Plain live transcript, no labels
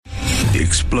The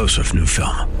explosive new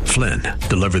film, Flynn,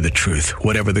 deliver the truth,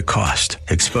 whatever the cost,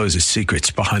 exposes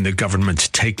secrets behind the government's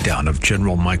takedown of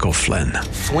General Michael Flynn.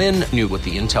 Flynn knew what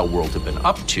the intel world had been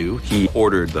up to. He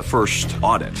ordered the first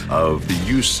audit of the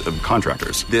use of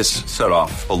contractors. This set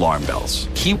off alarm bells.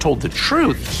 He told the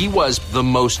truth. He was the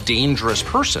most dangerous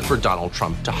person for Donald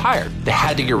Trump to hire. They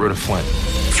had to get rid of Flynn.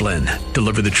 Flynn,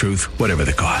 deliver the truth, whatever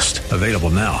the cost. Available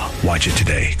now. Watch it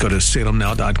today. Go to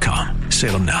salemnow.com.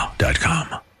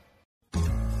 salemnow.com.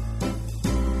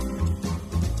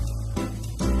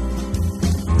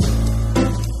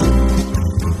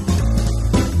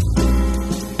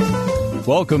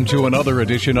 Welcome to another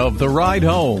edition of The Ride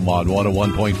Home on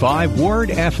 101.5 Word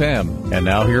FM. And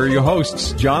now here are your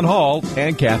hosts, John Hall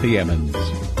and Kathy Emmons.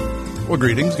 Well,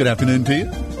 greetings. Good afternoon to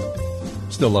you.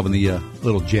 Still loving the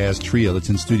little jazz trio that's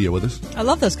in studio with us. I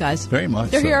love those guys. Very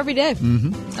much. They're so. here every day.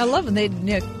 Mm-hmm. I love them.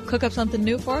 They cook up something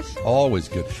new for us. Always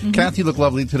good. Mm-hmm. Kathy, you look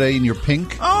lovely today in your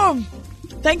pink. Oh,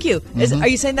 thank you. Are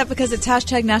you saying that because it's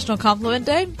hashtag National Compliment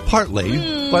Day?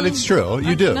 Partly, but it's true.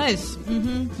 You do. Nice.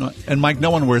 Mm-hmm. And Mike,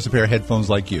 no one wears a pair of headphones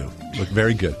like you. You look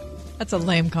very good. That's a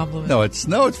lame compliment. No, it's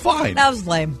fine. That was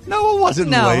lame. No, it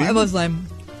wasn't lame. No, it was lame.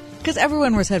 Because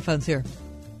everyone wears headphones here.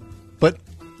 But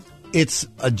it's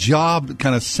a job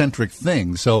kind of centric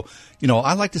thing. So,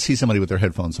 I like to see somebody with their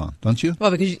headphones on, don't you?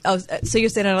 Well, because so you're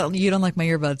saying you don't like my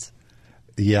earbuds?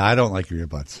 Yeah, I don't like your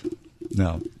earbuds.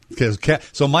 No.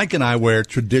 So Mike and I wear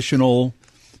traditional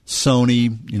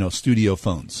Sony, studio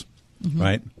phones,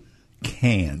 right?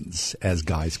 Cans, as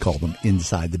guys call them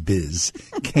inside the biz.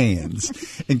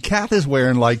 Cans. And Kath is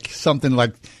wearing something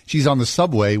like she's on the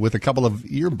subway with a couple of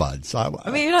earbuds.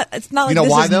 It's not like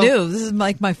this is new. This is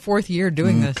like my fourth year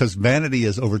doing this. Because vanity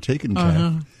has overtaken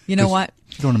Kath. You know what?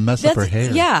 You don't want to mess up her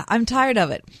hair. Yeah, I'm tired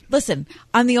of it. Listen,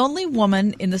 I'm the only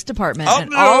woman in this department,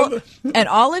 and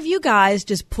all of you guys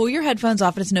just pull your headphones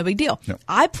off, and it's no big deal. No.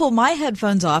 I pull my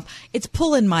headphones off. It's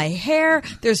pulling my hair.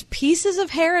 There's pieces of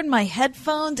hair in my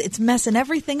headphones. It's messing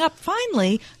everything up.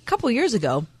 Finally, a couple years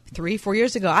ago, 3-4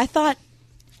 years ago, I thought,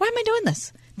 why am I doing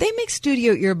this? They make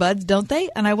studio earbuds, don't they?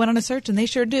 And I went on a search, and they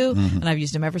sure do, and I've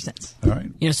used them ever since. All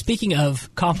right. Speaking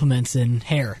of compliments in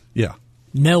hair, yeah,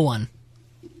 no one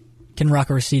can rock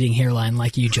a receding hairline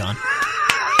like you, John.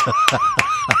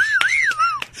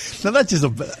 Now that's just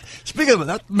speaking of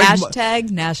that. Hashtag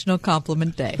National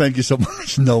Compliment Day. Thank you so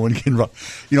much. No one can rock.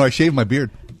 I shaved my beard.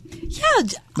 Yeah.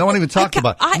 No one even talked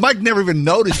about it. Mike never even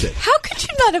noticed it. How could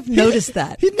you not have noticed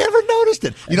that? He never noticed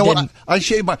it. You know what? I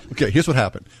shaved my... Okay, here's what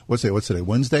happened. What's today?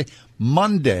 Wednesday?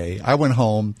 Monday, I went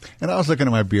home, and I was looking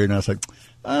at my beard, and I was like,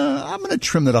 I'm going to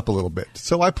trim that up a little bit.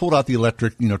 So I pulled out the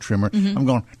electric, trimmer. I'm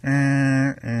going,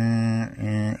 and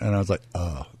I was like,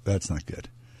 oh, that's not good.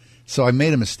 So I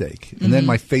made a mistake, and then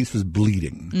my face was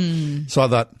bleeding. So I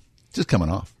thought, just coming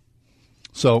off.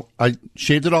 So I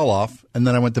shaved it all off, and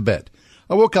then I went to bed.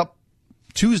 I woke up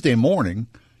Tuesday morning.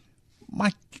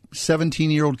 My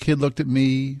 17-year-old kid looked at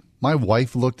me. My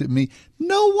wife looked at me.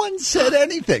 No one said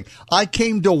anything. I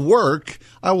came to work.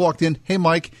 I walked in. Hey,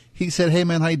 Mike. He said, hey,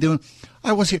 man, how you doing?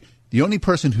 I was here. The only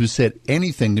person who said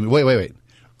anything to me, wait.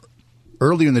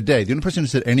 Earlier in the day, the only person who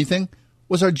said anything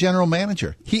was our general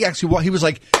manager. He was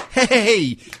like,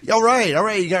 hey, all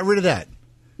right, you got rid of that.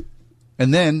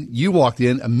 And then you walked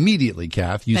in immediately,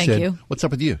 Kath. You said, what's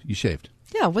up with you? You shaved.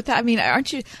 Yeah,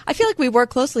 aren't you? I feel like we work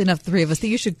closely enough, the three of us, that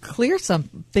you should clear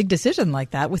some big decision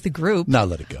like that with the group. No,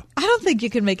 let it go. I don't think you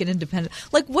can make it independent.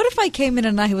 Like, what if I came in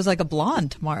and I was like a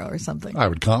blonde tomorrow or something? I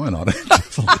would comment on it.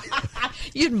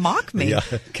 You'd mock me. Yeah.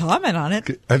 Comment on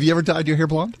it. Have you ever dyed your hair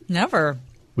blonde? Never.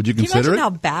 Would you consider Can you imagine it? how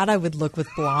bad I would look with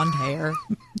blonde hair?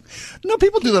 No,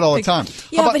 people do that all the time.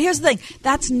 Yeah, but here's the thing.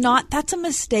 That's a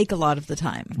mistake a lot of the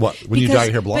time. What? When you dye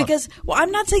your hair blonde? Because,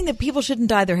 I'm not saying that people shouldn't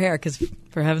dye their hair, because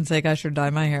for heaven's sake, I should dye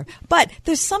my hair. But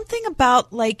there's something about,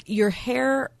 your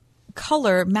hair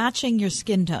color matching your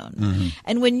skin tone.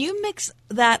 And when you mix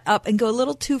that up and go a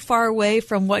little too far away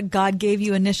from what God gave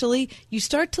you initially, you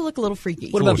start to look a little freaky.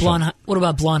 What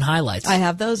about blonde highlights? I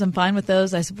have those. I'm fine with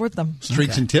those. I support them.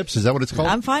 Streaks and tips? Is that what it's called?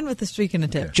 I'm fine with the streak and a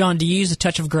tip. John, do you use a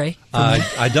touch of gray?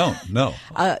 I don't. No.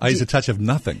 I use a touch of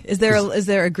nothing. Is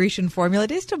there a Grecian formula?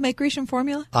 Do you still make Grecian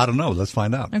formula? I don't know. Let's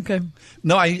find out. Okay.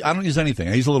 No, I don't use anything.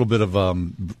 I use a little bit of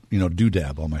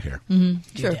doodab on my hair.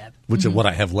 Sure. Which is what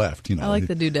I have left. I like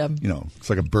the doodab. It's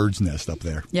like a bird's nest up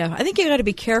there. Yeah, I think you got to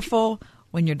be careful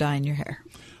when you're dyeing your hair.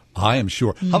 I am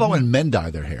sure. How about when men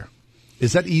dye their hair?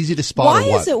 Is that easy to spot? Why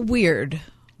or what? is it weird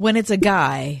when it's a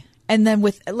guy and then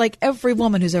with every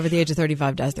woman who's over the age of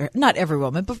 35 dyes their hair? Not every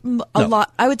woman, but a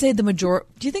lot. I would say the majority.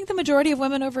 Do you think the majority of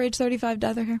women over age 35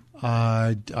 dye their hair?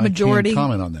 I Majority? can't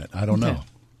comment on that. I don't know.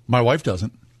 My wife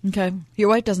doesn't. Okay. Your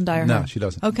wife doesn't dye her hair? No, she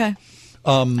doesn't. Okay.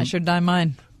 I should dye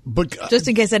mine. But Just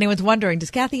in case anyone's wondering,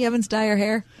 does Kathy Emmons dye her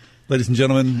hair? ladies and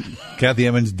gentlemen, Kathy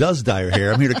Emmons does dye her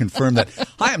hair. I'm here to confirm that.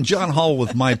 Hi, I'm John Hall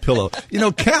with My Pillow. You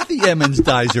know, Kathy Emmons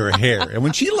dyes her hair, and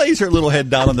when she lays her little head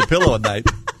down on the pillow at night,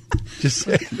 just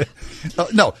saying.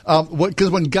 Because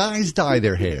when guys dye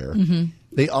their hair,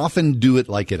 they often do it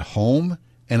like at home,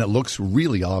 and it looks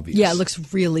really obvious. Yeah, it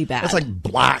looks really bad. It's like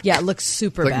black. Yeah, it looks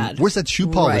super Like, bad. where's that shoe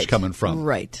polish Right. coming from?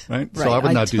 Right. Right? So I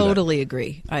would not do that. totally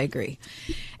agree. I agree.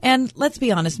 And let's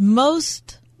be honest,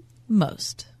 most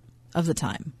of the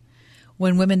time,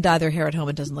 when women dye their hair at home,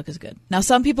 it doesn't look as good. Now,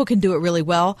 some people can do it really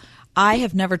well. I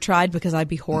have never tried because I'd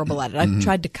be horrible at it. I've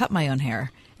tried to cut my own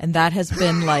hair, and that has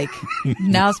been like,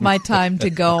 now's my time to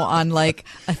go on like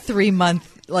a 3-month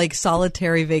like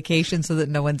solitary vacation so that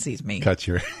no one sees me. Cut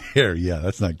your hair. Yeah,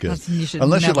 that's not good. You should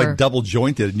Unless you're never- like double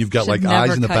jointed and you've got like Should eyes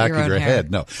never in the cut back your of own your hair.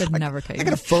 head. No. Should never cut your I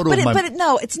got a hair. photo of my...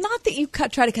 No, it's not that you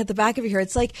try to cut the back of your hair.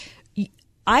 It's like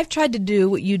I've tried to do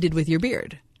what you did with your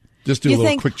beard. Just do you a little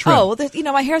think, quick trim. oh,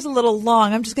 well, my hair's a little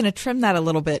long. I'm just going to trim that a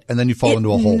little bit. And then you fall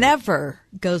into a hole. It never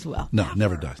goes well. No,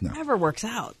 never does, no. Never works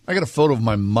out. I got a photo of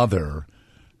my mother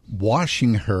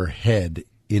washing her head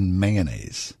in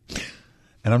mayonnaise.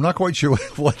 And I'm not quite sure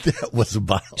what that was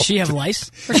about. Does she have lice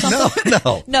or something?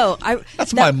 No. No,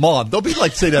 That's my mom. Don't be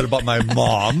like say that about my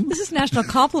mom. This is National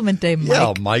Compliment Day, Mike.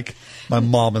 Yeah, Mike. My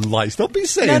mom and lice. Don't be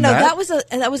saying No, that.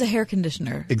 that was a hair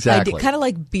conditioner. Exactly. Kind of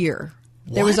like beer.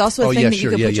 There was What? also a Oh, thing yeah, that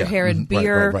sure, you could yeah, put your yeah. hair in Mhm. Right,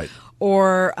 beer right.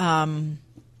 or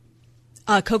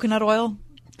coconut oil.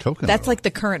 Coconut That's oil. like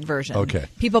the current version. Okay.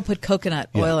 People put coconut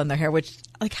oil in their hair, which,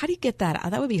 like, how do you get that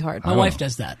out? That would be hard. My wife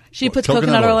does that. She puts Coconut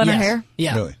coconut oil oil? in her Yes. hair?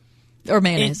 Yeah. Really? Or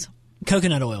mayonnaise.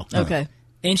 Coconut oil. Okay.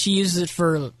 And she uses it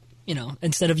for,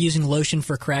 instead of using lotion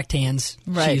for cracked hands,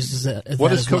 Right. she uses it. What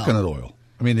that is as well. coconut oil?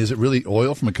 I mean, is it really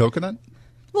oil from a coconut?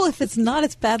 Well, if it's not,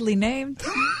 it's badly named.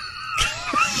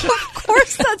 Of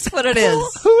course that's what it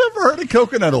is. Who ever heard of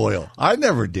coconut oil? I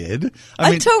never did. I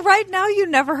mean, Until right now, you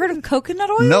never heard of coconut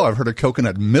oil? no, I've heard of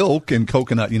coconut milk and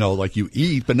coconut, like you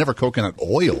eat, but never coconut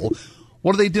oil.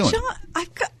 What are they doing? John, I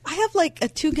have like a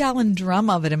 2-gallon drum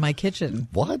of it in my kitchen.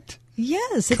 What?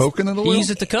 Yes. it's- Coconut oil? You use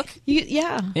it to cook?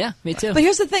 Yeah. Yeah, me too. But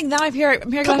here's the thing. Now I'm hearing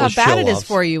about Couple how of bad it is show-offs.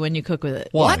 for you when you cook with it.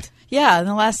 Why? What? Yeah, in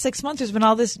the last 6 months, there's been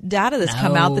all this data that's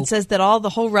come out No. that says that the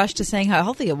whole rush to saying how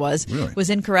healthy it was Really? was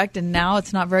incorrect, and now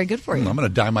it's not very good for you. I'm going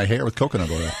to dye my hair with coconut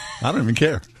oil. I don't even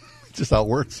care. It's just how it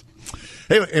works.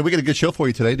 Hey, we got a good show for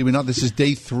you today, do we not? This is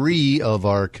day 3 of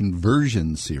our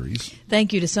conversion series.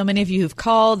 Thank you to so many of you who've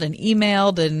called and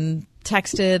emailed and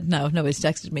texted. No, nobody's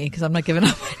texted me because I'm not giving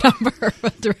out my number.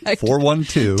 Direct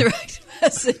 412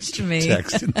 messaged me.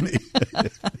 texted me.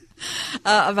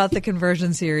 About the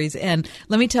conversion series. And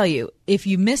let me tell you, if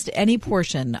you missed any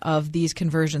portion of these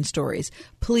conversion stories,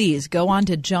 please go on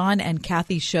to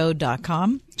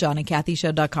johnandkathyshow.com.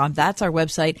 johnandkathyshow.com. That's our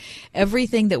website.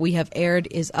 Everything that we have aired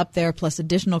is up there, plus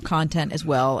additional content as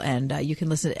well. And you can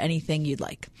listen to anything you'd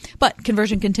like. But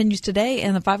conversion continues today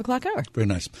in the 5 o'clock hour. Very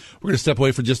nice. We're going to step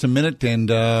away for just a minute, and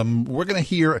we're going to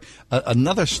hear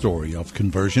another story of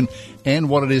conversion and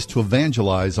what it is to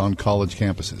evangelize on college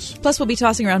campuses. Plus, we'll be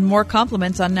tossing around more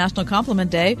compliments on National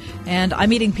Compliment Day. And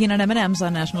I'm eating peanut M&Ms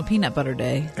on National Peanut Butter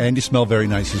Day. And you smell very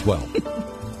nice as well.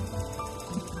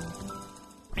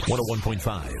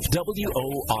 101.5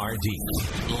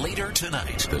 WORD. Later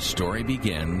tonight, the story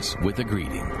begins with a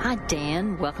greeting. Hi,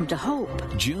 Dan. Welcome to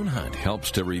Hope. June Hunt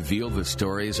helps to reveal the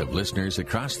stories of listeners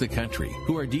across the country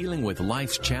who are dealing with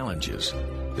life's challenges.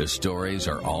 The stories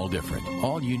are all different,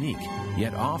 all unique,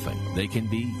 yet often they can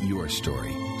be your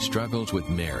story. Struggles with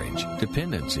marriage,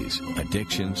 dependencies,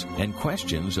 addictions, and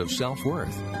questions of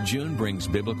self-worth. June brings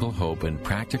biblical hope and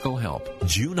practical help.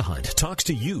 June Hunt talks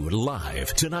to you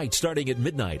live tonight starting at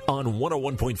midnight on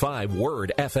 101.5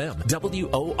 Word FM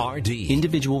WORD.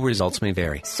 Individual results may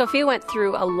vary. Sophia went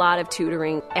through a lot of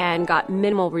tutoring and got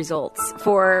minimal results.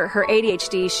 For her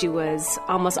ADHD, she was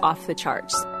almost off the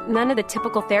charts. None of the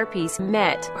typical therapies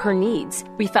met her needs.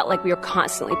 We felt like we were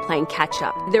constantly playing catch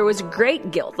up. There was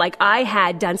great guilt, like I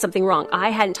had done something wrong. I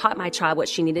hadn't taught my child what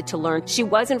she needed to learn. She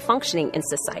wasn't functioning in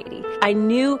society. I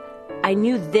knew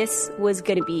this was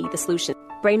going to be the solution.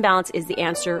 Brain Balance is the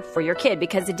answer for your kid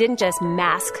because it didn't just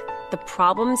mask the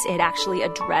problems, it actually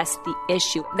addressed the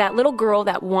issue. That little girl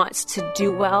that wants to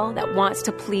do well, that wants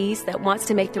to please, that wants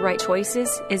to make the right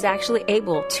choices is actually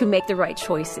able to make the right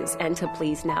choices and to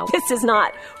please now. This is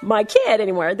not my kid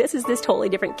anymore. This is this totally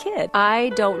different kid. I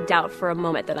don't doubt for a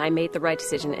moment that I made the right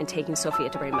decision in taking Sophia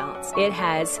to Brain Balance. It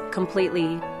has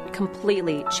completely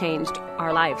completely changed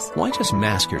our lives. Why just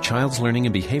mask your child's learning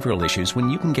and behavioral issues when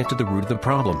you can get to the root of the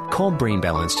problem? Call Brain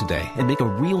Balance today and make a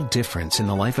real difference in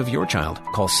the life of your child.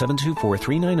 Call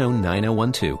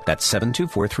 724-390-9012. That's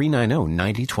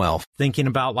 724-390-9012. Thinking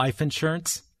about life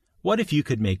insurance? What if you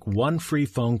could make one free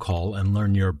phone call and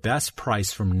learn your best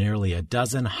price from nearly a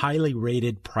dozen highly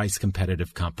rated,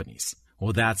 price-competitive companies?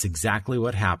 Well, that's exactly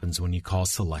what happens when you call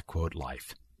SelectQuote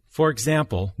Life. For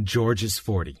example, George is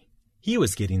 40. He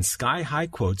was getting sky-high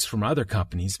quotes from other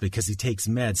companies because he takes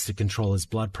meds to control his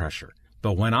blood pressure.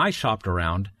 But when I shopped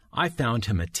around, I found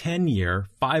him a 10-year,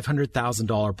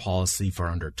 $500,000 policy for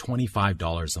under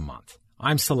 $25 a month.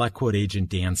 I'm SelectQuote agent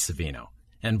Dan Savino.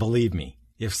 And believe me,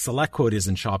 if SelectQuote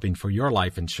isn't shopping for your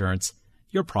life insurance,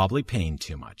 you're probably paying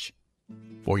too much.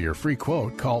 For your free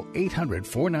quote, call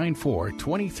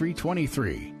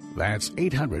 800-494-2323. That's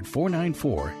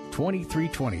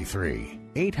 800-494-2323.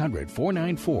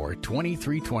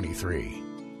 800-494-2323.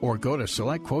 Or go to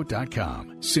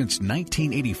SelectQuote.com. Since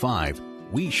 1985,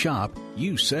 we shop,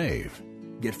 you save.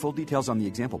 Get full details on the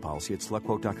example policy at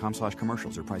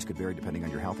SelectQuote.com/commercials. Or price could vary depending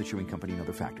on your health, issuing company, and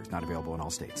other factors. Not available in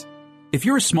all states. If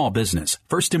you're a small business,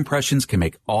 first impressions can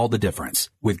make all the difference.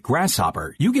 With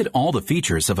Grasshopper, you get all the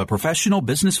features of a professional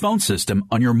business phone system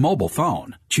on your mobile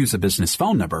phone. Choose a business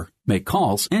phone number, make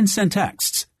calls, and send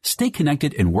texts. Stay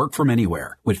connected and work from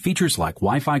anywhere with features like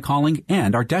Wi-Fi calling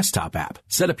and our desktop app.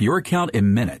 Set up your account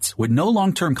in minutes with no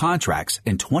long-term contracts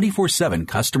and 24/7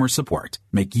 customer support.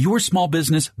 Make your small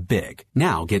business big.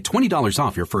 Now get $20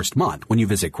 off your first month when you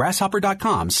visit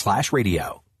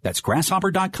grasshopper.com/radio. That's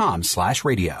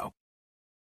grasshopper.com/radio.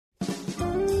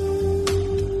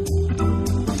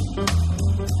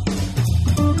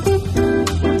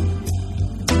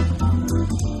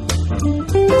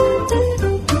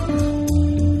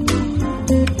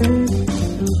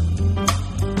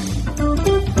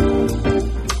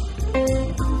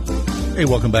 Hey,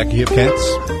 welcome back to Hip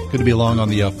Cats. Good to be along on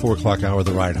the 4 o'clock hour of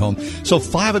the ride home. So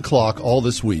 5 o'clock all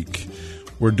this week,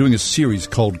 we're doing a series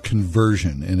called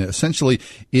Conversion. And essentially,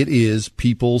 it is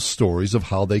people's stories of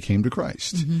how they came to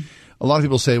Christ. Mm-hmm. A lot of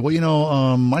people say,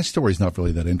 well, my story's not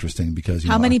really that interesting because...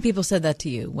 How many people said that to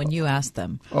you when you asked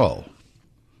them? Oh,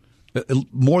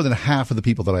 more than half of the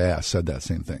people that I asked said that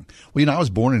same thing. Well, I was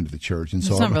born into the church, and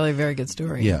so it's not really a very good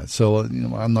story. Yeah, so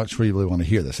I'm not sure you really want to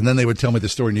hear this. And then they would tell me the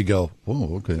story, and you go,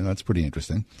 "Whoa, okay, that's pretty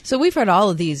interesting." So we've heard all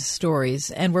of these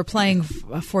stories, and we're playing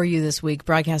for you this week,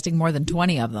 broadcasting more than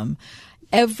 20 of them.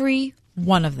 Every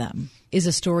one of them is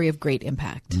a story of great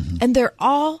impact, mm-hmm. and they're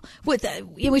all.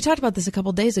 We talked about this a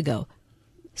couple days ago.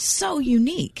 So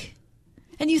unique.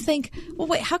 And you think, well,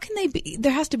 wait, how can they be?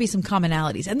 There has to be some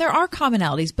commonalities. And there are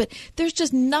commonalities, but there's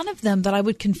just none of them that I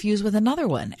would confuse with another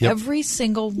one. Yep. Every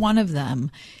single one of them,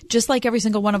 just like every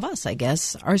single one of us, I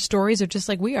guess, our stories are just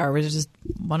like we are. We're just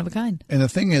one of a kind. And the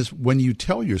thing is, when you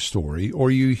tell your story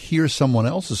or you hear someone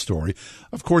else's story,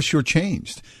 of course you're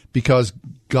changed because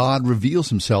God reveals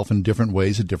himself in different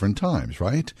ways at different times,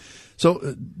 right?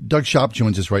 So Doug Schopp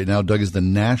joins us right now. Doug is the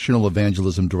National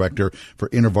Evangelism Director for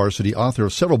InterVarsity, author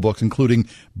of several books, including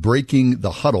Breaking the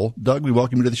Huddle. Doug, we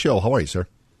welcome you to the show. How are you, sir?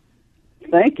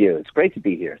 Thank you. It's great to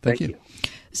be here. Thank you.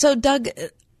 So, Doug,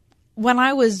 when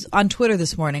I was on Twitter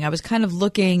this morning, I was kind of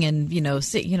looking and,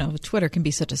 Twitter can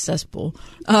be such a cesspool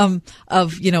of,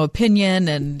 opinion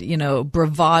and,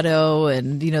 bravado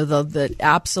and, the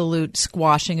absolute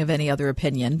squashing of any other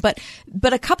opinion. But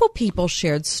a couple people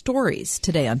shared stories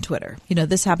today on Twitter.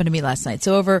 This happened to me last night.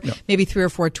 So over maybe 3 or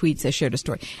 4 tweets, they shared a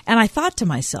story. And I thought to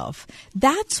myself,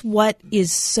 that's what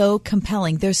is so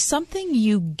compelling. There's something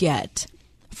you get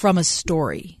from a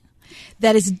story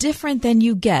that is different than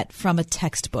you get from a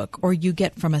textbook or you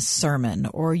get from a sermon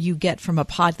or you get from a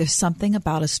pod. There's something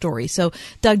about a story. So,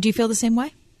 Doug, do you feel the same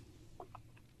way?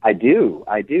 I do.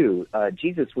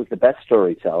 Jesus was the best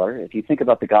storyteller. If you think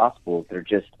about the Gospels, they're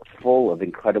just full of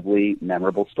incredibly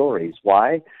memorable stories.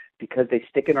 Why? Because they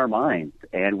stick in our minds,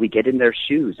 and we get in their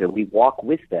shoes, and we walk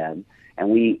with them, and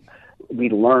we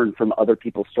learn from other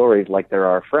people's stories like they're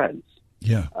our friends.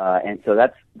 Yeah. And so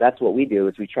that's what we do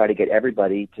is we try to get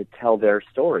everybody to tell their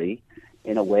story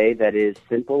in a way that is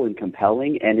simple and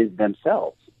compelling and is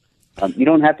themselves. You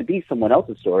don't have to be someone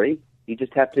else's story. You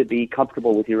just have to be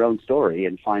comfortable with your own story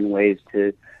and find ways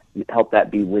to help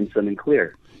that be winsome and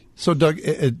clear. So, Doug,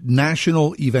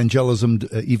 National Evangelism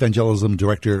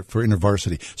Director for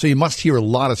InterVarsity. So you must hear a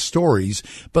lot of stories.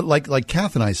 But like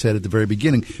Kath and I said at the very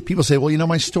beginning, people say, well,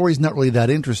 my story's not really that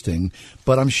interesting.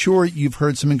 But I'm sure you've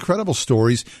heard some incredible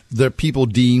stories that people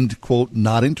deemed, quote,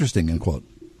 not interesting, end quote.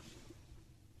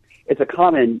 It's a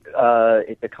common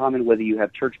whether you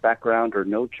have church background or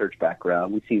no church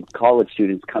background. We see college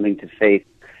students coming to faith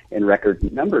in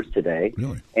record numbers today.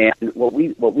 Really? And what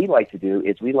we like to do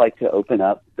is we like to open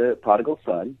up the prodigal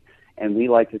son, and we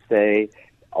like to say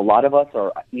a lot of us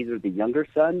are either the younger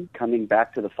son coming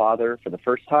back to the father for the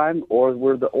first time, or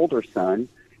we're the older son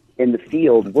in the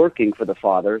field working for the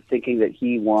father, thinking that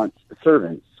he wants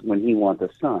servants when he wants a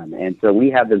son. And so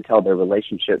we have them tell their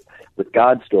relationship with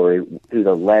God's story through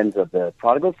the lens of the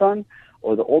prodigal son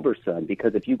or the older son,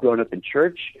 because if you've grown up in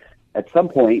church, at some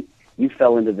point you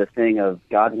fell into the thing of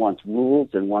God wants rules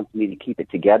and wants me to keep it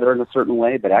together in a certain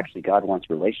way, but actually God wants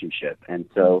relationship. And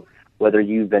so whether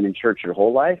you've been in church your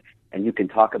whole life and you can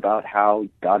talk about how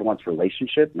God wants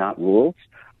relationship, not rules,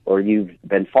 or you've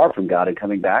been far from God and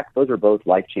coming back, those are both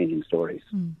life-changing stories.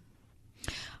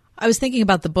 I was thinking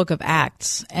about the book of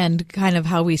Acts and kind of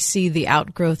how we see the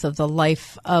outgrowth of the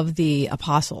life of the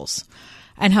apostles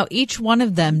and how each one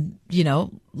of them,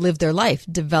 lived their life,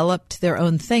 developed their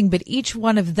own thing, but each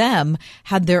one of them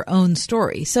had their own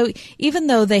story. So even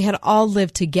though they had all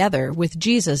lived together with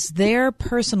Jesus, their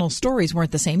personal stories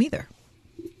weren't the same either.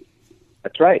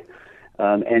 That's right.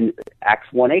 And Acts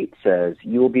 1:8 says,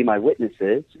 "You will be my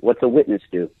witnesses." What's a witness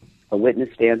do? A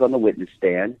witness stands on the witness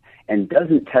stand and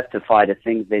doesn't testify to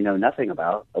things they know nothing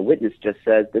about. A witness just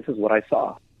says, "This is what I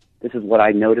saw. This is what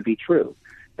I know to be true."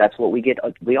 That's what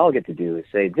we all get to do, is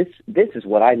say, this is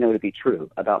what I know to be true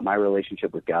about my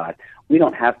relationship with God. We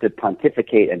don't have to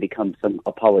pontificate and become some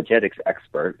apologetics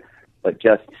expert, but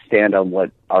just stand on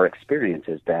what our experience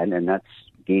has been, and that's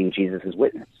being Jesus'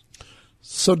 witness.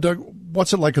 So, Doug,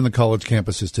 what's it like on the college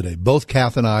campuses today? Both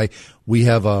Kath and I, we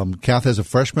have, Kath has a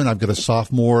freshman, I've got a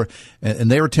sophomore, and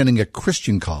they're attending a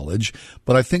Christian college.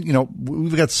 But I think,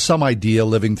 we've got some idea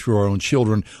living through our own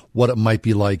children what it might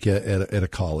be like at a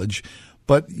college.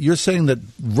 But you're saying that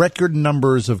record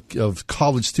numbers of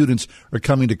college students are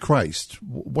coming to Christ.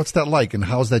 What's that like, and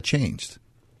how has that changed?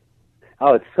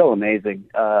 Oh, it's so amazing.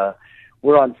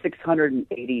 We're on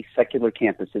 680 secular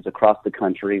campuses across the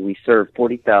country. We serve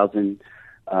 40,000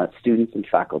 students and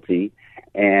faculty.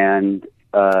 And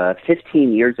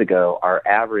 15 years ago, our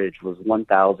average was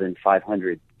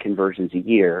 1,500 conversions a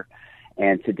year.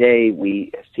 And today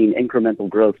we have seen incremental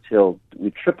growth till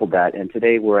we tripled that. And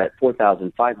today we're at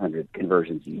 4,500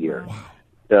 conversions a year. Wow.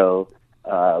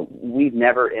 So we've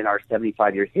never in our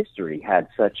 75-year history had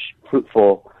such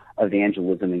fruitful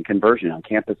evangelism and conversion on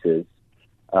campuses.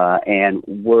 And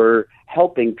we're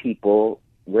helping people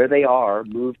where they are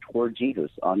move toward Jesus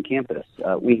on campus.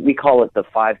 We call it the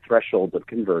 5 thresholds of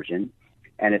conversion.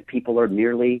 And if people are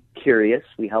merely curious,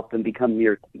 we help them become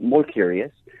more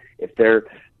curious. If they're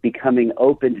becoming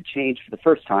open to change for the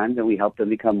first time, then we help them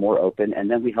become more open, and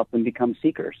then we help them become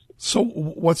seekers. So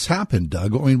what's happened,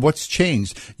 Doug? I mean, what's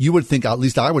changed? You would think, at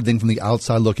least I would think from the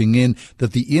outside looking in,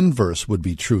 that the inverse would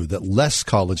be true, that less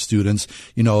college students,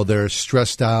 they're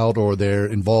stressed out or they're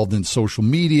involved in social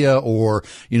media or,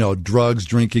 drugs,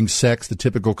 drinking, sex, the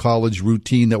typical college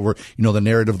routine that we're, the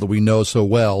narrative that we know so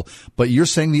well. But you're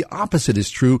saying the opposite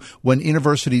is true when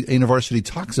InterVarsity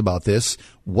talks about this.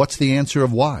 What's the answer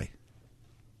of why?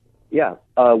 Yeah,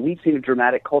 we've seen a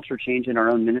dramatic culture change in our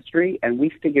own ministry, and we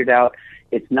figured out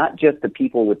it's not just the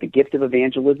people with the gift of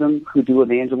evangelism who do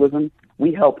evangelism.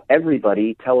 We help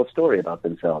everybody tell a story about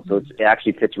themselves. So it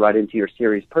actually fits right into your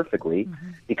series perfectly,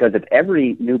 because if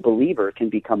every new believer can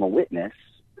become a witness,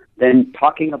 then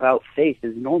talking about faith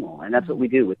is normal, and that's what we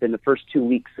do. Within the first 2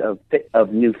 weeks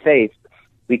of new faith,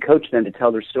 we coach them to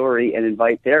tell their story and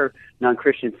invite their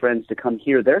non-Christian friends to come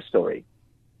hear their story.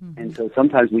 And so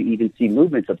sometimes we even see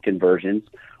movements of conversions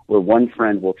where one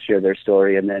friend will share their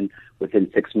story, and then within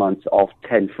 6 months, all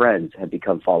 10 friends have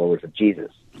become followers of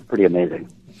Jesus. It's pretty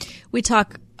amazing. We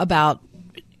talk about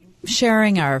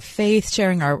sharing our faith,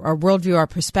 sharing our worldview, our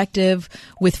perspective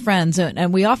with friends.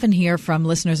 And we often hear from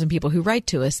listeners and people who write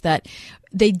to us that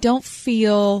they don't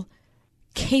feel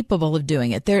capable of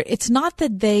doing it. It's not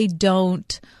that they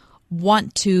don't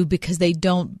want to because they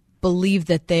don't believe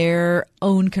that their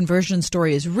own conversion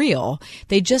story is real.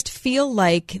 They just feel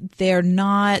like they're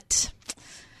not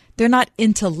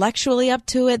intellectually up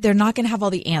to it. They're not going to have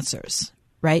all the answers,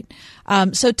 right?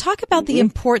 So talk about the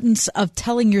importance of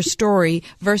telling your story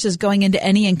versus going into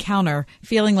any encounter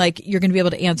feeling like you're going to be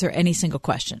able to answer any single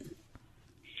question.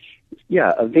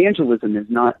 Yeah, evangelism is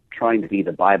not trying to be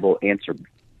the Bible answer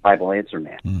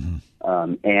man.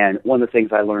 And one of the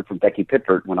things I learned from Becky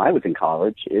Pippert when I was in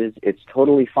college is it's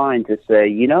totally fine to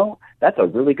say, that's a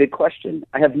really good question.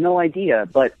 I have no idea,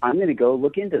 but I'm going to go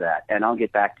look into that and I'll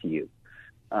get back to you.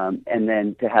 And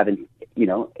then to have,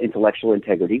 intellectual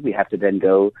integrity, we have to then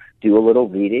go do a little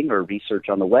reading or research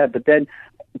on the web. But then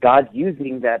God's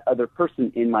using that other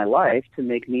person in my life to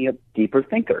make me a deeper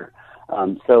thinker.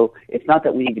 So it's not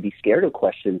that we need to be scared of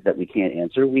questions that we can't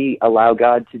answer. We allow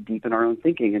God to deepen our own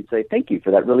thinking and say, thank you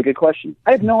for that really good question.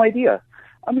 I have no idea.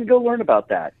 I'm going to go learn about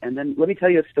that. And then let me tell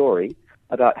you a story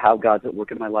about how God's at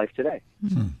work in my life today.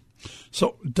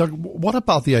 So, Doug, what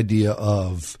about the idea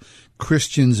of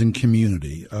Christians and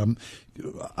community?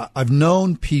 I've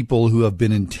known people who have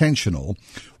been intentional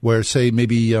where, say,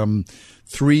 maybe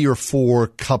 3 or 4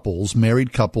 couples,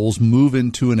 married couples, move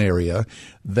into an area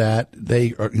that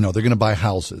they are, they're going to buy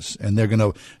houses, and they're going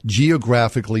to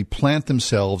geographically plant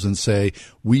themselves and say,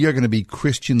 we are going to be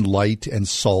Christian light and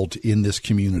salt in this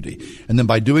community. And then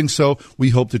by doing so,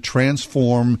 we hope to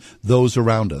transform those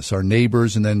around us, our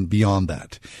neighbors, and then beyond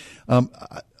that.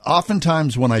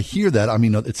 Oftentimes when I hear that,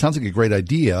 it sounds like a great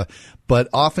idea, but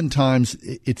oftentimes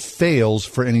it fails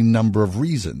for any number of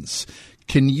reasons.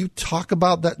 Can you talk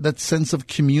about that sense of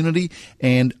community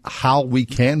and how we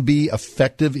can be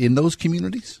effective in those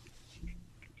communities?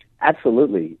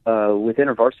 Absolutely. With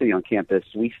InterVarsity on campus,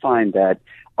 we find that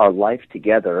our life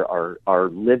together, our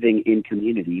living in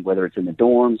community, whether it's in the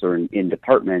dorms or in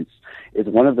departments, is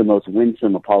one of the most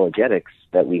winsome apologetics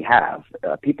that we have.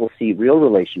 People see real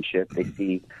relationship. They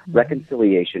see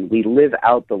reconciliation. We live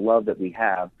out the love that we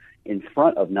have in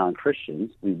front of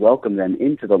non-Christians. We welcome them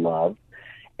into the love.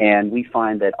 And we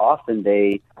find that often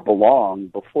they belong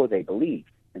before they believe.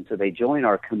 And so they join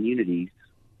our communities,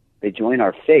 they join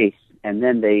our faith, and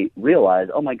then they realize,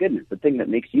 oh my goodness, the thing that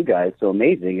makes you guys so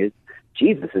amazing is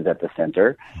Jesus is at the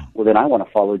center. Well, then I want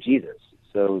to follow Jesus.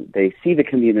 So they see the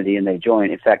community and they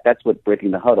join. In fact, that's what Breaking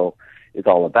the Huddle is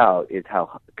all about, is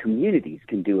how communities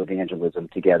can do evangelism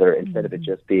together instead of it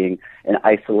just being an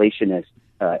isolationist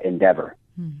endeavor.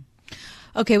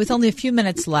 Okay, with only a few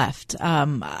minutes left,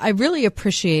 I really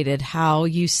appreciated how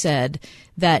you said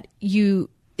that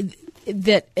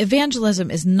that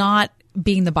evangelism is not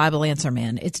being the Bible answer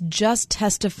man. It's just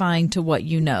testifying to what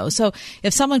you know. So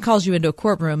if someone calls you into a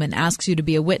courtroom and asks you to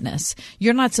be a witness,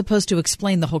 you're not supposed to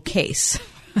explain the whole case,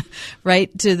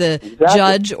 right, to the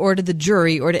judge or to the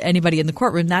jury or to anybody in the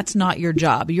courtroom. That's not your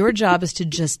job. Your job is to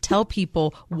just tell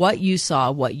people what you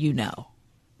saw, what you know.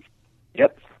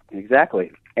 Yep,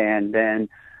 exactly. And then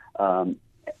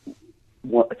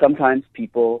sometimes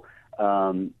people,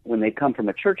 when they come from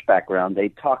a church background, they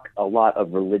talk a lot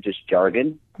of religious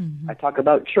jargon. I talk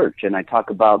about church and I talk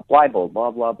about Bible,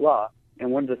 blah, blah, blah.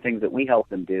 And one of the things that we help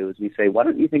them do is we say, why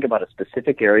don't you think about a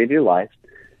specific area of your life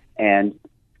and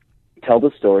tell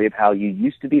the story of how you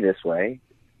used to be this way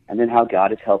and then how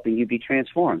God is helping you be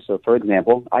transformed. So, for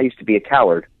example, I used to be a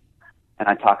coward, and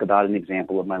I talk about an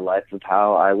example of my life of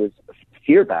how I was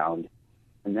fear-bound.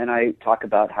 And then I talk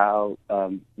about how,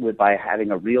 by having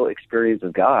a real experience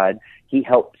of God, He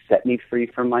helped set me free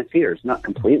from my fears. Not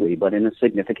completely, but in a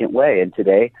significant way. And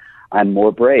today, I'm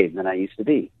more brave than I used to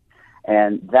be.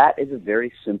 And that is a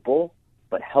very simple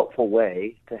but helpful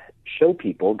way to show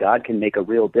people God can make a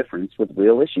real difference with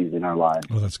real issues in our lives.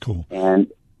 Oh, that's cool. And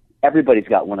everybody's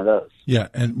got one of those. Yeah,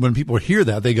 and when people hear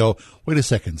that, they go, wait a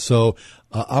second, so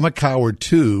I'm a coward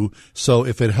too, so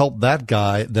if it helped that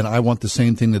guy, then I want the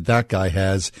same thing that guy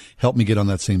has. Help me get on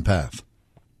that same path.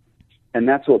 And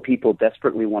that's what people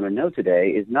desperately want to know today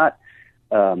is not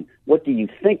what do you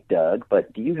think, Doug,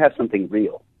 but do you have something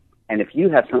real? And if you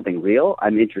have something real,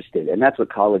 I'm interested. And that's what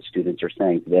college students are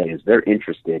saying today is they're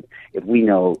interested. If we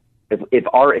know, if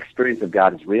our experience of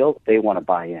God is real, they want to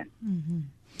buy in. Mm-hmm.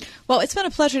 Well, it's been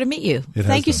a pleasure to meet you.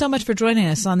 Thank you so much for joining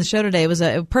us on the show today. It was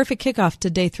a perfect kickoff to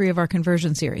day 3 of our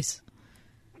conversion series.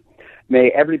 May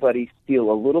everybody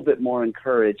feel a little bit more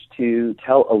encouraged to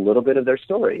tell a little bit of their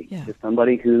story to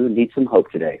somebody who needs some hope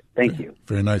today. Thank you.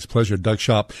 Very nice. Pleasure. Doug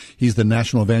Schopp. He's the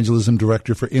National Evangelism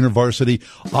Director for InterVarsity,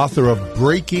 author of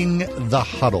Breaking the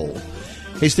Huddle.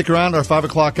 Hey, stick around. Our 5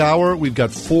 o'clock hour, we've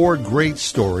got 4 great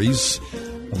stories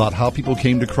about how people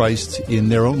came to Christ in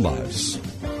their own lives.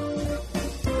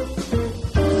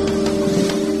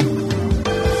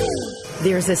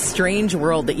 There's a strange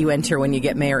world that you enter when you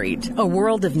get married. A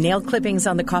world of nail clippings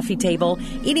on the coffee table,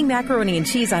 eating macaroni and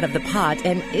cheese out of the pot,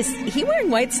 and is he wearing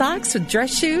white socks with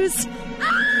dress shoes?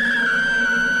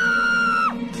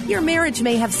 Your marriage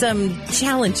may have some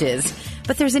challenges,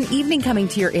 but there's an evening coming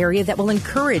to your area that will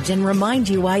encourage and remind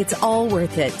you why it's all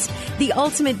worth it. The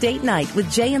Ultimate Date Night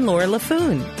with Jay and Laura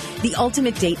LaFoon. The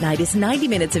Ultimate Date Night is 90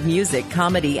 minutes of music,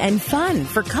 comedy, and fun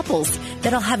for couples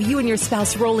that'll have you and your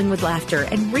spouse rolling with laughter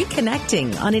and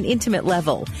reconnecting on an intimate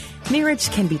level.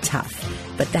 Marriage can be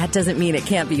tough, but that doesn't mean it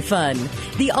can't be fun.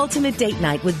 The Ultimate Date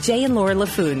Night with Jay and Laura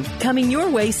LaFoon, coming your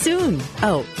way soon.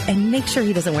 Oh, and make sure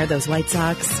he doesn't wear those white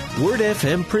socks. Word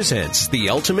FM presents The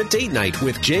Ultimate Date Night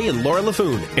with Jay and Laura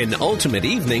LaFoon, an ultimate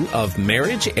evening of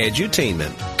marriage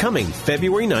edutainment. Coming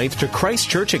February 9th to Christ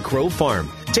Church at Grove Farm.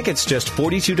 Tickets just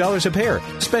 $42 a pair.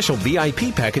 Special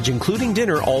VIP package including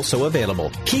dinner also available.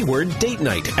 Keyword date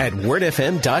night at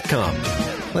wordfm.com.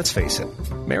 Let's face it,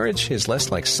 marriage is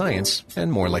less like science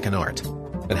and more like an art.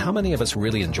 But how many of us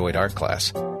really enjoyed art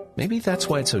class? Maybe that's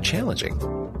why it's so challenging.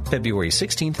 February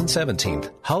 16th and 17th,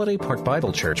 Holiday Park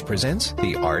Bible Church presents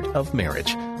The Art of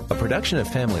Marriage, a production of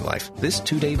Family Life. This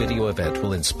 2-day video event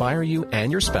will inspire you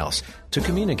and your spouse to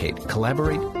communicate,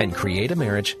 collaborate, and create a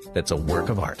marriage that's a work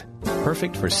of art.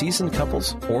 Perfect for seasoned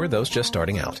couples or those just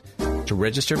starting out. To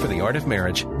register for The Art of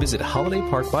Marriage, visit Holiday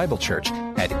Park Bible Church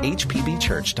at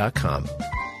hpbchurch.com.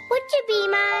 Would you be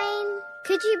mine?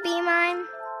 Could you be mine?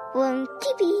 Won't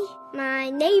you be my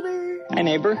neighbor? Hi,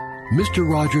 neighbor. Mr.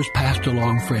 Rogers passed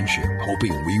along friendship,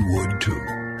 hoping we would too.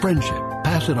 Friendship.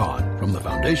 Pass it on from the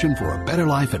Foundation for a Better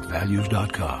Life at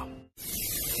Values.com.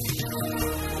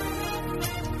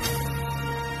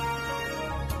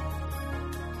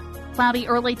 Cloudy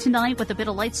early tonight with a bit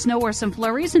of light snow or some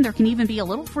flurries, and there can even be a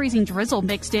little freezing drizzle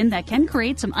mixed in that can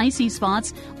create some icy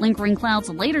spots. Lingering clouds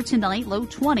later tonight, low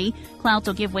 20. Clouds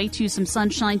will give way to some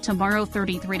sunshine tomorrow,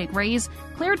 33 degrees.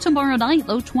 Clear tomorrow night,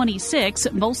 low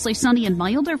 26. Mostly sunny and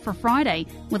milder for Friday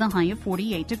with a high of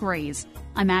 48 degrees.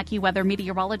 I'm AccuWeather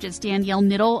meteorologist Danielle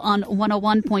Niddle on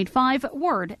 101.5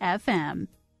 Word FM.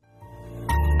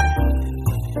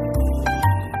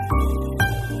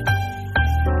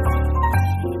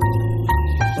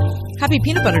 Happy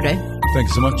Peanut Butter Day.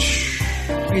 Thanks so much.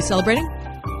 Are you celebrating?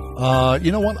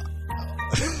 You know what?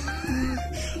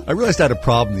 I realized I had a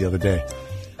problem the other day.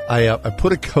 I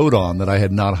put a coat on that I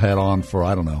had not had on for,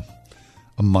 I don't know,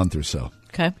 a month or so.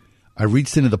 Okay. I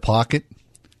reached into the pocket.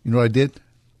 You know what I did?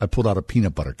 I pulled out a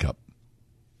peanut butter cup.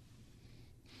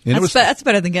 And that's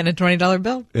better than getting a $20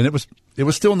 bill. And it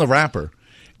was still in the wrapper.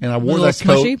 And I wore that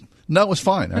coat. Smushy? No, it was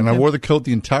fine. And I wore the coat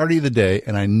the entirety of the day,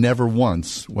 and I never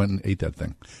once went and ate that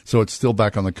thing. So it's still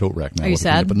back on the coat rack now. Are you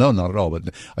sad? But no, not at all.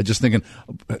 But I just thinking,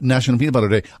 National Peanut Butter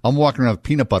Day, I'm walking around with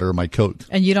peanut butter in my coat.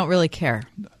 And you don't really care.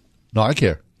 No, I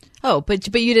care. Oh,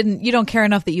 but you don't care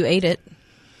enough that you ate it.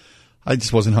 I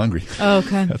just wasn't hungry. Oh,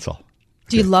 okay. That's all.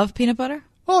 Do you love peanut butter?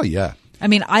 Oh, yeah. I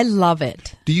mean, I love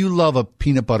it. Do you love a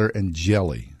peanut butter and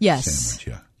jelly sandwich?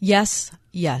 Yeah.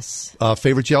 Yes.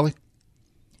 Favorite jelly?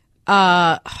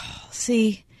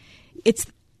 See, it's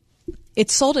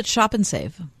sold at Shop and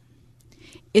Save.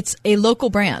 It's a local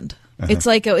brand. Uh-huh. It's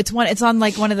like it's on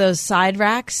like one of those side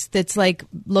racks that's like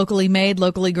locally made,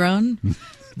 locally grown.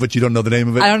 But you don't know the name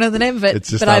of it? I don't know the name of it, It's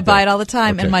just but I out buy there. it all the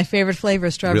time. Okay. And my favorite flavor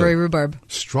is strawberry Really? rhubarb.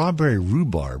 Strawberry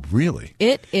rhubarb, really?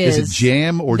 It is. Is it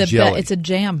jam or jelly? It's a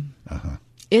jam. Uh-huh.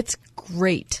 It's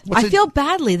great. I feel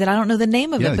badly that I don't know the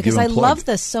name of Yeah, it because give I them plug. love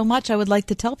this so much. I would like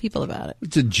to tell people about it.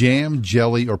 It's a jam,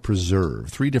 jelly, or preserve.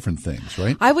 3 different things,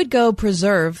 right? I would go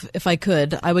preserve if I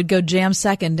could. I would go jam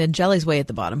second and jelly's way at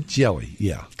the bottom. Jelly,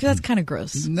 yeah. Because that's kind of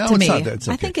gross No, to it's me. not. It's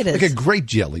okay. I think it is. Like a grape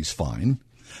jelly's fine.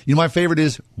 You know, my favorite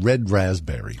is red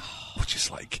raspberry, which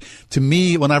is like, to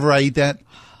me, whenever I eat that,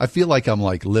 I feel like I'm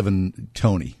like living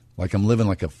Tony. Like I'm living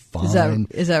like a fine.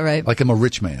 Is that right? Like I'm a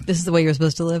rich man. This is the way you're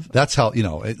supposed to live? That's how,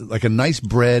 like a nice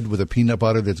bread with a peanut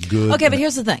butter that's good. Okay, but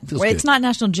here's the thing. Feels It's good. not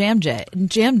National Jam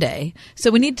Day, so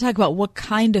we need to talk about what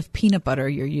kind of peanut butter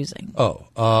you're using. Oh,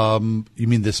 you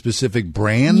mean the specific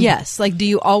brand? Yes. Like, do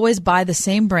you always buy the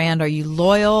same brand? Are you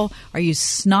loyal? Are you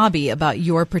snobby about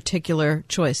your particular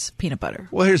choice peanut butter?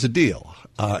 Well, here's the deal.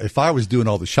 If I was doing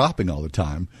all the shopping all the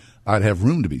time, I'd have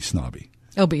room to be snobby.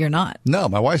 Oh, but you're not. No,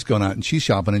 my wife's going out and she's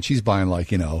shopping and she's buying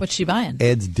What's she buying?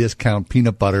 Ed's Discount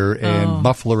Peanut Butter and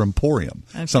Muffler Emporium,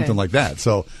 Okay. something like that.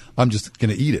 So I'm just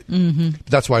going to eat it. Mm-hmm.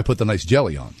 That's why I put the nice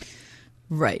jelly on.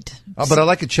 Right. But I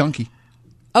like it chunky.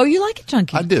 Oh, you like it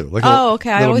chunky? I do. Like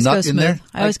okay. I always go nut in smooth. there.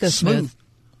 I always Like go smooth.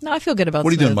 No, I feel good about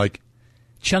What are you smooth. doing, Mike?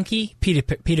 Chunky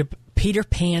Peter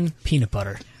Pan peanut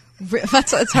butter.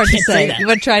 That's it's hard to Can't say. that. You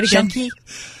want to try it again? Chunky.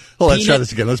 Let's try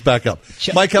this again. Let's back up.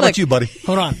 Mike, how about you, buddy?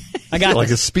 Hold on. I got like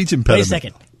this. a speech impediment. Wait a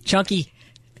second. Chunky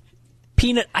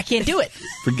peanut. I can't do it.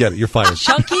 Forget it. You're fired.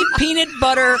 Chunky peanut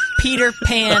butter Peter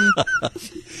Pan.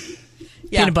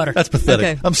 Peanut butter. That's pathetic.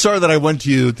 Okay. I'm sorry that I went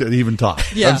to you to even talk.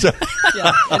 Yeah. I'm sorry.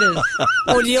 Yeah, it is.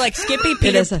 Oh, do you like Skippy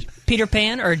Peter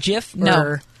Pan or Jif? No.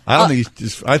 Or, I don't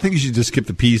think I think you should just skip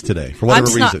the peas today for whatever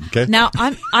reason. Okay. Now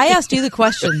I asked you the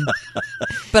question,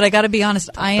 but I got to be honest.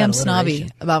 I am snobby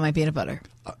about my peanut butter.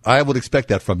 I would expect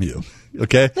that from you.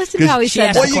 Okay? Listen how he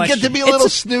said well, you get to be a little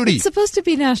snooty. It's supposed to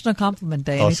be National Compliment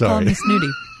Day, and he's calling me snooty.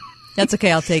 That's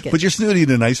okay. I'll take it. But you're snooty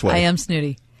in a nice way. I am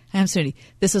snooty.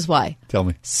 This is why. Tell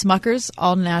me. Smucker's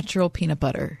all-natural peanut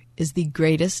butter is the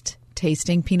greatest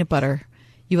tasting peanut butter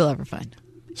you will ever find.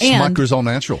 Smucker's all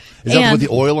natural. Is that with the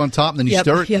oil on top and then you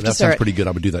stir it? You have that to stir sounds it. pretty good.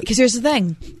 I would do that. Because here's the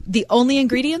thing. The only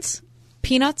ingredients,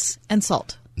 peanuts and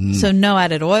salt. So no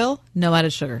added oil, no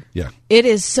added sugar. Yeah. It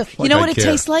is so, you know what it care.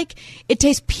 tastes like? It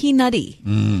tastes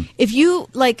peanutty. If you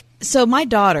so my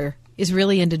daughter is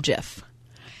really into Jif.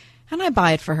 And I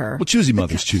buy it for her. Well, choosy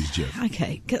mothers choose Jif.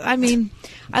 Okay. 'Cause, I mean,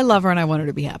 I love her and I want her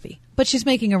to be happy. But she's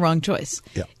making a wrong choice.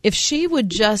 Yeah. If she would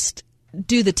just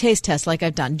do the taste test like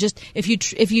I've done, just if you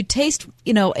taste,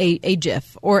 a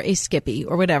Jif or a Skippy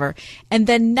or whatever, and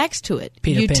then next to it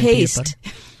Peter you Pan taste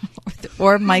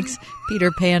or Mike's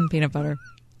Peter Pan peanut butter.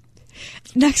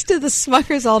 Next to the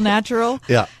Smucker's All Natural,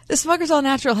 Yeah. the Smucker's All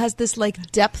Natural has this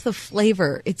like depth of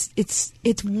flavor.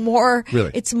 It's more Really?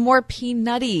 it's more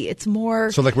peanutty. It's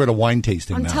more. So like we're at a wine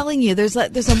tasting I'm now. telling you, there's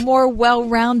a more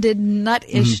well-rounded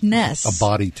nut-ishness. A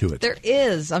body to it. There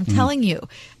is. I'm telling you,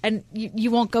 and you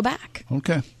won't go back.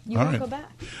 Okay. You All won't right. go back.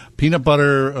 Peanut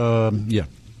butter, yeah.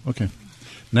 Okay.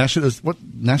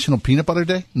 National Peanut Butter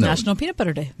Day? No. National Peanut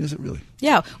Butter Day. Is it really?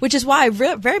 Yeah, which is why I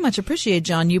very much appreciate,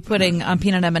 John, you putting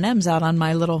peanut M&Ms out on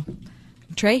my little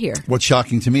tray here. What's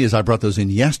shocking to me is I brought those in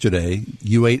yesterday.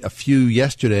 You ate a few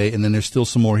yesterday, and then there's still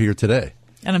some more here today.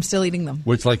 And I'm still eating them.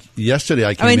 Which, like, yesterday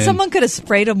I came in. someone could have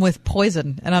sprayed them with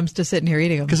poison, and I'm just sitting here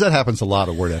eating them. Because that happens a lot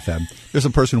at Word FM. There's a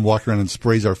person walking around and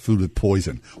sprays our food with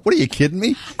poison. What, are you kidding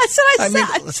me? That's what I said.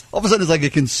 mean, all of a sudden it's like a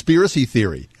conspiracy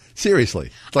theory.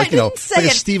 Seriously. It's like, it's like a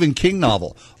Stephen King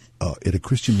novel. At a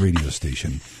Christian radio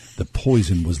station, the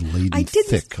poison was laden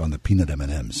thick on the peanut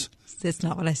M&Ms. That's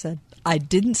not what I said. I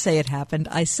didn't say it happened.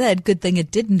 I said, good thing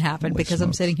it didn't happen because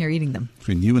I'm sitting here eating them.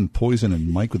 Between you and poison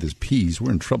and Mike with his peas,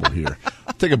 we're in trouble here.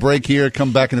 Take a break here.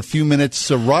 Come back in a few minutes.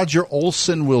 Roger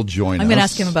Olson will join us. I'm going to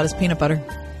ask him about his peanut butter.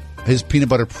 His peanut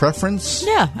butter preference?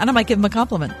 Yeah, and I might give him a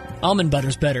compliment. Almond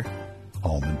butter's better.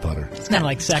 Almond butter. It's kind of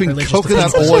like Between sacrilegious.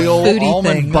 coconut oil,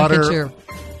 almond thing. butter.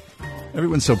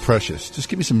 Everyone's so precious. Just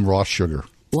give me some raw sugar.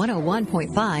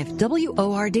 101.5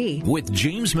 WORD. With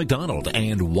James McDonald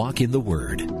and Walk in the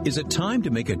Word. Is it time to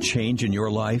make a change in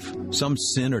your life? Some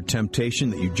sin or temptation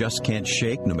that you just can't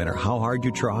shake no matter how hard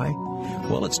you try?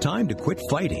 Well, it's time to quit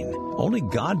fighting. Only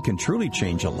God can truly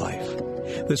change a life.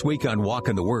 This week on Walk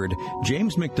in the Word,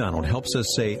 James McDonald helps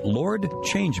us say, Lord,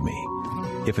 change me.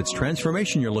 If it's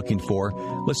transformation you're looking for,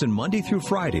 listen Monday through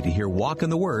Friday to hear Walk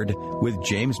in the Word with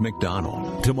James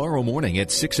McDonald. Tomorrow morning at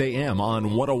 6 a.m.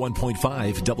 on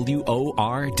 101.5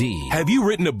 WORD. Have you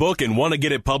written a book and want to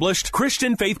get it published?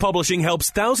 Christian Faith Publishing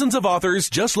helps thousands of authors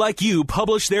just like you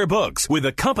publish their books with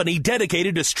a company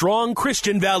dedicated to strong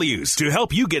Christian values. To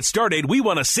help you get started, we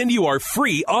want to send you our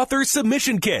free author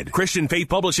submission kit. Christian Faith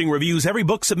Publishing reviews every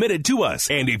book submitted to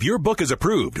us, and if your book is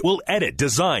approved, we'll edit,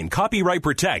 design, copyright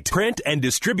protect, print, and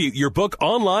distribute your book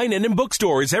online and in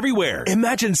bookstores everywhere.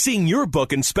 Imagine seeing your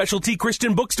book in specialty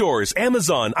Christian bookstores,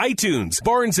 Amazon, iTunes,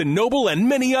 Barnes & Noble, and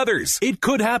many others. It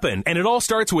could happen, and it all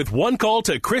starts with one call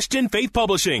to Christian Faith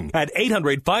Publishing at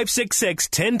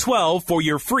 800-566-1012 for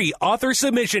your free author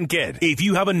submission kit. If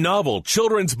you have a novel,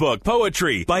 children's book,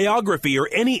 poetry, biography, or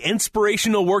any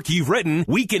inspirational work you've written,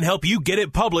 we can help you get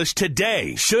it published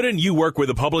today. Shouldn't you work with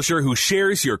a publisher who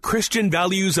shares your Christian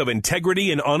values of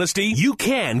integrity and honesty? You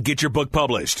can get your book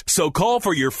published. So call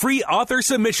for your free author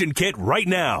submission kit right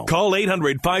now. Call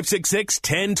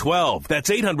 800-566-1012. That's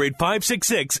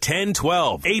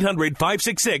 800-566-1012.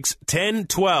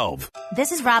 800-566-1012.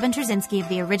 This is Robin Trzynski of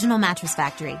the Original Mattress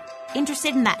Factory.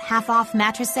 Interested in that half-off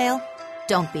mattress sale?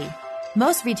 Don't be.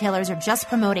 Most retailers are just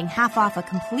promoting half off a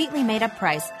completely made-up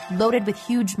price loaded with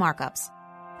huge markups.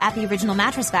 At the Original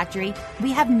Mattress Factory,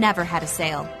 we have never had a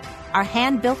sale. Our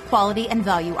hand-built quality and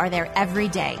value are there every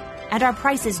day, and our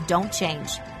prices don't change.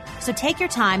 So take your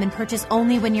time and purchase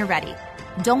only when you're ready.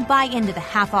 Don't buy into the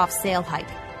half-off sale hype.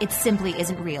 It simply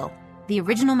isn't real. The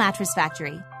Original Mattress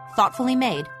Factory. Thoughtfully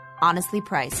made, honestly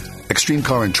priced. Extreme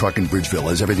Car and Truck in Bridgeville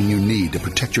has everything you need to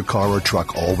protect your car or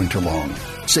truck all winter long.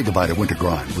 Say goodbye to winter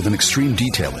grime with an extreme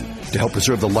detailing to help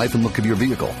preserve the life and look of your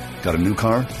vehicle. Got a new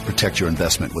car? Protect your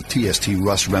investment with TST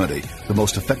Rust Remedy, the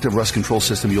most effective rust control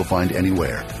system you'll find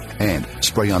anywhere. And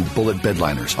spray-on bullet bed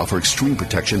liners offer extreme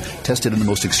protection tested in the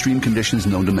most extreme conditions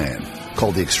known to man.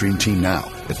 Call the Extreme Team now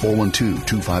at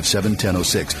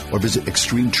 412-257-1006 or visit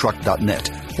extremetruck.net.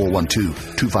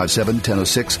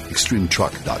 412-257-1006,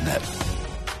 extremetruck.net.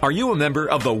 Are you a member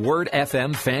of the Word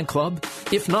FM fan club?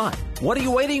 If not, what are you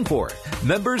waiting for?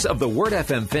 Members of the Word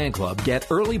FM fan club get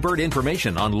early bird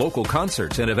information on local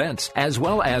concerts and events, as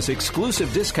well as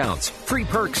exclusive discounts, free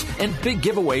perks, and big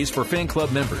giveaways for fan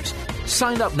club members.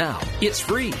 Sign up now. It's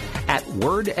free at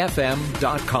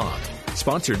wordfm.com.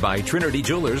 Sponsored by Trinity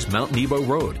Jewelers, Mount Nebo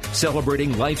Road,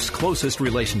 celebrating life's closest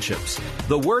relationships.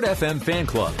 The Word FM fan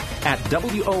club at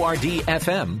wordfm.com.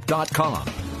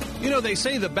 You know, they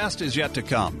say the best is yet to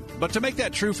come. But to make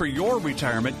that true for your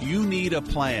retirement, you need a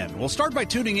plan. Well, start by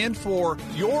tuning in for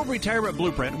Your Retirement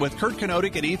Blueprint with Kurt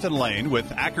Knodik and Ethan Lane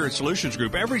with Accurate Solutions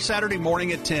Group every Saturday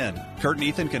morning at 10. Kurt and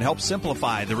Ethan can help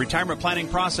simplify the retirement planning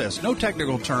process. No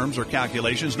technical terms or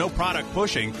calculations, no product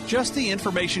pushing, just the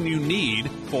information you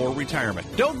need for retirement.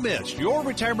 Don't miss Your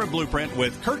Retirement Blueprint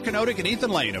with Kurt Knodik and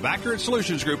Ethan Lane of Accurate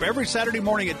Solutions Group every Saturday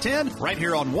morning at 10, right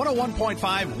here on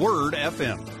 101.5 Word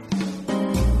FM.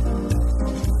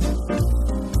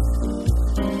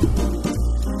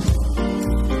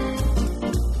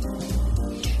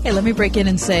 Hey, let me break in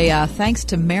and say thanks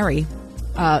to Mary.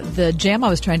 The jam I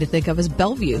was trying to think of is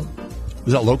Bellevue.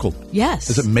 Is that local?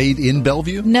 Yes. Is it made in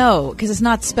Bellevue? No, because it's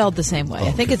not spelled the same way. Oh,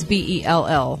 I think it's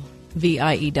Bellview.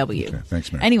 Okay,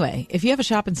 thanks, Mary. Anyway, if you have a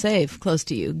Shop and Save close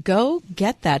to you, go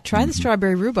get that. Try the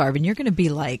strawberry rhubarb, and you're going to be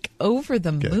like over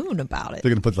the moon about it. They're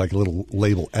going to put like a little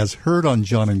label, as heard on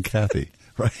John and Kathy.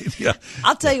 Right? Yeah.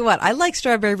 I'll tell you what, I like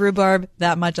strawberry rhubarb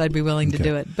that much. I'd be willing to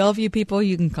do it. Bellevue people,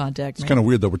 you can contact me. It's kind of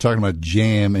weird though. We're talking about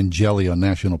jam and jelly on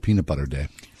National Peanut Butter Day.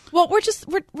 Well, we're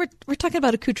talking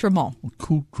about accoutrement.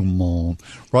 Accoutrement.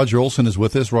 Roger Olson is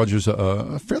with us. Roger's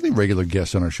a fairly regular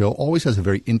guest on our show. Always has a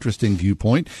very interesting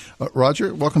viewpoint.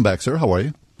 Roger, welcome back, sir. How are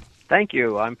you? Thank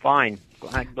you. I'm fine.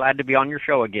 Glad to be on your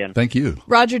show again. Thank you.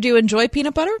 Roger, do you enjoy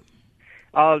peanut butter?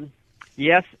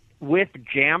 Yes. With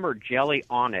jam or jelly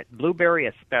on it. Blueberry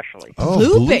especially. Oh,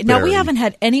 blueberry. Now, we haven't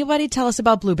had anybody tell us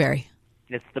about blueberry.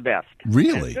 It's the best.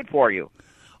 Really? It's good for you.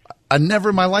 I never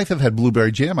in my life have had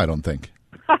blueberry jam, I don't think.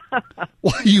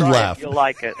 Why do you laugh? You'll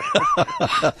like it.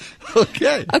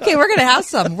 Okay. Okay, we're going to have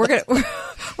some. We're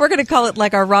going to call it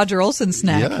like our Roger Olson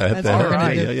snack. Yeah, that's what we're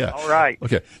going to do. Yeah. All right.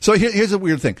 Okay. So here's a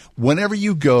weird thing. Whenever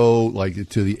you go like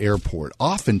to the airport,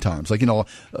 oftentimes,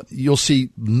 you'll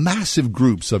see massive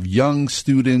groups of young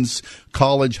students,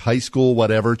 college, high school,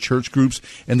 whatever, church groups,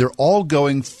 and they're all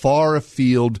going far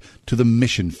afield to the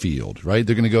mission field, right?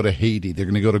 They're going to go to Haiti. They're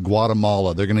going to go to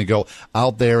Guatemala. They're going to go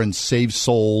out there and save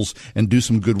souls and do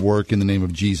some good work in the name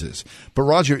of Jesus. But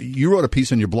Roger, you wrote a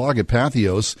piece on your blog at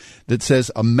Patheos that says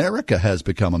America has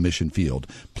become a mission field.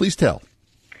 Please tell.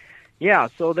 Yeah,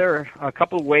 so there are a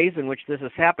couple of ways in which this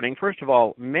is happening. First of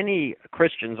all, many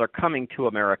Christians are coming to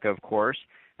America, of course,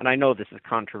 and I know this is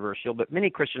controversial, but many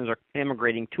Christians are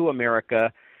immigrating to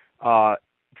America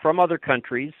from other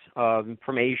countries,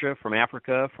 from Asia, from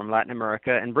Africa, from Latin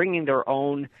America, and bringing their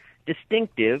own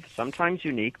distinctive, sometimes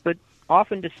unique, but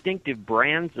often distinctive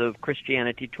brands of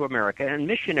Christianity to America, and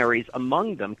missionaries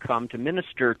among them come to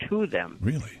minister to them.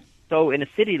 Really? So in a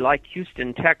city like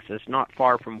Houston, Texas, not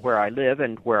far from where I live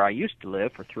and where I used to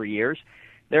live for 3 years,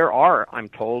 there are, I'm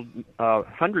told,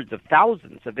 hundreds of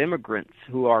thousands of immigrants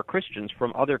who are Christians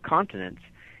from other continents.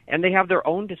 And they have their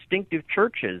own distinctive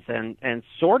churches and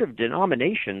sort of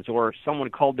denominations, or someone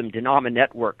called them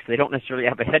networks. They don't necessarily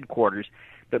have a headquarters,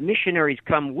 but missionaries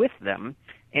come with them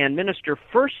and minister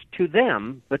first to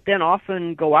them, but then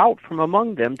often go out from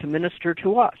among them to minister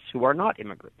to us who are not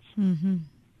immigrants. Mm-hmm.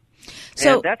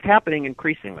 And that's happening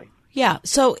increasingly. Yeah.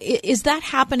 So is that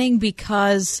happening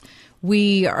because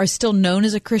we are still known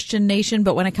as a Christian nation,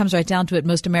 but when it comes right down to it,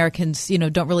 most Americans,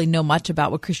 don't really know much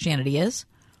about what Christianity is?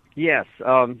 Yes.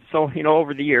 So,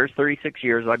 over the years, 36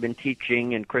 years, I've been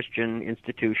teaching in Christian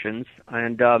institutions,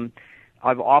 and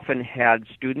I've often had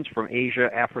students from Asia,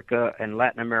 Africa, and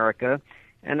Latin America.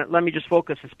 And let me just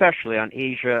focus especially on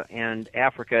Asia and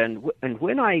Africa. And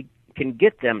when I can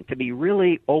get them to be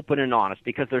really open and honest,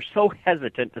 because they're so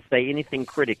hesitant to say anything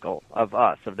critical of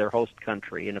us, of their host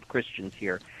country, and of Christians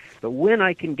here. But when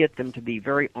I can get them to be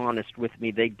very honest with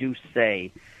me, they do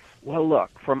say, well, look,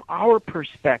 from our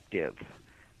perspective,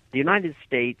 the United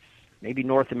States, maybe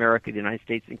North America, the United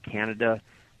States and Canada,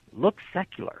 look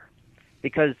secular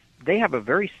because they have a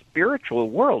very spiritual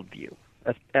worldview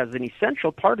as an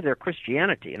essential part of their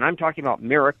Christianity. And I'm talking about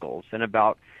miracles and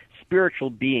about spiritual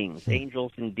beings,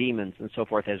 angels and demons and so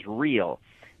forth as real.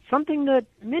 Something that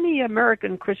many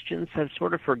American Christians have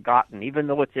sort of forgotten, even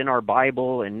though it's in our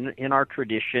Bible and in our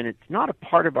tradition. It's not a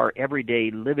part of our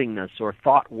everyday livingness or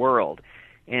thought world.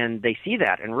 And they see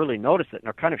that and really notice it and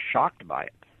are kind of shocked by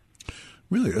it.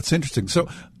 Really? That's interesting.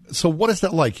 So what is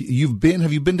that like? Have you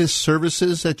been to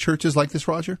services at churches like this,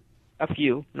 Roger? A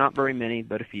few, not very many,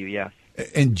 but a few, yes.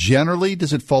 And generally,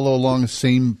 does it follow along the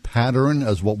same pattern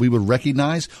as what we would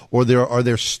recognize, or are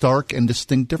there stark and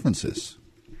distinct differences?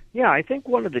 Yeah, I think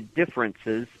one of the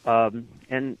differences,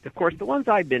 and of course the ones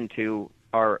I've been to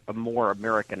are more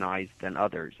Americanized than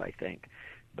others, I think.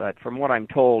 But from what I'm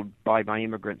told by my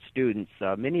immigrant students,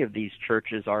 many of these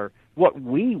churches are what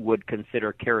we would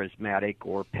consider charismatic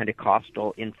or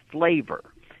Pentecostal in flavor,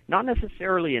 not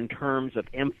necessarily in terms of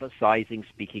emphasizing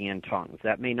speaking in tongues.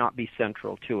 That may not be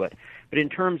central to it, but in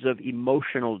terms of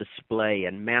emotional display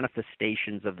and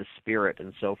manifestations of the Spirit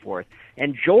and so forth.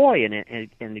 And joy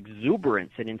and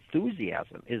exuberance and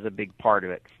enthusiasm is a big part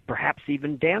of it, perhaps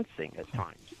even dancing at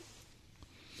times.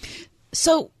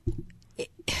 So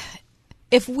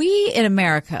if we in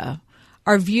America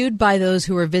are viewed by those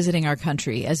who are visiting our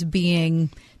country as being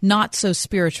not so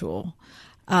spiritual,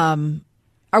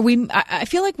 I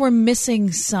feel like we're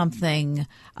missing something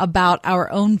about our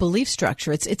own belief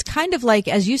structure. It's kind of like,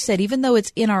 as you said, even though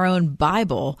it's in our own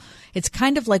Bible, it's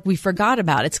kind of like we forgot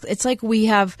about it. It's like we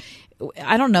have,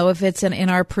 I don't know if it's in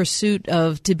our pursuit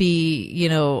of to be,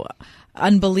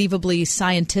 unbelievably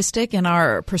scientific in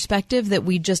our perspective, that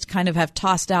we just kind of have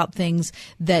tossed out things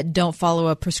that don't follow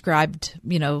a prescribed,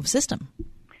 system.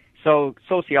 So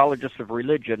sociologists of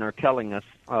religion are telling us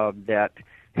that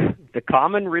the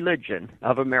common religion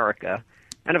of America,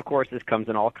 and of course this comes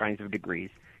in all kinds of degrees,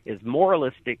 is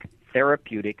moralistic,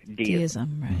 therapeutic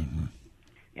deism. Right. Mm-hmm.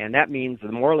 And that means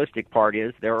the moralistic part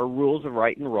is there are rules of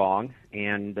right and wrong,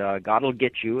 and God will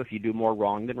get you if you do more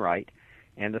wrong than right.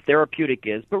 And the therapeutic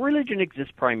is, but religion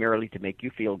exists primarily to make you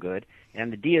feel good.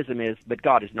 And the deism is, but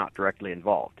God is not directly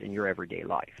involved in your everyday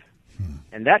life.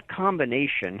 And that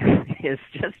combination is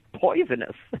just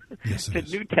poisonous to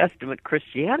New Testament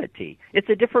Christianity. It's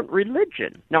a different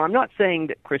religion. Now, I'm not saying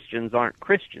that Christians aren't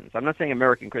Christians. I'm not saying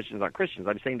American Christians aren't Christians.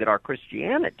 I'm saying that our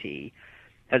Christianity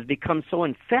has become so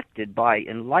infected by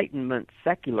Enlightenment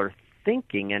secular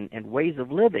thinking and ways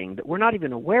of living that we're not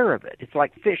even aware of it. It's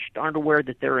like fish aren't aware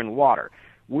that they're in water.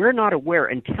 We're not aware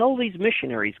until these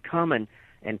missionaries come and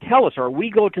tell us, or we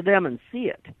go to them and see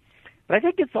it. But I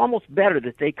think it's almost better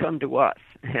that they come to us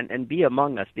and be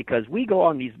among us, because we go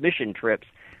on these mission trips,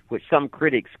 which some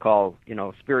critics call,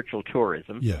 spiritual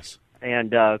tourism. Yes.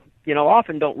 And,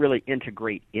 often don't really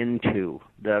integrate into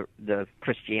the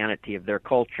Christianity of their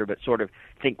culture, but sort of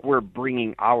think we're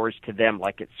bringing ours to them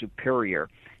like it's superior.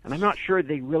 And I'm not sure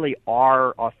they really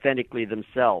are authentically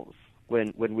themselves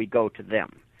when we go to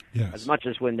them, as much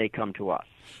as when they come to us.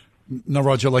 Now,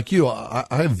 Roger, like you, I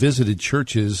have visited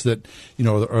churches that,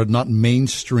 are not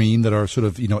mainstream, that are sort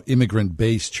of,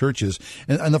 immigrant-based churches.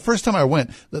 And the first time I went,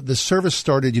 the service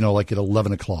started, like at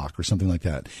 11 o'clock or something like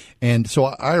that. And so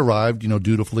I arrived,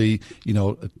 dutifully,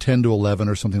 10 to 11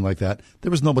 or something like that.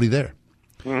 There was nobody there.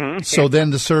 Mm-hmm. So then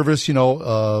the service,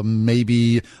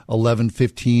 maybe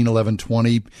 11:15,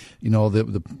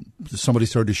 11:20, somebody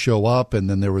started to show up, and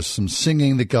then there was some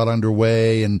singing that got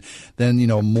underway, and then,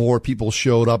 more people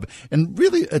showed up. And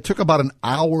really, it took about an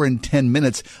hour and 10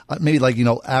 minutes, maybe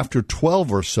after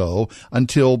 12 or so,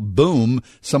 until boom,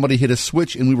 somebody hit a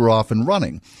switch and we were off and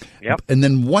running. Yep. And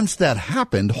then once that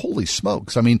happened, holy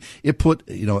smokes. I mean, it put,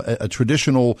 a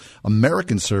traditional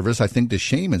American service, I think, to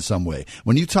shame in some way.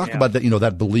 When you talk about that,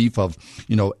 that belief of,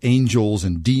 angels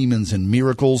and demons and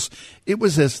miracles, it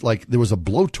was as like there was a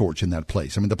blowtorch in that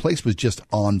place. I mean, the place was just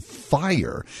on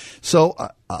fire. So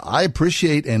I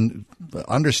appreciate and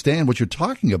understand what you're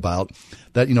talking about,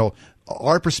 that,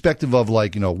 our perspective of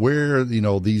where,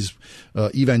 these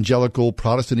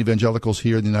Protestant evangelicals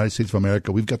here in the United States of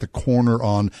America, we've got the corner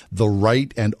on the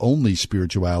right and only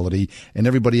spirituality, and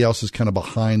everybody else is kind of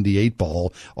behind the eight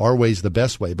ball. Our way's the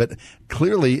best way. But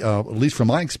clearly, at least from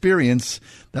my experience,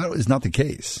 that is not the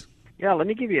case. Yeah, let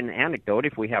me give you an anecdote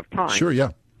if we have time. Sure,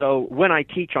 yeah. So when I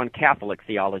teach on Catholic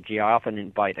theology, I often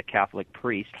invite a Catholic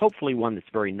priest, hopefully one that's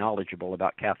very knowledgeable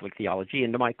about Catholic theology,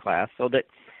 into my class so that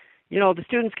the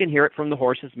students can hear it from the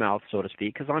horse's mouth, so to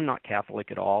speak, because I'm not Catholic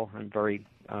at all. I'm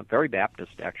very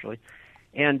Baptist, actually.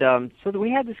 And so we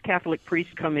had this Catholic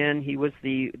priest come in. He was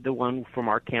the one from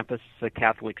our campus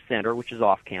Catholic Center, which is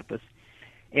off campus.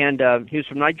 And he was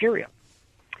from Nigeria.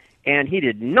 And he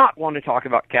did not want to talk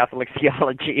about Catholic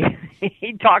theology.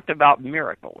 He talked about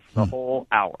miracles the whole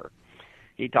hour.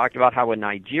 He talked about how in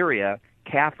Nigeria,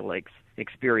 Catholics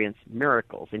experience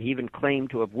miracles. And he even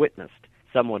claimed to have witnessed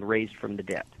someone raised from the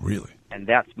dead. Really? And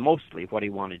that's mostly what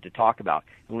he wanted to talk about.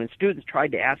 And when students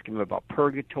tried to ask him about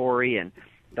purgatory and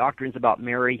doctrines about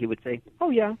Mary, he would say,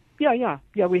 oh, yeah,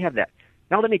 we have that.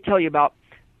 Now let me tell you about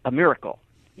a miracle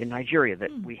in Nigeria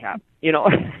that we have. He's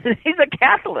a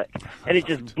Catholic. And it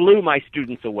just blew my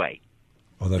students away.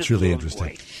 Oh, that's really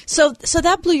interesting. So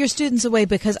that blew your students away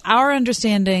because our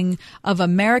understanding of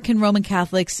American Roman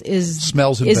Catholics is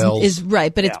smells and bells. Is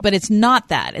right, but it's not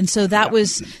that, and so that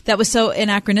was so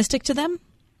anachronistic to them.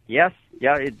 Yes,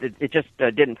 yeah, it just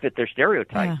didn't fit their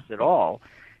stereotypes at all,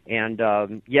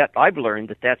 and yet I've learned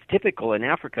that that's typical in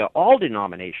Africa. All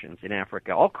denominations in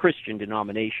Africa, all Christian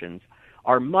denominations,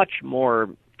 are much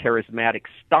more charismatic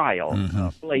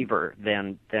style flavor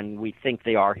than we think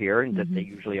they are here and that they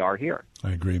usually are here.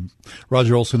 I agree.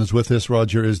 Roger Olson is with us.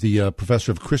 Roger is the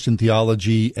professor of Christian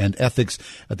theology and ethics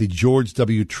at the George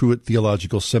W. Truett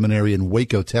Theological Seminary in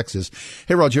Waco, Texas.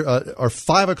 Hey, Roger, our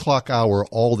 5 o'clock hour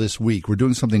all this week, we're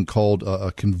doing something called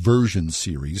a conversion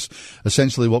series.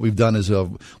 Essentially what we've done is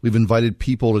we've invited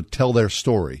people to tell their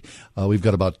story. We've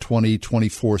got about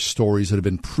 24 stories that have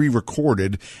been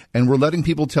pre-recorded, and we're letting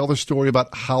people tell their story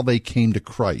about how they came to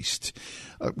Christ.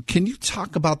 Can you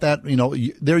talk about that? You know,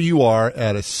 there you are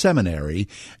at a seminary,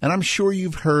 and I'm sure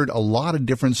you've heard a lot of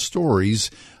different stories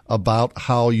about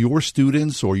how your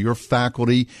students or your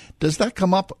faculty, does that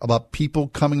come up about people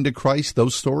coming to Christ,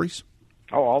 those stories?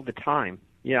 Oh, all the time.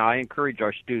 Yeah, I encourage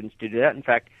our students to do that. In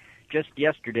fact, just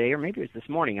yesterday, or maybe it was this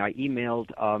morning, I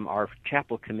emailed our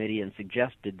chapel committee and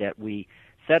suggested that we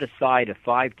set aside a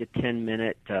 5 to 10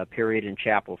 minute period in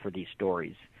chapel for these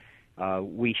stories.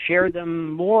 We share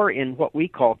them more in what we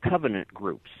call covenant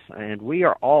groups, and we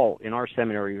are all in our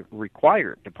seminary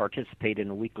required to participate in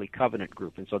a weekly covenant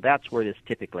group, and so that's where this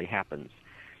typically happens.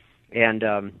 And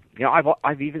you know,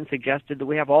 I've even suggested that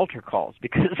we have altar calls,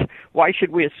 because why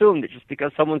should we assume that just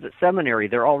because someone's at seminary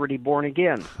they're already born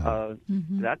again?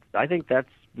 I think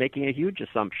that's making a huge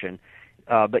assumption.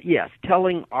 But yes,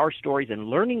 telling our stories and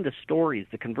learning the stories,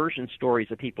 the conversion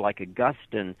stories of people like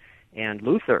Augustine and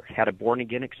Luther had a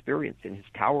born-again experience in his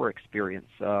tower experience,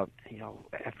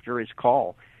 after his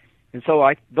call. And so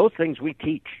those things we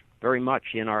teach very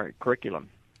much in our curriculum.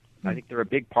 I think they're a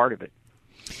big part of it.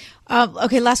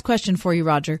 Okay, last question for you,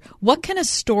 Roger. What can a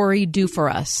story do for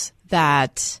us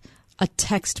that a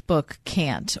textbook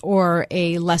can't, or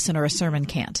a lesson or a sermon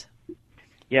can't?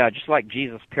 Yeah, just like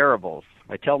Jesus' parables.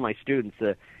 I tell my students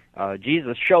that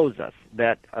Jesus shows us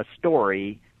that a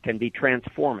story can be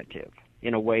transformative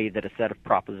in a way that a set of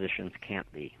propositions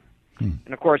can't be.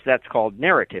 And, of course, that's called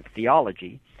narrative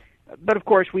theology. But, of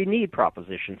course, we need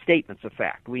propositions, statements of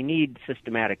fact. We need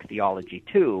systematic theology,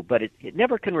 too, but it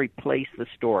never can replace the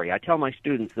story. I tell my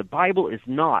students the Bible is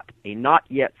not a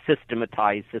not-yet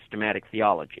systematized systematic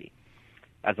theology,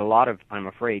 as a lot of, I'm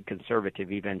afraid,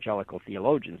 conservative evangelical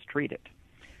theologians treat it.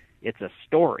 It's a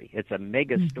story. It's a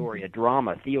mega-story, a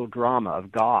drama, theodrama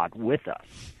of God with us.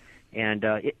 And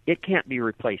it can't be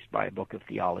replaced by a book of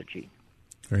theology.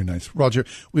 Very nice. Roger,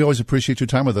 we always appreciate your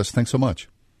time with us. Thanks so much.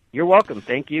 You're welcome.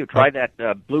 Thank you. Try that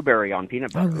blueberry on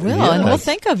peanut butter. I will, and we'll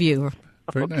think of you.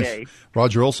 Very nice.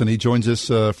 Roger Olson, he joins us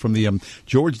from the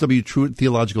George W. Truett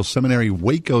Theological Seminary,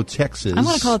 Waco, Texas. I'm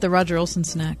going to call it the Roger Olson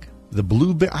snack. The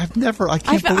blueberry. I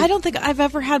don't think I've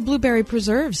ever had blueberry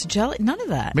preserves, jelly, none of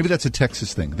that. Maybe that's a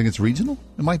Texas thing. I think it's regional.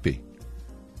 It might be.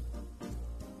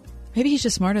 Maybe he's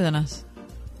just smarter than us.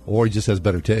 Or he just has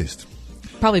better taste.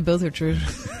 Probably both are true.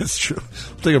 That's true.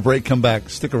 We'll take a break, come back.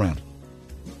 Stick around.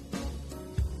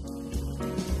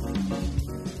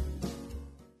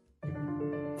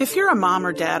 If you're a mom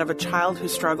or dad of a child who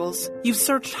struggles, you've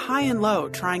searched high and low,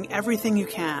 trying everything you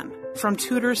can. From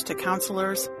tutors to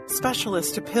counselors,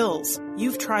 specialists to pills,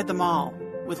 you've tried them all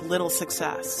with little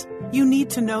success. You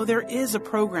need to know there is a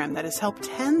program that has helped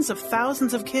tens of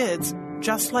thousands of kids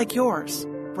just like yours.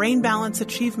 Brain Balance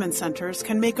Achievement Centers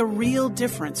can make a real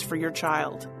difference for your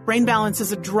child. Brain Balance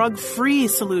is a drug-free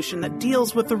solution that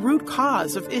deals with the root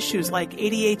cause of issues like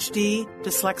ADHD,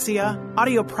 dyslexia,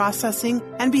 audio processing,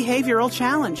 and behavioral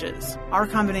challenges. Our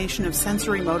combination of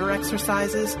sensory motor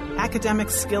exercises, academic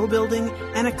skill building,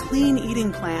 and a clean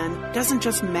eating plan doesn't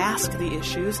just mask the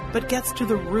issues, but gets to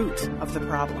the root of the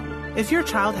problem. If your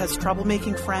child has trouble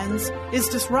making friends, is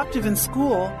disruptive in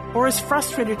school, or is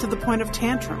frustrated to the point of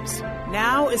tantrums,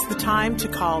 now is the time to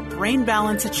call Brain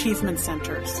Balance Achievement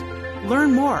Centers.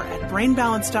 Learn more at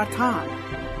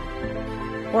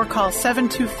brainbalance.com or call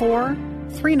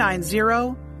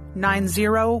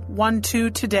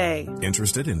 724-390-9012 today.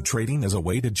 Interested in trading as a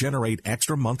way to generate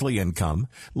extra monthly income?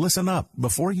 Listen up.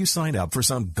 Before you sign up for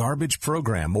some garbage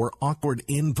program or awkward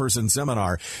in-person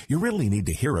seminar, you really need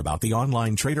to hear about the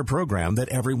online trader program that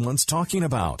everyone's talking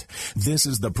about. This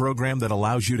is the program that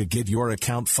allows you to get your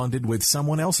account funded with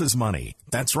someone else's money.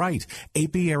 That's right.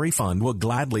 Apiary Fund will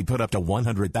gladly put up to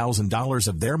 $100,000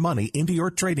 of their money into your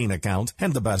trading account.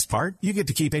 And the best part, you get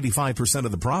to keep 85%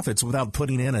 of the profits without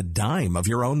putting in a dime of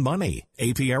your own Fund money.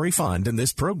 Apiary Fund and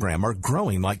this program are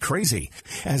growing like crazy.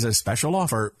 As a special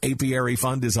offer, Apiary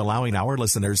Fund is allowing our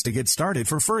listeners to get started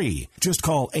for free. Just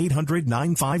call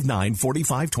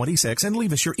 800-959-4526 and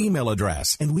leave us your email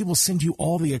address, and we will send you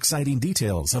all the exciting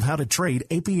details of how to trade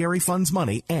Apiary Fund's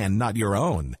money and not your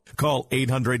own. Call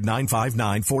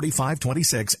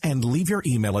 800-959-4526 and leave your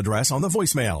email address on the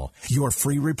voicemail. Your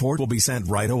free report will be sent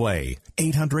right away.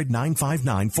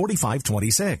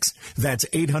 800-959-4526. That's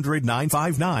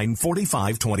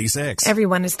 800-959-4526.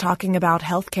 Everyone is talking about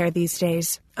healthcare these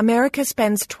days. America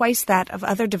spends twice that of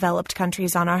other developed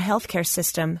countries on our healthcare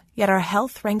system, yet our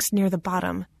health ranks near the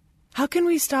bottom. How can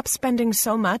we stop spending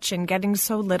so much and getting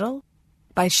so little?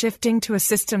 By shifting to a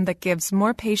system that gives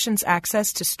more patients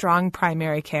access to strong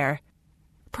primary care.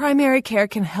 Primary care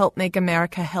can help make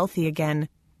America healthy again.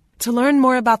 To learn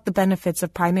more about the benefits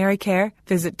of primary care,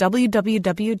 visit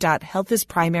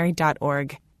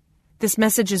www.healthisprimary.org. This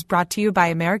message is brought to you by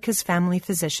America's Family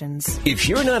Physicians. If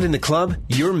you're not in the club,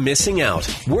 you're missing out.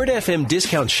 Word FM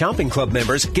Discount Shopping Club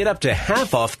members get up to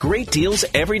half off great deals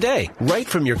every day, right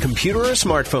from your computer or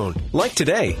smartphone. Like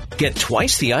today, get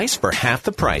twice the ice for half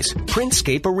the price.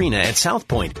 Printscape Arena at South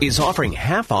Point is offering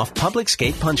half off public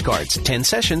skate punch cards, 10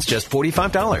 sessions just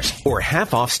 $45. Or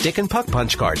half off stick and puck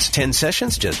punch cards, 10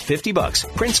 sessions just $50.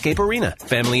 Printscape Arena,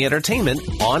 family entertainment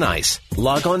on ice.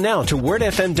 Log on now to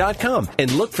wordfm.com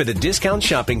and look for the Discount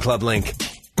Shopping Club link.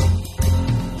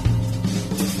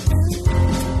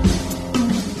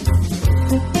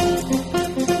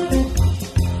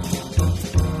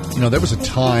 You know, there was a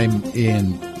time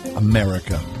in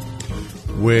America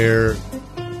where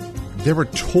there were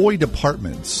toy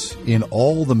departments in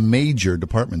all the major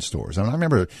department stores. And I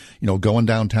remember, going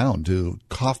downtown to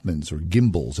Kaufman's or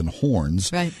Gimbel's and Horn's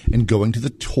and going to the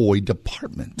toy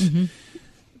department. Mm-hmm.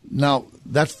 Now,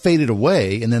 that faded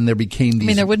away, and then there became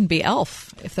these... there wouldn't be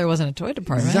Elf if there wasn't a toy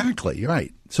department. Exactly, you're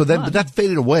right. So but that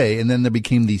faded away, and then there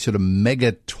became these sort of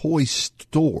mega toy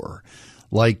store,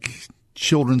 like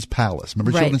Children's Palace.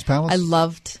 Remember Children's Palace? I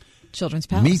loved Children's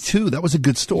Palace. Me too. That was a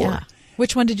good store. Yeah.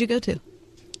 Which one did you go to?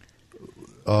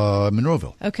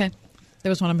 Monroeville. Okay. There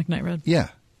was one on McKnight Road. Yeah.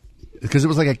 Because it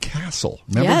was like a castle.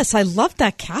 Remember? Yes, I loved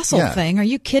that castle thing. Are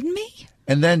you kidding me?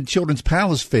 And then Children's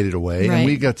Palace faded away, and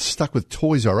we got stuck with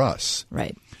Toys R Us.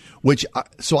 Right.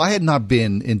 So I had not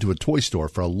been into a toy store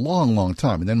for a long, long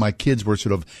time. And then my kids were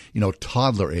sort of,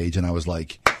 toddler age, and I was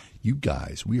like, you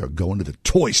guys, we are going to the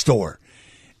toy store.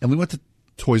 And we went to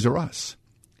Toys R Us.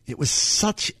 It was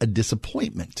such a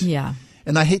disappointment. Yeah.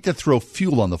 And I hate to throw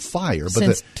fuel on the fire, but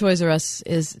since Toys R Us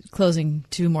is closing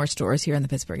 2 more stores here in the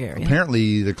Pittsburgh area.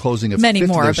 Apparently, they're closing many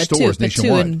more, of their stores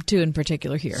nationwide. Two in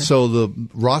particular here. So the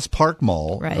Ross Park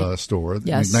Mall store, the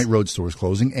yes. McKnight Road store is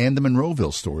closing, and the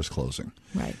Monroeville store is closing.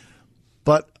 Right.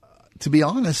 But to be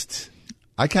honest,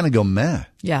 I kind of go meh.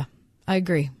 Yeah, I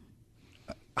agree.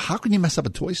 How can you mess up a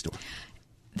toy store?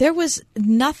 There was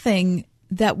nothing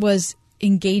that was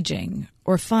engaging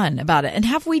or fun about it. And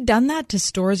have we done that to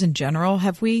stores in general?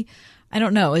 Have we, I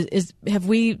don't know, have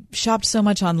we shopped so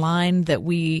much online that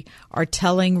we are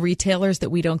telling retailers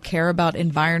that we don't care about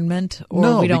environment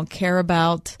or we don't care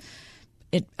about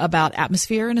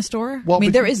atmosphere in a store? Well,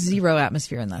 there is zero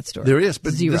atmosphere in that store. There is,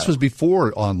 but zero. This was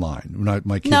before online when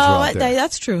my kids were out there.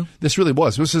 That's true. This really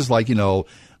was. This is like,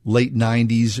 late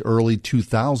 90s, early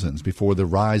 2000s, before the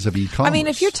rise of e-commerce.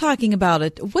 If you're talking about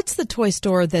it, what's the toy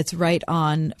store that's right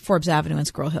on Forbes Avenue in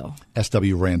Squirrel Hill?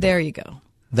 S.W. Randall. There you go.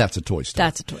 That's a toy store.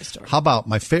 That's a toy store. How about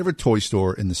my favorite toy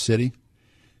store in the city?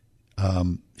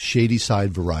 Shady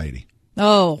Side Variety.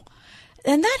 Oh,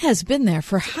 and that has been there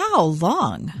for how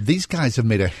long? These guys have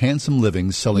made a handsome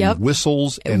living selling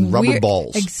whistles and rubber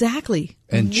balls. Exactly.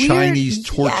 And Chinese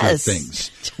torture things,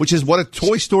 which is what a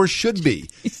toy store should be.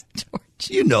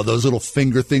 Those little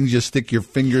finger things you stick your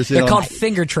fingers in. They're called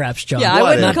finger traps, John. Yeah, I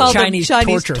wouldn't call Chinese them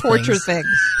Chinese torture things.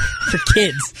 For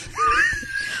kids.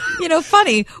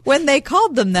 Funny, when they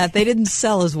called them that, they didn't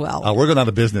sell as well. We're going out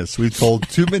of business. We've sold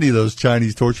too many of those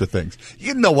Chinese torture things.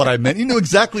 You know what I meant. You knew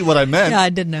exactly what I meant. Yeah, I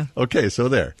did know. Okay, so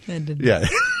there. I did know. Yeah.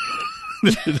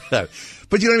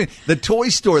 But you know what I mean? The toy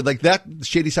store, like that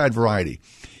Shady Side Variety,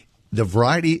 the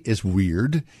variety is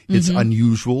weird. It's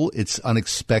unusual. It's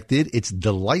unexpected. It's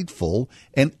delightful.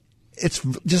 And it's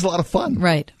just a lot of fun.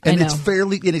 Right. And it's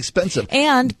fairly inexpensive.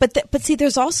 But see,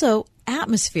 there's also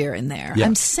atmosphere in there. Yeah.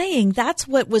 I'm saying that's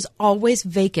what was always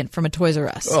vacant from a Toys R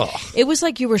Us. Ugh. It was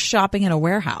like you were shopping in a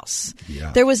warehouse.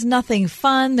 Yeah. There was nothing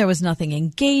fun. There was nothing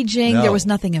engaging. No. There was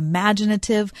nothing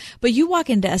imaginative. But you walk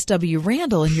into S.W.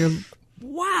 Randall and you're,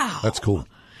 wow. That's cool.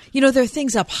 There are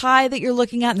things up high that you're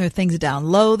looking at and there are things down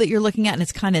low that you're looking at, and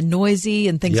it's kind of noisy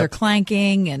and things are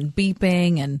clanking and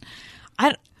beeping. And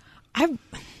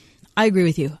I agree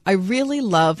with you. I really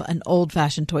love an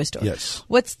old-fashioned toy store. Yes.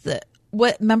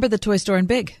 Remember the toy store in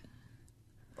Big?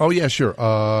 Oh, yeah, sure.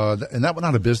 And that went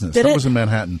out of business. That was in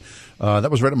Manhattan.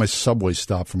 That was right at my subway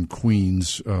stop from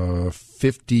Queens,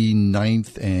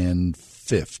 59th and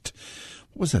 5th.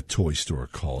 What was that toy store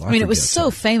called? I mean, it was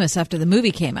so famous after the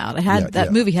movie came out.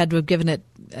 That movie had to have given it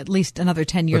at least another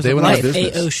 10 years of life.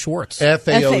 F.A.O. Schwartz.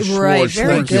 F.A.O. Schwartz. Right.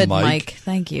 Very Thank good, you, Mike.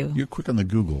 Thank you. You're quick on the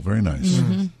Google. Very nice.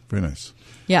 Mm-hmm. Very nice.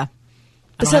 Yeah.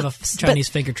 I don't have a Chinese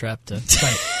finger trap to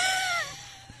fight.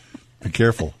 Be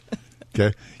careful.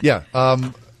 Okay. Yeah.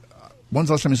 When's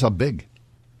the last time you saw Big?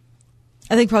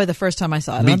 I think probably the first time I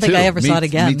saw it. I don't think I ever saw it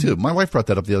again. Me too. My wife brought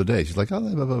that up the other day. She's like,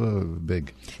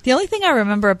 Big. The only thing I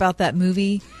remember about that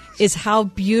movie is how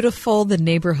beautiful the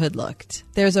neighborhood looked.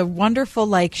 There's a wonderful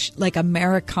like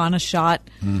Americana shot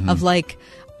of like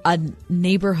a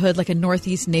neighborhood, like a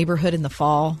northeast neighborhood in the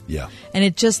fall. Yeah. And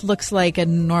it just looks like a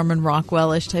Norman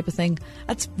Rockwell-ish type of thing.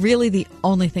 That's really the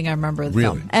only thing I remember of the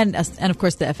film. And of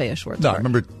course the F.A.O. Schwartz part. I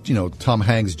remember, Tom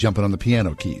Hanks jumping on the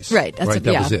piano keys. Right. That was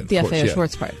it. The F.A.O.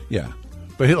 Schwartz part. Yeah.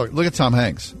 But here, look at Tom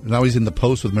Hanks. Now he's in The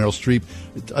Post with Meryl Streep.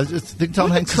 I think Tom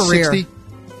Hanks is 60?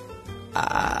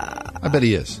 I bet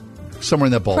he is. Somewhere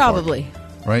in that ballpark. Probably.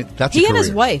 Right? That's he a career. and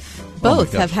his wife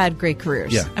both have had great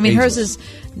careers. Yeah, I mean, hers is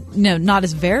not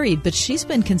as varied, but she's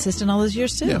been consistent all those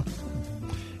years too. Yeah.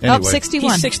 Anyway.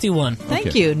 61. He's 61.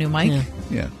 Thank you, new Mike.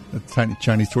 Yeah. That tiny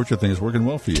Chinese torture thing is working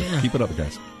well for you. Keep it up,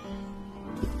 guys.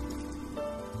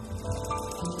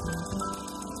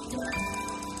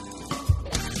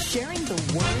 Sharing the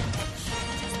word.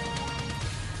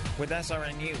 With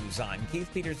SRN News, I'm Keith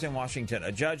Peters in Washington.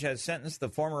 A judge has sentenced the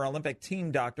former Olympic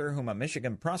team doctor, whom a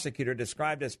Michigan prosecutor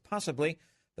described as possibly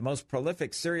the most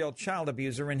prolific serial child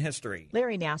abuser in history.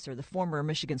 Larry Nassar, the former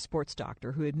Michigan sports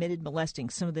doctor who admitted molesting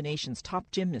some of the nation's top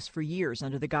gymnasts for years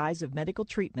under the guise of medical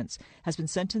treatments, has been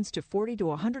sentenced to 40 to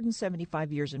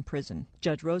 175 years in prison.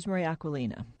 Judge Rosemary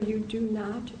Aquilina. You do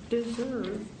not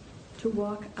deserve to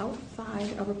walk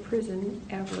outside of a prison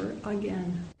ever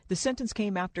again. The sentence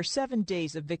came after 7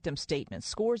 days of victim statements.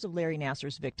 Scores of Larry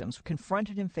Nassar's victims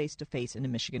confronted him face-to-face in a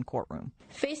Michigan courtroom.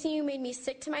 Facing you made me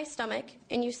sick to my stomach,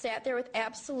 and you sat there with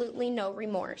absolutely no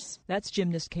remorse. That's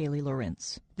gymnast Kaylee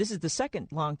Lawrence. This is the second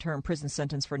long-term prison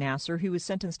sentence for Nassar, who was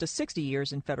sentenced to 60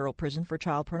 years in federal prison for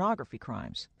child pornography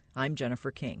crimes. I'm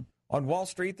Jennifer King. On Wall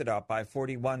Street, the Dow up by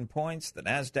 41 points. The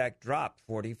Nasdaq dropped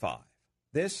 45.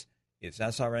 This is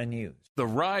SRN News. The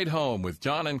Ride Home with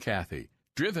John and Kathy,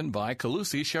 driven by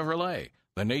Calusi Chevrolet,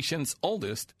 the nation's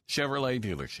oldest Chevrolet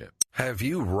dealership. Have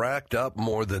you racked up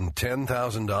more than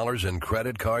 $10,000 in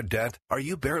credit card debt? Are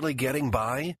you barely getting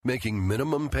by, making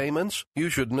minimum payments? You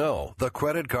should know the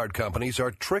credit card companies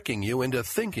are tricking you into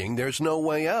thinking there's no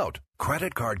way out.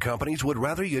 Credit card companies would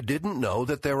rather you didn't know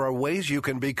that there are ways you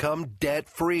can become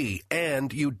debt-free,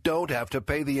 and you don't have to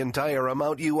pay the entire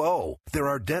amount you owe. There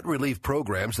are debt relief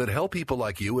programs that help people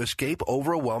like you escape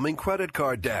overwhelming credit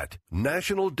card debt.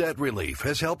 National Debt Relief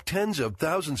has helped tens of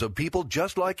thousands of people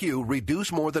just like you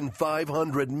reduce more than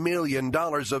 $500 million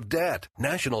of debt.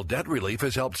 National Debt Relief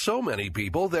has helped so many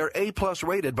people they're A-plus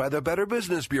rated by the Better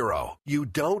Business Bureau. You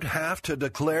don't have to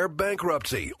declare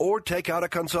bankruptcy or take out a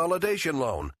consolidation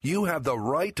loan. You have the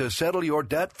right to settle your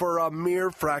debt for a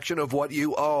mere fraction of what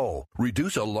you owe.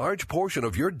 Reduce a large portion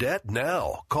of your debt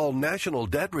now. Call National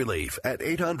Debt Relief at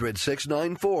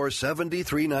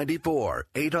 800-694-7394.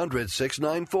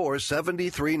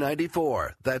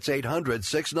 800-694-7394. That's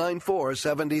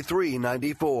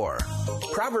 800-694-7394.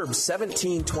 Proverbs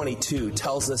 17:22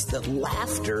 tells us that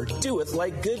laughter doeth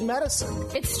like good medicine.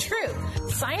 It's true.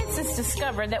 Science has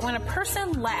discovered that when a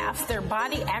person laughs, their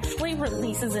body actually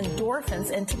releases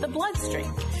endorphins into the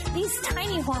bloodstream. These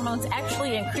tiny hormones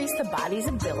actually increase the body's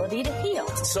ability to heal.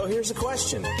 So here's a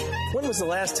question. When was the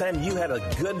last time you had a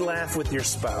good laugh with your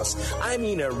spouse? I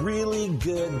mean a really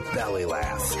good belly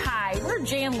laugh. Hi, we're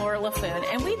Jay and Laura LaFoon,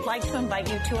 and we'd like to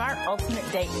invite you to our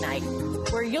Ultimate Date Night,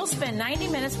 where you'll spend 90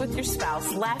 minutes with your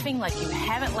spouse laughing like you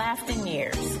haven't laughed in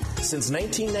years. Since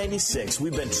 1996,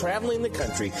 we've been traveling the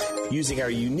country using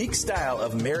our unique style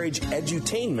of marriage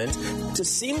edutainment to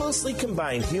seamlessly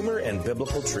combine humor and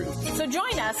biblical truth. So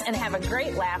join us and have a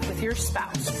great laugh with your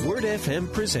spouse. Word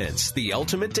FM presents the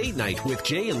Ultimate Date Night with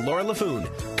Jay and Laura LaFoon,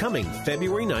 coming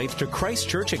February 9th to Christ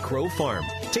Church at Grove Farm.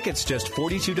 Tickets just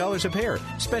 $42 a pair.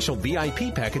 Special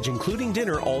VIP package including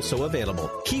dinner also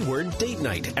available. Keyword Date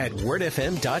Night at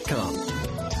wordfm.com.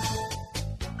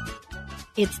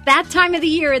 It's that time of the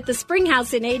year at the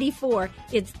Springhouse in 84.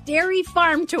 It's Dairy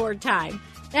Farm Tour time.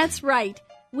 That's right.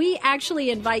 We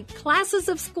actually invite classes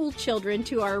of school children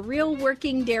to our real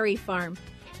working dairy farm.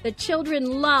 The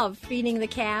children love feeding the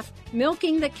calf,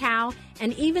 milking the cow,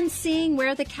 and even seeing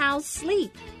where the cows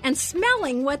sleep and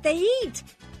smelling what they eat.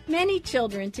 Many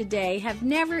children today have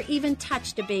never even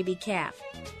touched a baby calf,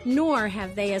 nor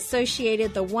have they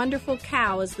associated the wonderful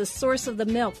cow as the source of the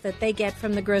milk that they get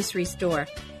from the grocery store.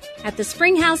 At the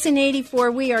Spring House in 84,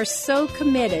 we are so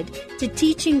committed to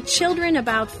teaching children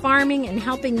about farming and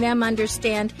helping them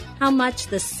understand how much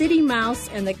the city mouse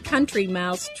and the country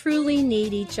mouse truly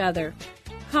need each other.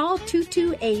 Call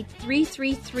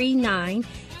 228-3339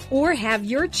 or have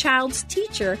your child's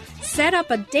teacher set up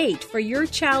a date for your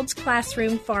child's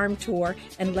classroom farm tour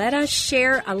and let us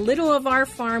share a little of our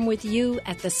farm with you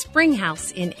at the Spring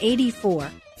House in 84.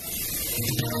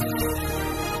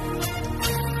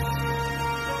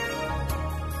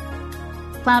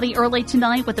 Cloudy early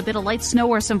tonight with a bit of light snow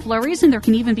or some flurries, and there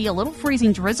can even be a little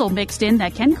freezing drizzle mixed in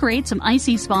that can create some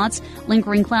icy spots.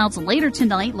 Lingering clouds later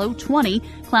tonight, low 20.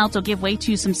 Clouds will give way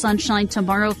to some sunshine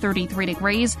tomorrow, 33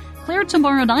 degrees. Clear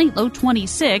tomorrow night, low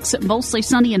 26. Mostly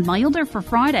sunny and milder for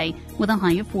Friday with a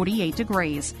high of 48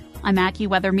 degrees. I'm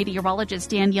AccuWeather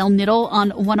meteorologist Danielle Niddle on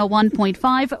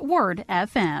 101.5 Word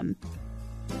FM.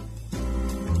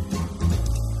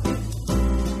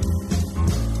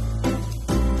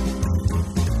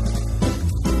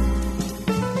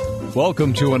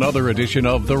 Welcome to another edition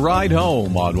of The Ride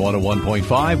Home on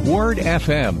 101.5 Word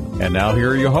FM. And now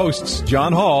here are your hosts,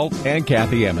 John Hall and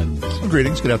Kathy Emmons.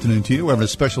 Greetings. Good afternoon to you. We're having a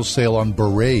special sale on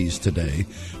berets today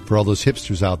for all those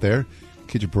hipsters out there.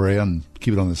 Get your beret on,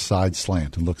 keep it on the side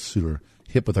slant and look super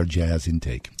hip with our jazz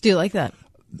intake. Do you like that?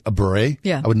 A beret?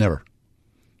 Yeah. I would never.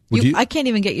 Would you? I can't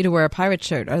even get you to wear a pirate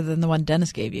shirt other than the one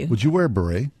Dennis gave you. Would you wear a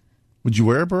beret? Would you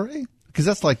wear a beret? Because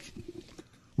that's like...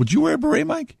 Would you wear a beret,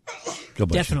 Mike?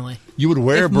 Definitely. You would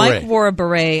wear if a beret. Mike wore a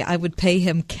beret, I would pay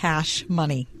him cash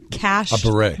money. Cash a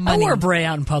beret. money. I wore a beret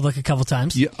out in public a couple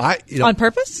times. Yeah, on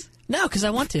purpose? No, because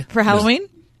I want to. For Halloween?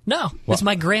 No, it's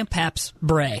my grandpap's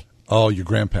beret. Oh, your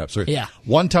grandpap. Sorry. Yeah.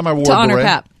 One time I wore to a honor beret.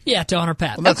 Pap. Yeah, to honor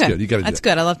Pap. Well, that's good. You got to do That's that.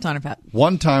 good. I love to honor Pap.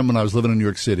 One time when I was living in New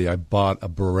York City, I bought a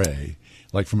beret,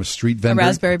 like from a street vendor. A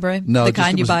raspberry beret? No. The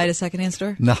kind you buy at a secondhand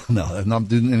store? No, I'm not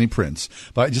doing any prints.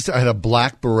 But I had a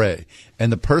black beret.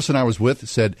 And the person I was with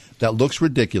said, that looks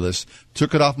ridiculous,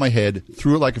 took it off my head,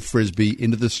 threw it like a Frisbee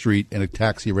into the street, and a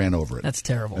taxi ran over it. That's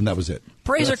terrible. And that was it.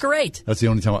 Berets are great. That's the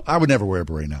only time. I would never wear a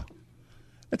beret now.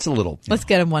 It's a little. Let's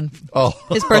get him one. Oh.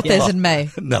 His birthday's in May.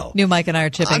 No. New Mike and I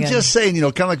are chipping in. I'm just saying,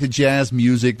 kind of like the jazz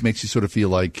music makes you sort of feel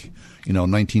like,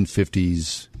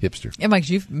 1950s hipster. It makes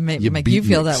you make you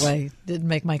feel that way. Didn't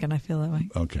make Mike and I feel that way.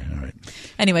 Okay, all right.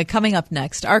 Anyway, coming up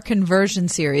next, our conversion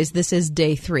series. This is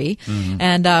day 3,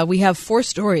 and we have 4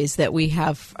 stories that we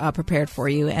have prepared for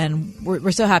you, and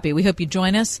we're so happy. We hope you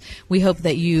join us. We hope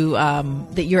that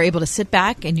you're able to sit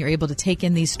back and you're able to take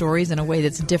in these stories in a way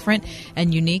that's different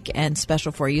and unique and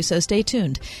special for you. So stay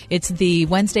tuned. It's the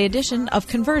Wednesday edition of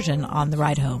Conversion on the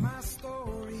Ride Home.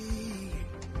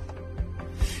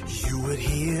 You would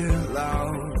hear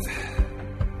love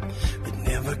that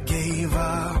never gave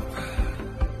up.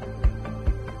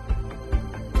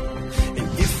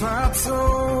 And if I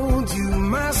told you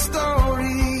my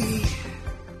story.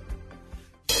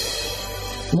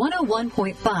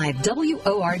 101.5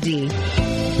 WORD.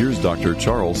 Here's Dr.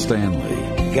 Charles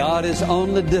Stanley. God is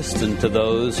only distant to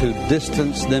those who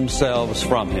distance themselves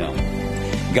from Him.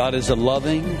 God is a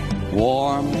loving,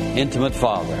 warm, intimate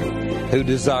Father who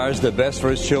desires the best for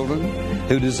His children,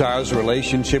 who desires a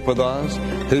relationship with us,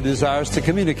 who desires to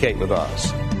communicate with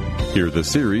us. Hear the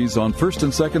series on 1st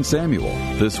and 2nd Samuel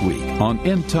this week on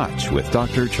In Touch with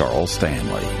Dr. Charles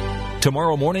Stanley.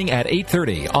 Tomorrow morning at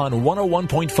 8:30 on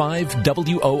 101.5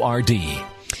 WORD.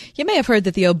 You may have heard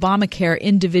that the Obamacare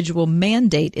individual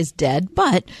mandate is dead,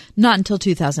 but not until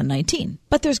 2019.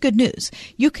 But there's good news.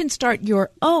 You can start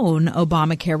your own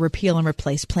Obamacare repeal and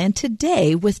replace plan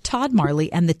today with Todd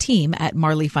Marley and the team at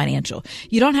Marley Financial.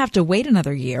 You don't have to wait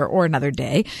another year or another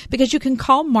day because you can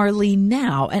call Marley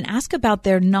now and ask about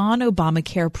their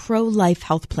non-Obamacare pro-life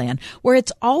health plan, where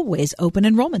it's always open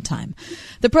enrollment time.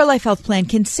 The pro-life health plan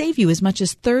can save you as much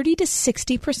as 30 to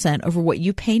 60% over what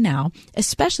you pay now,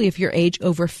 especially if you're age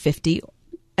over 50,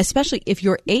 especially if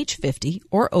you're age 50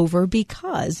 or over,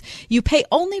 because you pay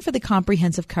only for the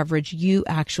comprehensive coverage you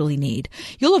actually need.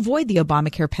 You'll avoid the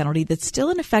Obamacare penalty that's still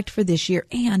in effect for this year,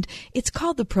 and it's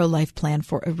called the Pro-Life Plan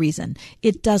for a reason.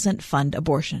 It doesn't fund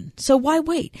abortion. So why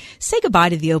wait? Say goodbye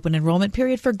to the open enrollment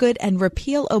period for good and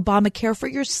repeal Obamacare for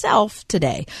yourself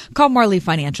today. Call Marley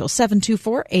Financial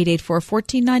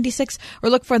 724-884-1496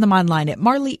 or look for them online at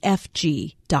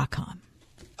marleyfg.com.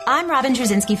 I'm Robin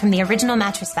Drzezinski from the Original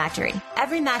Mattress Factory.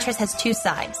 Every mattress has two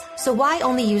sides, so why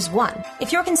only use one?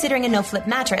 If you're considering a no-flip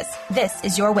mattress, this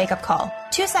is your wake-up call.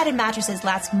 Two-sided mattresses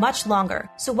last much longer,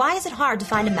 so why is it hard to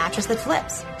find a mattress that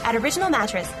flips? At Original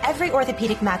Mattress, every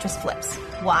orthopedic mattress flips.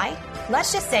 Why?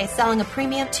 Let's just say selling a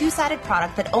premium two-sided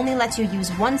product that only lets you use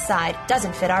one side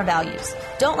doesn't fit our values.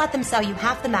 Don't let them sell you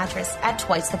half the mattress at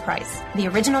twice the price. The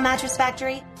Original Mattress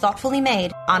Factory, thoughtfully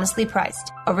made, honestly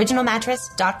priced.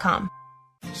 OriginalMattress.com.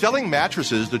 Selling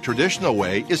mattresses the traditional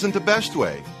way isn't the best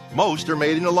way. Most are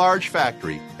made in a large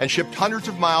factory and shipped hundreds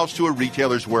of miles to a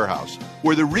retailer's warehouse,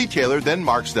 where the retailer then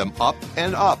marks them up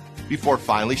and up before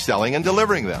finally selling and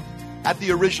delivering them. At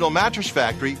the Original Mattress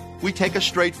Factory, we take a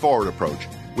straightforward approach.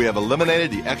 We have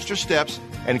eliminated the extra steps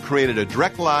and created a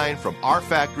direct line from our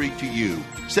factory to you,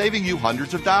 saving you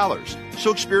hundreds of dollars.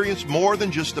 So experience more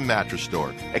than just a mattress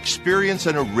store. Experience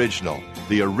an original,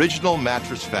 the Original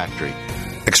Mattress Factory.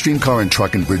 Extreme Car and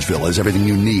Truck in Bridgeville has everything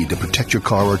you need to protect your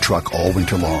car or truck all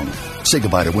winter long. Say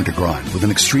goodbye to winter grind with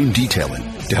an extreme detailing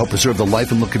to help preserve the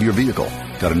life and look of your vehicle.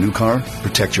 Got a new car?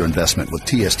 Protect your investment with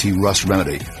TST Rust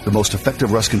Remedy, the most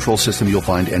effective rust control system you'll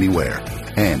find anywhere.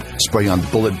 And spray-on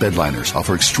bullet bed liners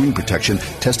offer extreme protection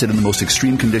tested in the most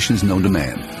extreme conditions known to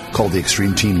man. Call the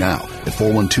Extreme Team now at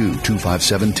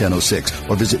 412-257-1006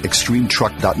 or visit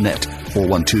extremetruck.net.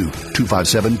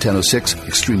 412-257-1006,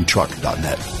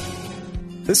 extremetruck.net.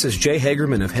 This is Jay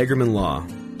Hagerman of Hagerman Law.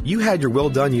 You had your will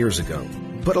done years ago,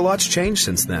 but a lot's changed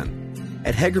since then.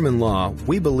 At Hagerman Law,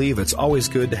 we believe it's always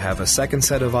good to have a second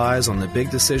set of eyes on the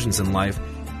big decisions in life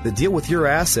that deal with your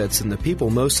assets and the people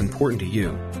most important to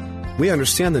you. We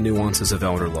understand the nuances of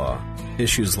elder law,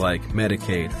 issues like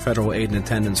Medicaid, federal aid and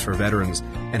attendance for veterans,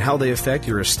 and how they affect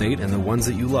your estate and the ones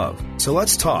that you love. So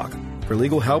let's talk. For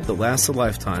legal help that lasts a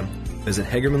lifetime, visit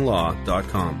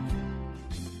HagermanLaw.com.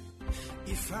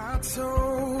 If I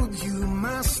told you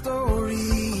my story,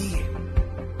 you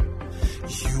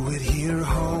would hear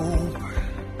hope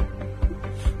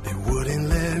that wouldn't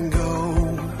let go.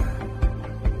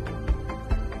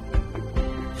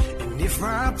 And if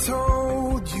I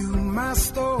told you my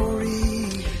story.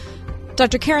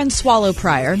 Dr. Karen Swallow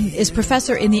Prior is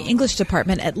professor in the English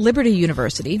department at Liberty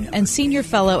University and senior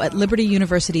fellow at Liberty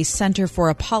University's Center for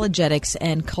Apologetics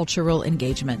and Cultural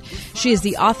Engagement. She is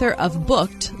the author of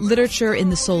Booked, Literature in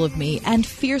the Soul of Me, and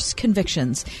Fierce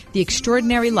Convictions, The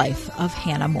Extraordinary Life of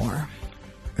Hannah More.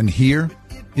 And here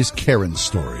is Karen's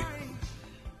story.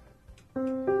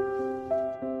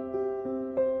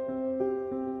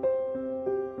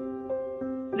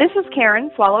 This is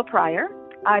Karen Swallow Prior.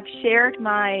 I've shared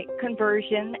my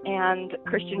conversion and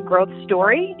Christian growth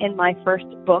story in my first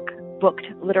book, Booked,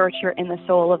 Literature in the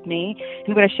Soul of Me.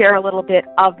 I'm going to share a little bit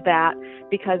of that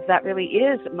because that really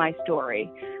is my story.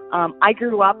 I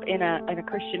grew up in a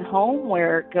Christian home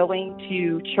where going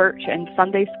to church and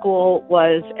Sunday school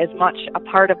was as much a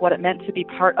part of what it meant to be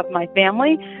part of my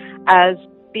family as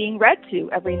being read to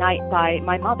every night by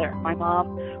my mother. My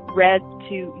mom read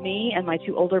to me and my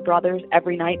two older brothers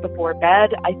every night before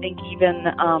bed. I think even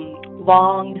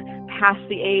long past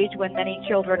the age when many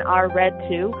children are read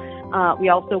to. We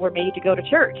also were made to go to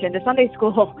church and to Sunday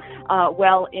school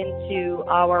well into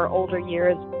our older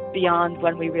years beyond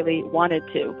when we really wanted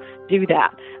to do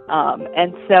that.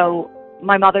 And so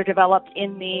my mother developed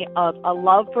in me a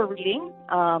love for reading.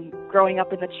 Growing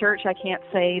up in the church, I can't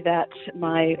say that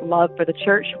my love for the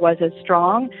church was as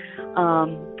strong.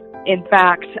 In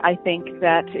fact, I think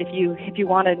that if you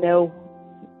want to know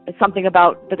something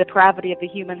about the depravity of the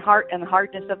human heart and the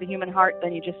hardness of the human heart,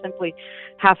 then you just simply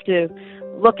have to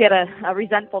look at a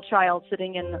resentful child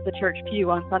sitting in the church pew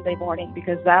on Sunday morning,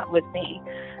 because that was me.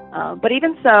 But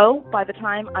even so, by the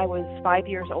time I was 5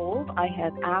 years old, I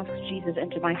had asked Jesus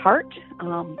into my heart.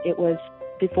 It was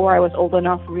before I was old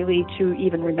enough really to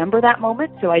even remember that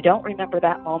moment, so I don't remember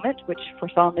that moment, which for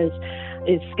some is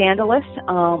scandalous.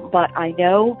 But I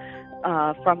know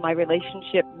from my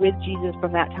relationship with Jesus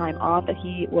from that time on that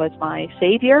he was my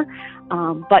Savior.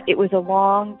 But it was a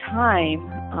long time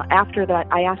after that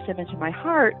I asked him into my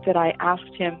heart that I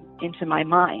asked him into my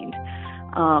mind.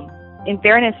 In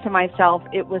fairness to myself,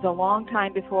 it was a long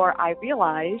time before I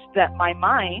realized that my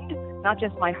mind, not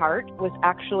just my heart, was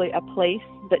actually a place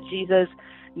that Jesus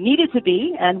needed to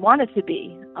be and wanted to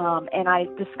be. And I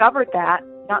discovered that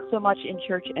not so much in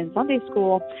church and Sunday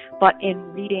school, but in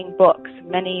reading books,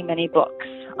 many, many books.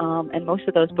 And most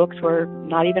of those books were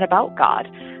not even about God,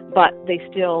 but they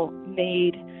still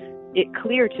made it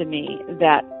clear to me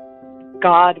that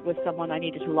God was someone I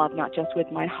needed to love, not just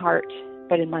with my heart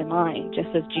but in my mind, just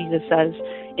as Jesus says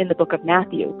in the book of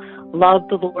Matthew, love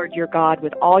the Lord your God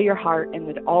with all your heart and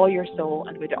with all your soul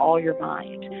and with all your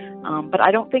mind. But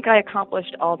I don't think I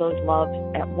accomplished all those loves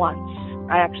at once.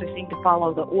 I actually seem to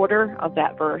follow the order of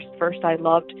that verse. First, I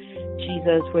loved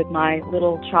Jesus with my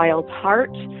little child's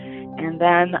heart, and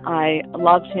then I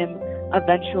loved him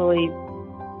eventually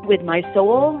with my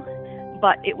soul.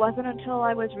 But it wasn't until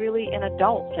I was really an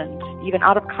adult and even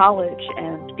out of college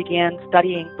and began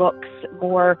studying books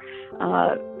more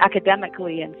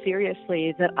academically and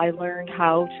seriously that I learned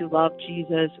how to love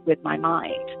Jesus with my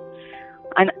mind.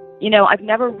 And, I've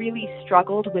never really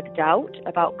struggled with doubt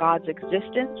about God's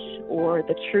existence or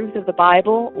the truth of the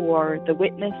Bible or the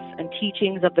witness and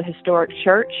teachings of the historic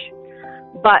church.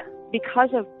 But because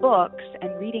of books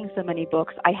and reading so many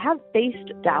books, I have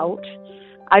faced doubt.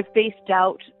 I've faced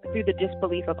doubt through the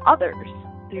disbelief of others,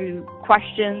 through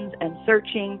questions and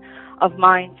searching of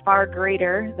minds far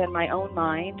greater than my own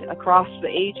mind across the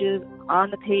ages, on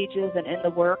the pages, and in the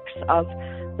works of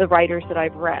the writers that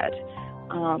I've read.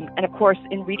 And of course,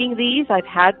 in reading these, I've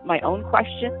had my own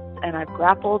questions, and I've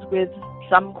grappled with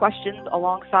some questions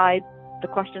alongside the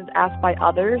questions asked by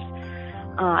others.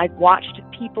 I've watched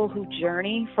people who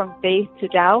journey from faith to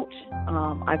doubt.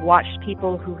 I've watched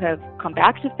people who have come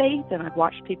back to faith, and I've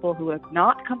watched people who have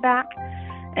not come back.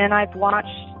 And I've watched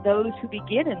those who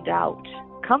begin in doubt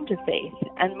come to faith.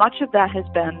 And much of that has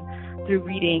been through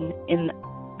reading in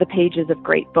the pages of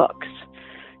great books.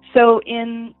 So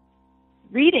in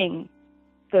reading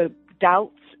the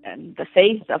doubts and the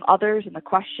faith of others and the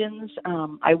questions,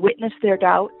 I witnessed their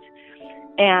doubts,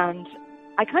 and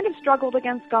I kind of struggled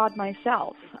against God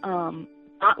myself,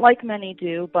 not like many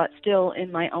do, but still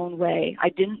in my own way. I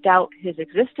didn't doubt his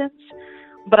existence,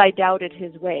 but I doubted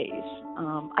his ways.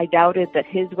 I doubted that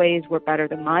his ways were better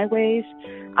than my ways.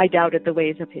 I doubted the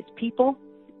ways of his people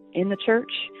in the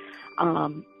church.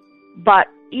 But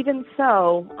even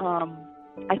so,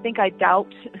 I think I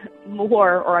doubt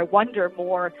more, or I wonder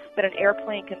more, that an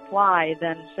airplane can fly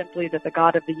than simply that the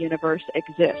God of the universe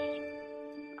exists.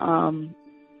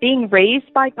 Being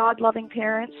raised by God-loving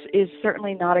parents is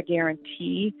certainly not a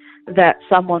guarantee that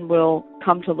someone will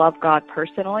come to love God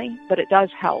personally, but it does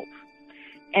help.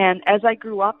 And as I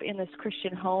grew up in this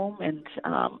Christian home and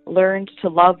learned to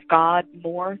love God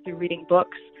more through reading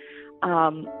books,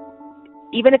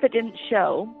 even if it didn't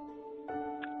show,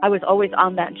 I was always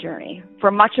on that journey. For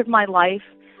much of my life,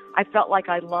 I felt like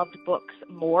I loved books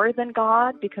more than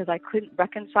God because I couldn't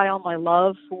reconcile my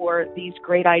love for these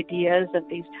great ideas and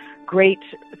these great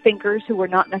thinkers who were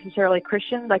not necessarily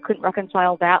Christians. I couldn't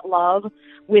reconcile that love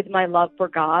with my love for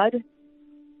God.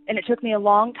 And it took me a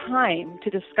long time to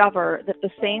discover that the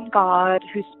same God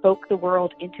who spoke the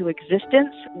world into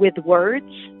existence with words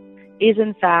is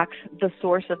in fact the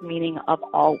source of meaning of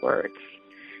all words.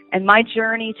 And my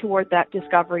journey toward that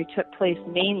discovery took place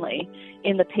mainly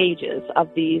in the pages of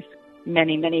these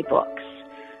many, many books.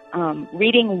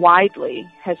 Reading widely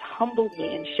has humbled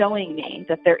me in showing me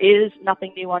that there is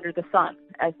nothing new under the sun,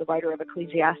 as the writer of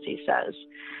Ecclesiastes says.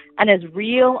 And as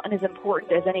real and as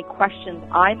important as any questions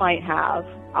I might have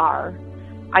are,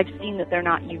 I've seen that they're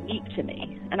not unique to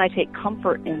me, and I take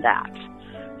comfort in that.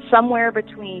 Somewhere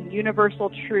between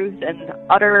universal truth and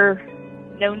utter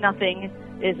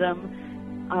know-nothingism,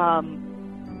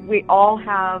 we all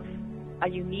have a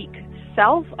unique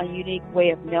self, a unique way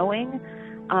of knowing,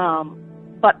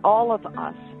 but all of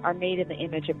us are made in the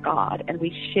image of God, and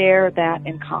we share that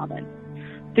in common.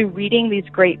 Through reading these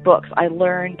great books, I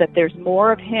learned that there's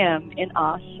more of him in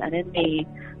us and in me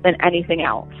than anything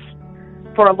else.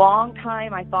 For a long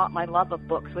time, I thought my love of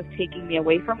books was taking me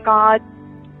away from God,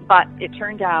 but it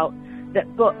turned out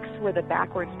that books were the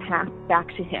backwards path back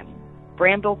to him.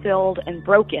 Bramble-filled and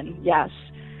broken, yes,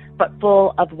 but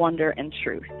full of wonder and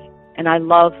truth. And I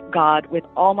love God with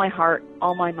all my heart,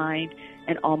 all my mind,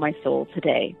 and all my soul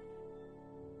today.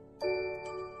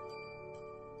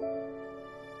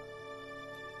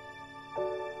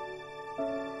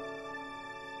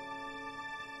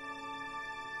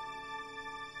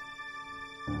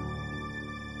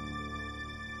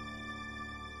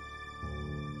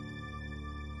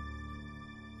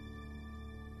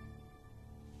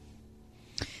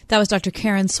 That was Dr.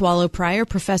 Karen Swallow Prior,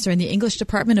 professor in the English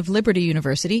Department of Liberty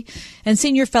University and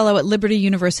senior fellow at Liberty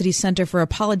University Center for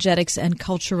Apologetics and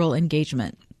Cultural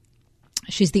Engagement.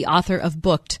 She's the author of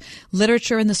Booked,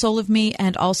 Literature in the Soul of Me,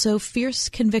 and also Fierce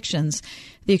Convictions,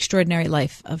 The Extraordinary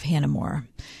Life of Hannah More.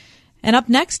 And up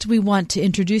next, we want to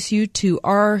introduce you to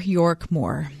R. York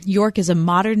Moore. York is a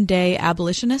modern-day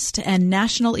abolitionist and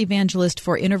national evangelist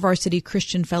for InterVarsity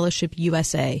Christian Fellowship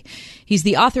USA. He's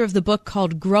the author of the book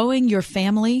called Growing Your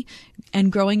Family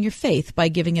and growing your faith by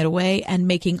giving it away and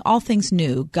making all things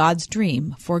new, God's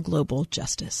dream for global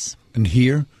justice. And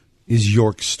here is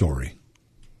York's story.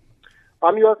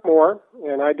 I'm York Moore,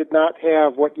 and I did not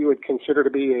have what you would consider to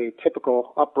be a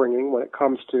typical upbringing when it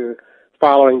comes to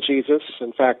following Jesus.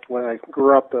 In fact, when I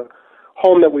grew up, the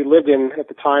home that we lived in at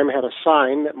the time had a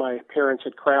sign that my parents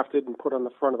had crafted and put on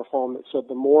the front of the home that said,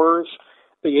 "The Moors,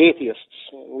 the Atheists."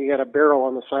 And we had a barrel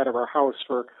on the side of our house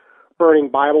for burning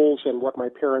Bibles and what my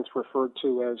parents referred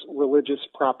to as religious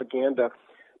propaganda.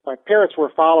 My parents were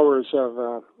followers of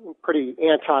a pretty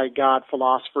anti-God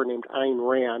philosopher named Ayn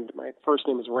Rand. My first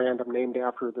name is Rand. I'm named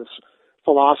after this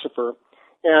philosopher.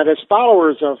 And as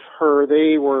followers of her,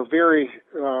 they were very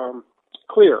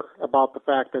clear about the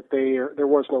fact that there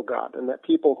was no God, and that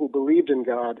people who believed in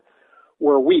God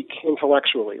were weak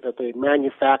intellectually, that they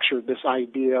manufactured this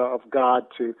idea of God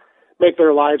to make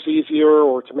their lives easier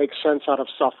or to make sense out of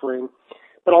suffering.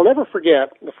 But I'll never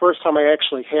forget the first time I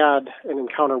actually had an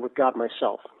encounter with God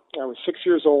myself. I was 6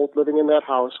 years old, living in that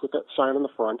house with that sign on the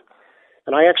front,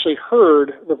 and I actually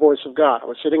heard the voice of God. I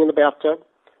was sitting in the bathtub,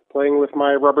 playing with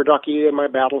my rubber ducky and my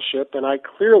battleship, and I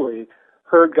clearly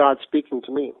heard God speaking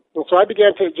to me. And so I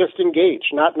began to just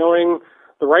engage, not knowing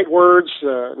the right words,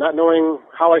 not knowing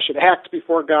how I should act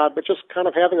before God, but just kind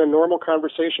of having a normal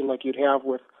conversation like you'd have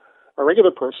with a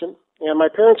regular person. And my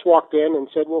parents walked in and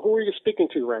said, "Well, who are you speaking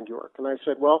to, Rand York?" And I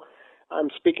said, "Well, I'm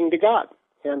speaking to God."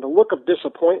 And the look of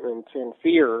disappointment and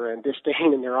fear and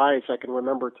disdain in their eyes I can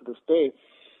remember to this day.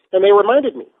 And they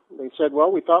reminded me. They said,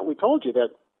 "Well, we thought we told you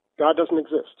that God doesn't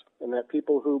exist, and that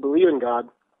people who believe in God,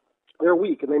 they're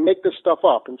weak, and they make this stuff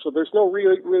up. And so there's no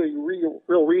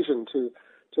real reason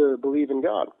to believe in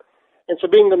God." And so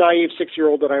being the naive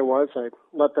 6-year-old that I was, I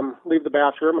let them leave the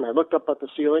bathroom, and I looked up at the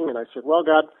ceiling, and I said, "Well,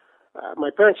 God,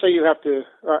 my parents say you have to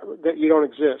that you don't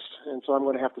exist, and so I'm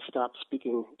going to have to stop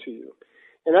speaking to you."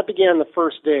 And that began the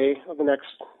first day of the next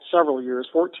several years,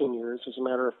 14 years, as a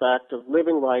matter of fact, of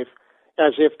living life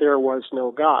as if there was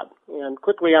no God. And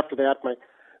quickly after that, my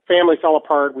family fell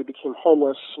apart. We became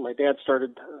homeless. My dad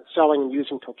started selling and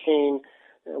using cocaine.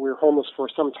 We were homeless for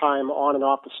some time, on and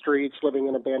off the streets, living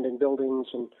in abandoned buildings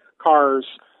and cars.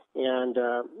 And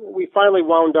we finally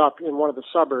wound up in one of the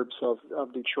suburbs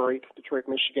of Detroit,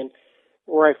 Michigan,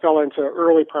 where I fell into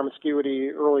early promiscuity,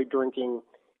 early drinking,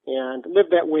 and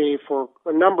lived that way for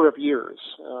a number of years.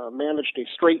 Managed a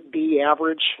straight B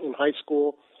average in high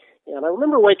school. And I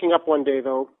remember waking up one day,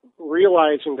 though,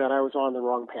 realizing that I was on the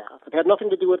wrong path. It had nothing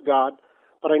to do with God,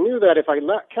 but I knew that if I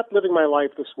kept living my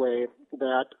life this way,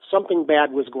 that something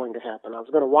bad was going to happen. I was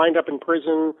going to wind up in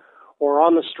prison or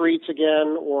on the streets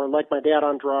again, or like my dad,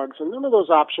 on drugs, and none of those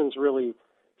options really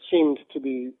seemed to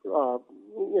be,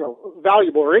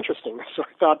 valuable or interesting. So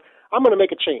I thought, I'm going to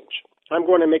make a change. I'm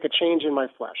going to make a change in my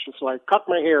flesh. And so I cut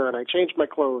my hair and I changed my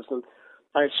clothes, and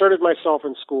I asserted myself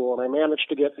in school, and I managed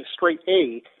to get a straight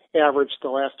A average the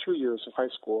last 2 years of high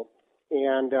school.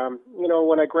 And,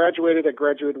 when I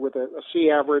graduated with a C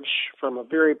average from a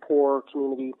very poor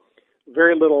community,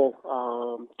 very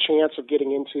little chance of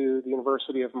getting into the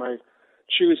university of my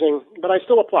choosing, but I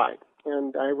still applied.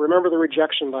 And I remember the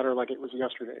rejection letter like it was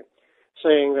yesterday,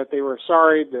 saying that they were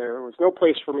sorry, there was no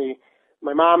place for me.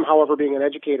 My mom, however, being an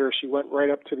educator, she went right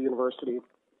up to the university,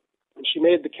 and she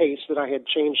made the case that I had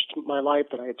changed my life,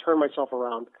 that I had turned myself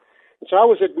around. And so I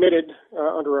was admitted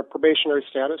under a probationary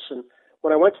status, and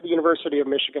when I went to the University of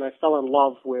Michigan, I fell in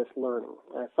love with learning.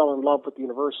 I fell in love with the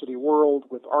university world,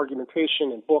 with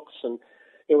argumentation and books, and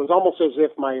it was almost as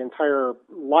if my entire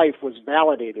life was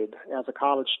validated as a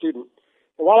college student.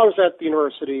 And while I was at the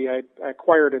university, I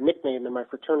acquired a nickname in my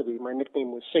fraternity. My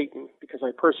nickname was Satan, because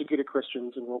I persecuted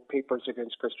Christians and wrote papers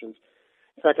against Christians.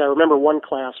 In fact, I remember one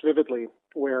class vividly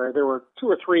where there were 2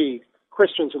 or 3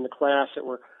 Christians in the class that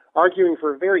were arguing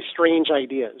for very strange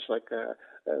ideas, like the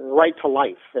right to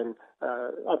life and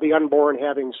of the unborn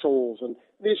having souls and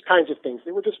these kinds of things.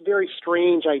 They were just very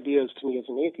strange ideas to me as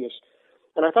an atheist.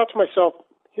 And I thought to myself,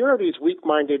 here are these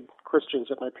weak-minded Christians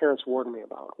that my parents warned me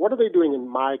about. What are they doing in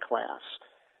my class?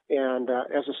 And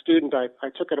as a student, I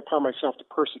took it upon myself to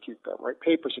persecute them, write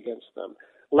papers against them,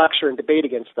 lecture and debate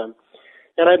against them.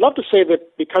 And I'd love to say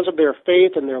that because of their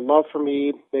faith and their love for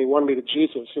me, they won me to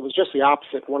Jesus. It was just the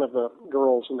opposite. One of the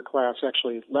girls in the class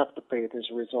actually left the faith as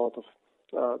a result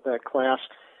of that class.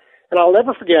 And I'll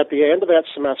never forget, the end of that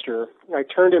semester, I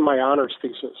turned in my honors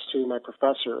thesis to my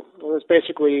professor. It was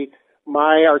basically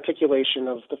my articulation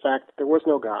of the fact that there was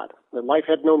no God, that life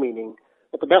had no meaning,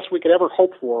 that the best we could ever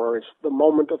hope for is the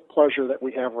moment of pleasure that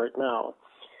we have right now.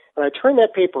 And I turned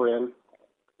that paper in,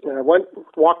 and I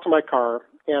walked to my car,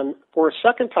 and for a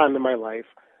second time in my life,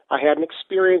 I had an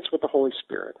experience with the Holy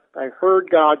Spirit. I heard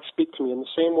God speak to me in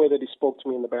the same way that he spoke to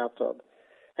me in the bathtub.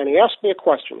 And he asked me a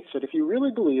question. He said, if you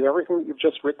really believe everything that you've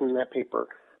just written in that paper,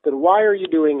 then why are you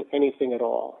doing anything at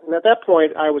all? And at that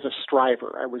point, I was a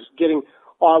striver. I was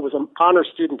an honor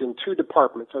student in 2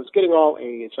 departments. I was getting all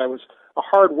A's. I was a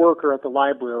hard worker at the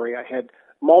library. I had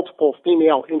multiple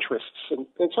female interests. And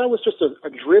so I was just a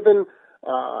driven,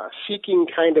 seeking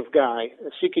kind of guy,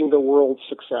 seeking the world's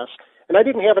success. And I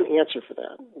didn't have an answer for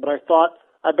that. But I thought,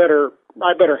 I better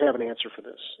have an answer for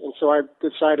this. And so I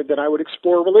decided that I would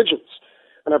explore religions.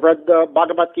 And I've read the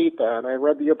Bhagavad Gita, and I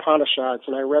read the Upanishads,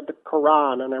 and I read the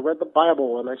Quran, and I read the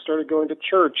Bible, and I started going to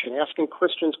church and asking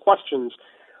Christians questions.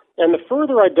 And the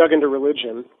further I dug into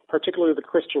religion, particularly the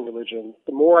Christian religion,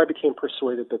 the more I became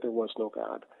persuaded that there was no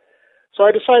God. So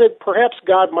I decided perhaps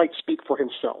God might speak for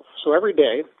himself. So every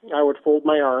day I would fold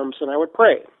my arms and I would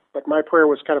pray. But my prayer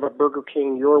was kind of a Burger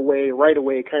King, your way, right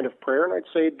away kind of prayer. And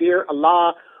I'd say, Dear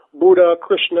Allah, Buddha,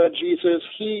 Krishna, Jesus,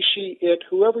 he, she, it,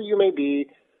 whoever you may be,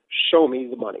 show me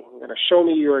the money. And show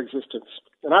me your existence.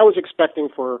 And I was expecting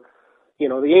for,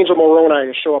 the angel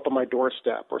Moroni to show up on my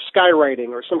doorstep, or skywriting,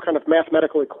 or some kind of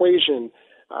mathematical equation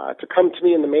to come to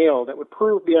me in the mail that would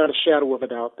prove beyond a shadow of a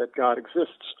doubt that God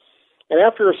exists. And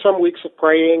after some weeks of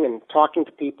praying and talking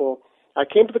to people, I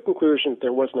came to the conclusion that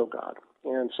there was no God.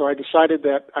 And so I decided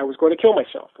that I was going to kill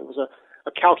myself. It was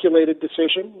a calculated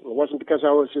decision. It wasn't because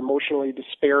I was emotionally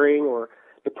despairing or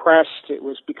depressed. It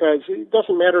was because it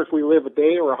doesn't matter if we live a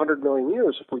day or 100 million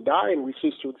years. If we die and we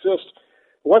cease to exist,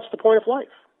 what's the point of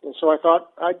life? And so I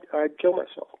thought I'd kill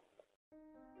myself.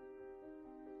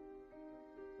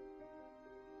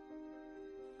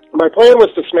 My plan was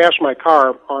to smash my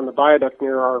car on the viaduct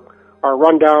near our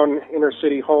rundown inner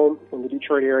city home in the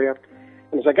Detroit area.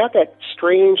 And as I got that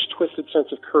strange, twisted sense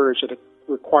of courage that it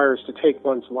requires to take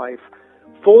one's life,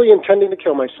 fully intending to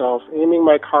kill myself, aiming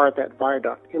my car at that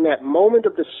viaduct, in that moment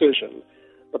of decision,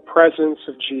 the presence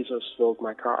of Jesus filled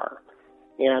my car.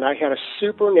 And I had a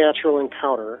supernatural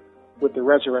encounter with the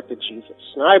resurrected Jesus.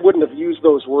 And I wouldn't have used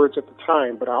those words at the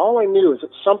time, but all I knew is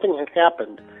that something had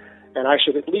happened, and I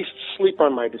should at least sleep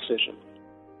on my decision.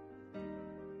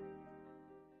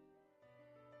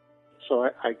 So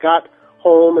I got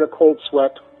home in a cold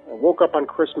sweat. I woke up on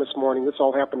Christmas morning. This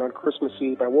all happened on Christmas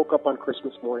Eve. I woke up on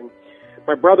Christmas morning.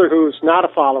 My brother, who's not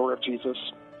a follower of Jesus,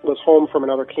 was home from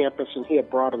another campus, and he had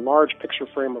brought a large picture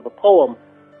frame of a poem,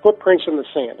 Footprints in the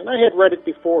Sand. And I had read it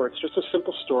before. It's just a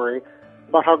simple story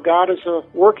about how God is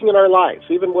working in our lives,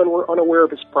 even when we're unaware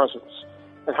of his presence,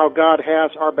 and how God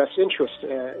has our best interest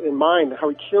in mind, and how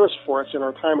he cares for us in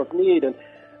our time of need. And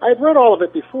I had read all of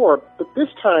it before, but this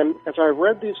time, as I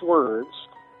read these words,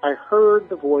 I heard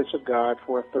the voice of God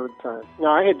for a third time.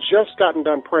 Now, I had just gotten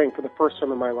done praying for the first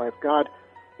time in my life. God,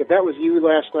 if that was you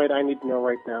last night, I need to know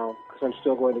right now, because I'm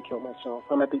still going to kill myself.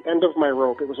 I'm at the end of my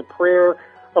rope. It was a prayer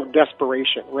of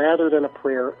desperation rather than a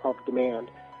prayer of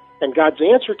demand. And God's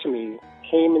answer to me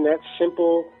came in that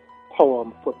simple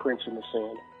poem, Footprints in the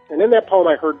Sand. And in that poem,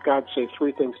 I heard God say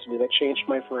 3 things to me that changed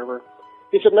my forever.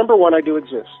 He said, number 1, I do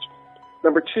exist.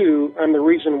 Number 2, I'm the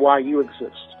reason why you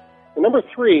exist. And number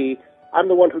 3, I'm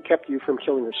the one who kept you from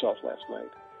killing yourself last night,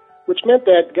 which meant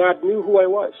that God knew who I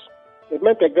was. It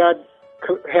meant that God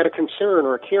had a concern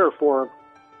or a care for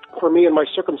me and my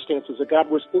circumstances, that God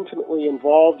was intimately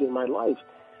involved in my life.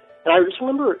 And I just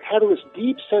remember having this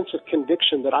deep sense of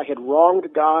conviction that I had wronged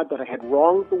God, that I had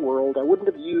wronged the world. I wouldn't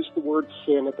have used the word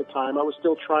sin at the time. I was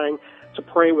still trying to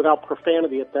pray without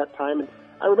profanity at that time. And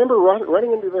I remember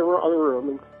running into the other room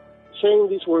and saying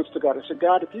these words to God. I said,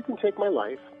 God, if you can take my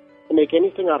life and make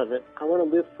anything out of it, I want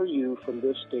to live for you from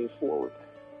this day forward.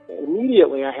 And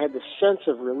immediately I had this sense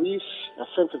of release, a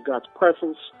sense of God's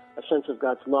presence, a sense of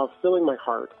God's love filling my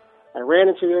heart. I ran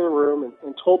into the other room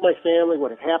and told my family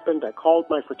what had happened. I called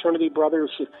my fraternity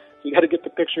brothers. You got to get the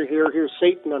picture here. Here's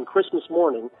Satan on Christmas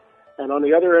morning. And on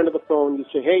the other end of the phone, you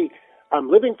say, hey, I'm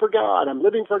living for God. I'm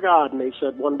living for God. And they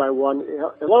said one by one,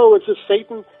 hello, is this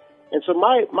Satan? And so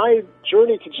my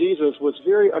journey to Jesus was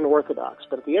very unorthodox.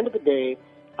 But at the end of the day,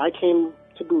 I came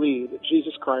to believe that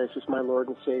Jesus Christ is my Lord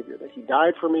and Savior, that he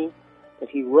died for me, that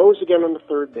he rose again on the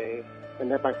third day,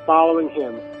 and that by following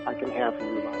him, I can have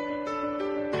new life.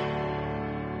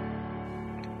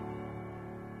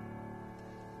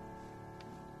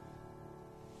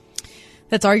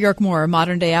 That's R. York Moore,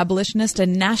 modern-day abolitionist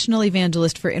and national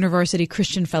evangelist for InterVarsity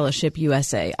Christian Fellowship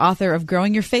USA, author of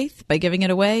Growing Your Faith by Giving It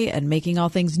Away and Making All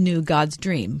Things New, God's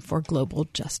Dream for Global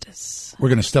Justice. We're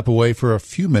going to step away for a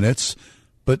few minutes,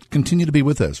 but continue to be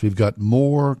with us. We've got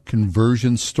more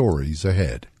conversion stories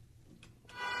ahead.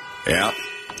 Yeah,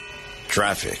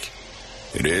 traffic.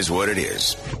 It is what it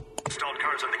is. Stalled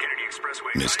cars on the Kennedy Expressway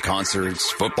Missed concerts,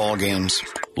 football games,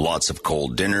 lots of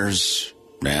cold dinners,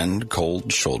 and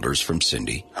cold shoulders from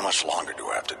Cindy. How much longer do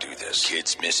I have to do this?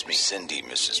 Kids miss me. Cindy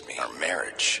misses me. Our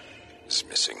marriage is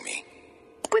missing me.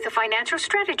 With a financial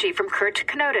strategy from Kurt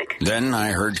Knodik. Then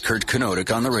I heard Kurt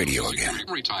Knodik on the radio again.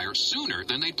 Retire sooner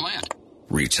than they planned.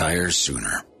 Retire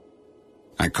sooner.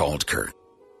 I called Kurt.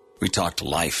 We talked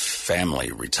life,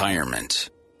 family, retirement.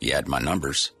 He had my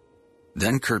numbers.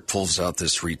 Then Kurt pulls out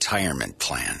this retirement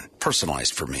plan,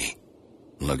 personalized for me.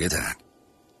 Look at that.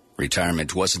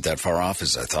 Retirement wasn't that far off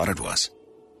as I thought it was.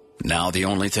 Now the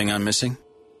only thing I'm missing?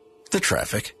 The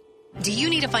traffic. Do you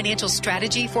need a financial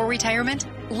strategy for retirement?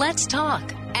 Let's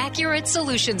talk. Accurate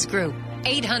Solutions Group.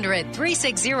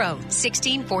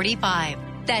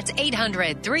 800-360-1645. That's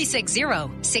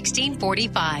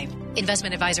 800-360-1645.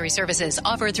 Investment advisory services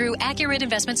offered through Accurate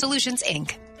Investment Solutions,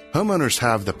 Inc. Homeowners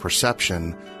have the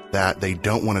perception that they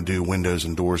don't want to do windows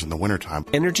and doors in the wintertime.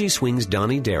 Energy Swings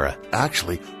Donnie Dara.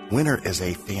 Actually, winter is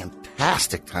a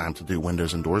fantastic time to do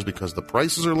windows and doors because the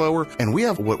prices are lower, and we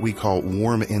have what we call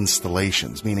warm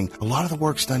installations, meaning a lot of the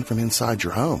work's done from inside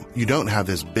your home. You don't have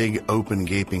this big open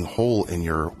gaping hole in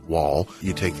your wall.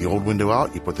 You take the old window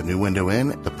out, you put the new window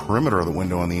in. The perimeter of the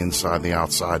window on the inside and the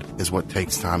outside is what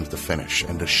takes time to finish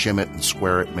and to shim it and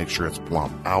square it, make sure it's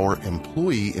plumb. Our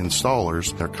employee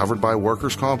installers, they're covered by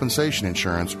workers' compensation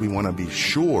insurance. We want to be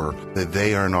sure that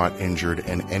they are not injured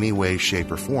in any way,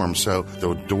 shape, or form. So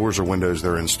the doors or windows,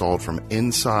 they're installed from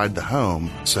inside the home,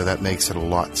 so that makes it a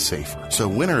lot safer. So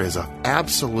winter is an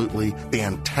absolutely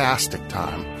fantastic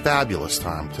time, fabulous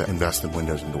time to invest in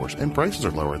windows and doors. And prices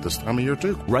are lower at this time of year,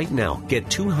 too. Right now, get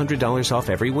 $200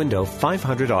 off every window,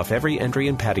 $500 off every entry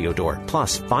and patio door,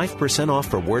 plus 5% off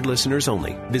for Word listeners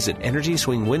only. Visit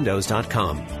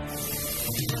EnergySwingWindows.com.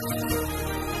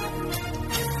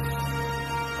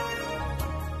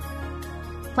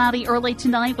 Cloudy early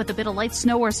tonight with a bit of light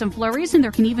snow or some flurries, and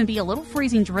there can even be a little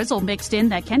freezing drizzle mixed in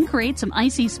that can create some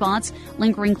icy spots.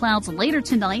 Lingering clouds later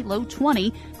tonight, low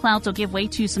 20. Clouds will give way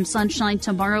to some sunshine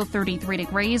tomorrow, 33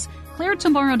 degrees. Clear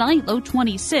tomorrow night, low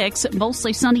 26.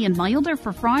 Mostly sunny and milder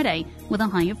for Friday with a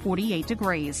high of 48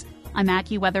 degrees. I'm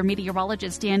AccuWeather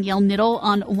meteorologist Danielle Niddle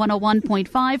on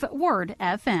 101.5 Word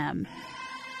FM.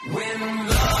 When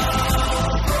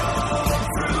love broke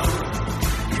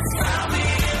through, you found me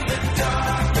in the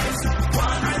darkness,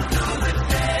 wandering through the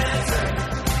desert.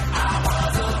 I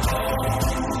was a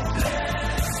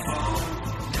hopeless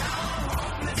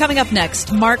fool. Coming up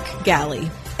next, Mark Galli,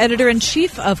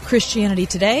 editor-in-chief of Christianity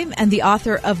Today and the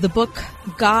author of the book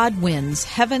God Wins,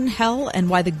 Heaven, Hell, and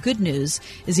Why the Good News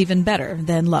is Even Better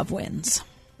Than Love Wins.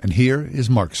 And here is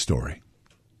Mark's story.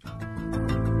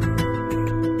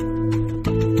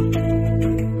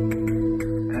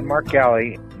 I'm Mark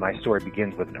Galli. My story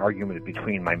begins with an argument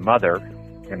between my mother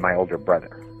and my older brother.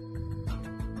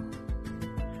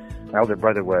 My older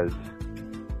brother was,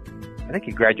 I think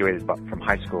he graduated from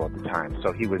high school at the time,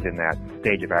 so he was in that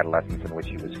stage of adolescence in which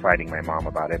he was fighting my mom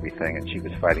about everything, and she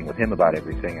was fighting with him about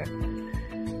everything.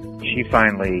 And she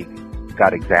finally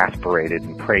got exasperated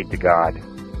and prayed to God.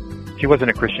 She wasn't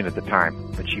a Christian at the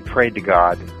time, but she prayed to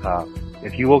God,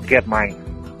 if you will get my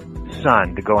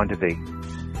son to go into the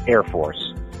Air Force,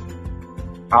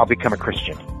 I'll become a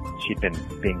Christian. She'd been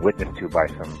being witnessed to by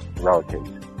some relatives.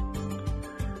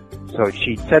 So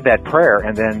she said that prayer,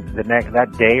 and then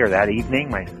that day or that evening,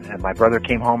 my brother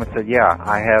came home and said, yeah,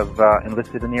 I have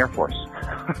enlisted in the Air Force.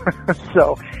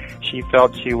 So she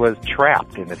felt she was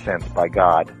trapped, in a sense, by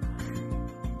God.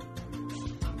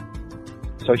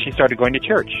 So she started going to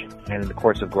church, and in the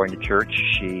course of going to church,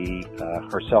 she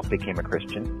herself became a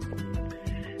Christian.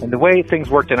 And the way things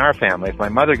worked in our family, if my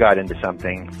mother got into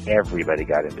something, everybody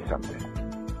got into something.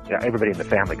 Yeah, everybody in the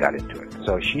family got into it.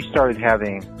 So she started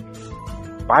having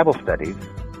Bible studies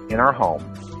in our home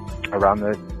around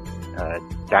the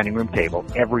dining room table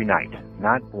every night.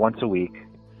 Not once a week,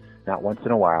 not once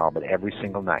in a while, but every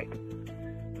single night.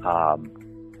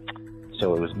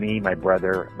 So it was me, my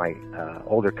brother, my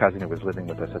older cousin who was living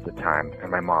with us at the time,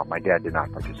 and my mom. My dad did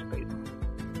not participate.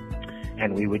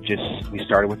 And we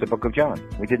started with the book of John.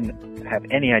 We didn't have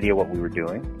any idea what we were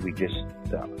doing. We just,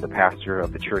 the pastor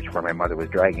of the church where my mother was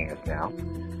dragging us now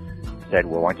said,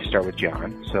 well, why don't you start with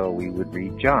John? So we would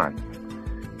read John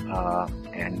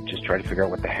and just try to figure out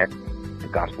what the heck the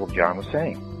Gospel of John was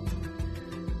saying.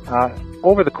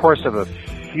 Over the course of a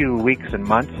few weeks and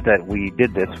months that we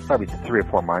did this, probably 3 or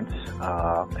 4 months,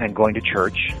 and going to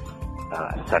church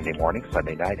Sunday morning,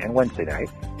 Sunday night, and Wednesday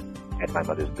night at my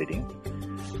mother's bidding,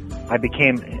 I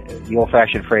became, the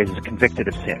old-fashioned phrase is convicted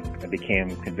of sin. I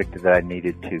became convicted that I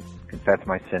needed to confess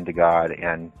my sin to God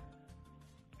and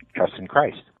trust in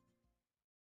Christ.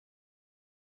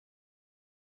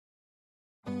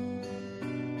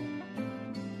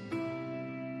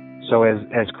 So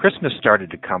as Christmas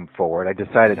started to come forward, I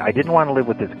decided I didn't want to live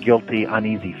with this guilty,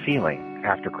 uneasy feeling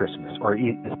after Christmas, or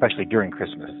especially during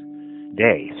Christmas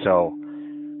Day. So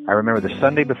I remember the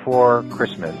Sunday before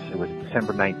Christmas, it was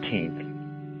December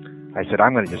 19th, I said,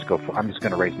 I'm just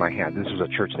going to raise my hand. This was a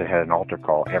church that had an altar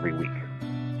call every week.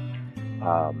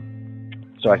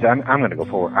 So I said, I'm going to go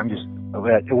forward.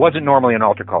 It wasn't normally an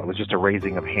altar call. It was just a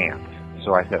raising of hands.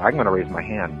 So I said, I'm going to raise my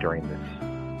hand during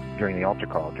the altar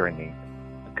call, during the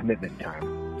commitment time.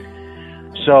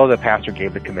 So the pastor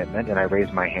gave the commitment, and I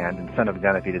raised my hand, and son of a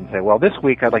gun if he didn't say, well, this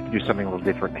week I'd like to do something a little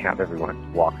different and have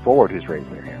everyone walk forward who's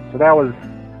raising their hand. So that was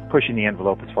pushing the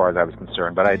envelope as far as I was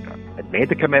concerned, but I'd made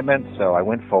the commitment, so I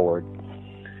went forward,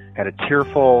 had a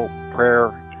tearful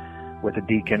prayer with the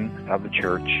deacon of the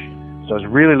church. So I was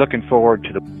really looking forward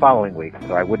to the following week,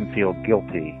 so I wouldn't feel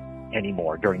guilty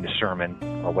anymore during the sermon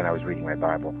or when I was reading my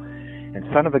Bible. And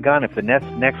son of a gun, if the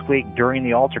next week during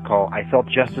the altar call, I felt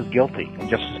just as guilty and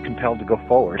just as compelled to go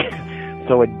forward.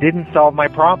 So it didn't solve my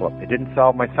problem. It didn't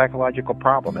solve my psychological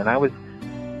problem. And I was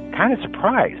kind of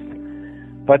surprised.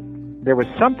 But there was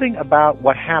something about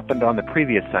what happened on the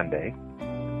previous Sunday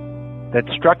that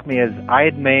struck me as I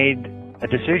had made a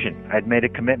decision. I had made a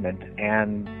commitment,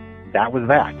 and that was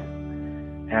that.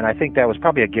 And I think that was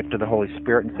probably a gift of the Holy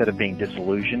Spirit. Instead of being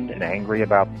disillusioned and angry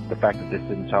about the fact that this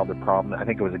didn't solve the problem, I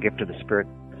think it was a gift of the Spirit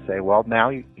to say, well, now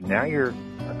you're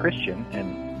a Christian,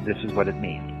 and this is what it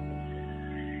means.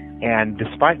 And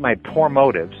despite my poor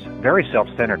motives, very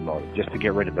self-centered motives, just to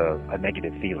get rid of a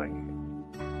negative feeling,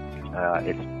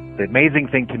 the amazing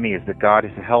thing to me is that God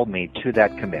has held me to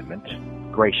that commitment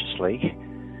graciously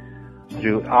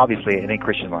through, obviously, in a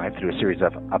Christian life, through a series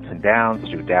of ups and downs,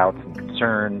 through doubts and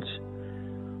concerns,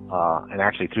 and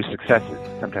actually through successes.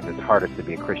 Sometimes it's hardest to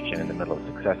be a Christian in the middle of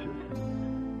successes.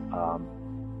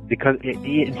 Because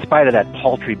in spite of that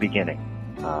paltry beginning,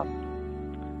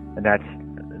 and that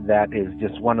is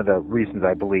just one of the reasons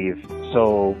I believe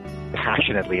so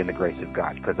passionately in the grace of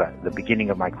God, because the beginning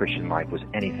of my Christian life was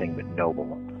anything but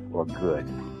noble or good.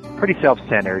 Pretty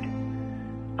self-centered,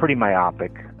 pretty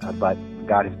myopic, but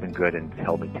God has been good and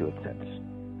held me to it since.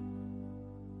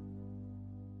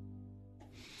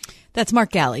 That's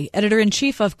Mark Galli,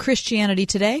 editor-in-chief of Christianity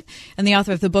Today and the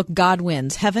author of the book God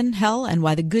Wins, Heaven, Hell, and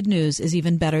Why the Good News is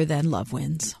Even Better Than Love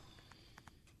Wins.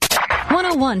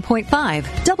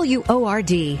 101.5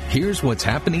 WORD. Here's what's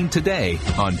happening today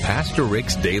on Pastor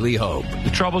Rick's Daily Hope.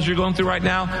 The troubles you're going through right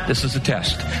now, this is a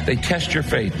test. They test your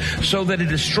faith so that it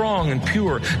is strong and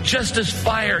pure, just as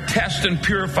fire tests and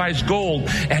purifies gold.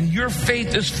 And your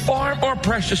faith is far more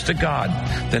precious to God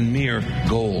than mere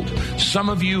gold. Some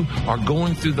of you are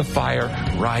going through the fire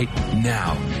right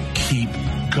now. Keep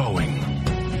going.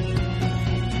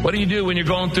 What do you do when you're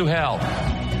going through hell?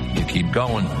 You keep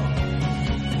going.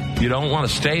 You don't want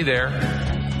to stay there.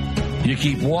 You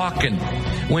keep walking.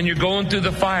 When you're going through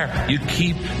the fire, you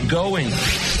keep going.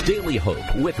 Daily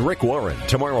Hope with Rick Warren,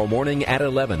 tomorrow morning at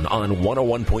 11 on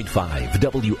 101.5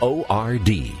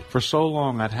 WORD. For so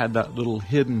long, I'd had that little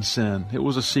hidden sin. It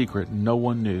was a secret, and no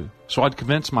one knew. So I'd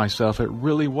convince myself it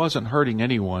really wasn't hurting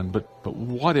anyone, but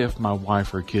what if my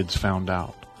wife or kids found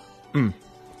out?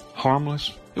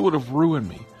 Harmless? It would have ruined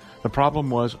me. The problem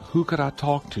was, who could I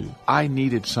talk to? I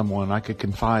needed someone I could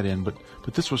confide in, but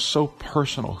this was so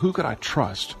personal. Who could I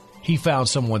trust? He found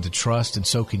someone to trust, and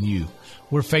so can you.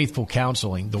 We're Faithful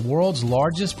Counseling, the world's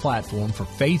largest platform for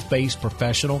faith-based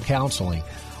professional counseling.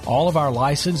 All of our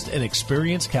licensed and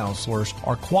experienced counselors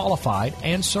are qualified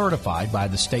and certified by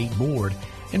the state board,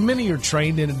 and many are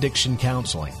trained in addiction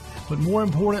counseling. But more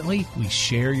importantly, we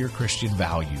share your Christian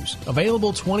values.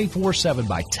 Available 24/7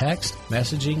 by text,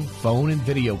 messaging, phone, and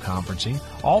video conferencing,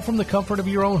 all from the comfort of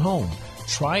your own home.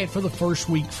 Try it for the first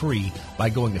week free by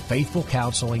going to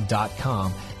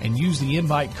faithfulcounseling.com and use the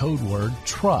invite code word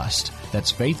TRUST.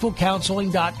 That's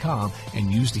faithfulcounseling.com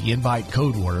and use the invite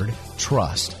code word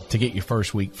TRUST to get your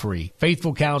first week free.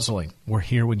 Faithful Counseling, we're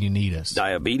here when you need us.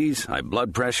 Diabetes, high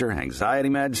blood pressure, anxiety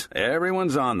meds,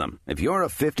 everyone's on them. If you're a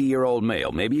 50-year-old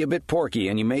male, maybe a bit porky,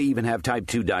 and you may even have type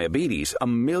 2 diabetes,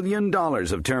 $1 million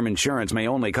of term insurance may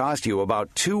only cost you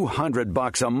about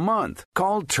 $200 a month.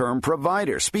 Call Term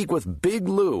Provider. Speak with Big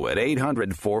Lou at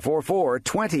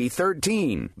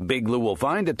 800-444-2013. Big Lou will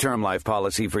find a term life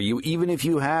policy for you even if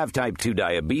you have type 2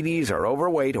 diabetes, are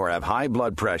overweight, or have high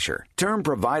blood pressure. Term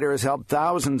Provider has helped help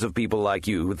thousands of people like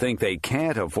you who think they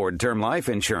can't afford term life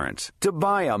insurance. To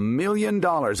buy $1 million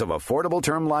of affordable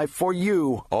term life for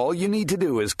you, all you need to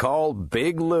do is call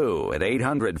Big Lou at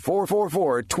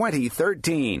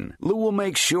 800-444-2013. Lou will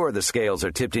make sure the scales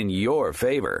are tipped in your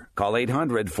favor. Call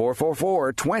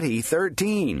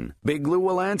 800-444-2013. Big Lou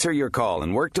will answer your call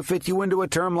and work to fit you into a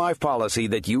term life policy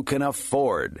that you can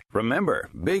afford. Remember,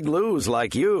 Big Lou's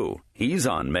like you. He's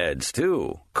on meds,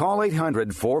 too. Call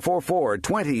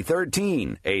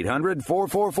 800-444-2013.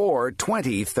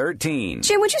 800-444-2013.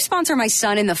 Jim, would you sponsor my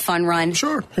son in the fun run?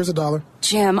 Sure. Here's $1.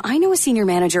 Jim, I know a senior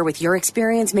manager with your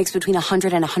experience makes between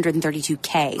 $100 and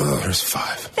 $132K. Here's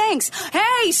 $5. Thanks.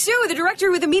 Hey, Sue, the director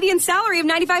with a median salary of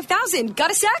 $95,000. Got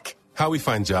a sec? How we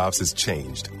find jobs has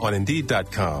changed. On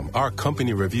Indeed.com, our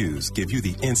company reviews give you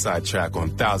the inside track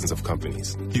on thousands of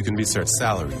companies. You can research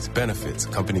salaries, benefits,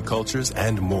 company cultures,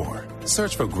 and more.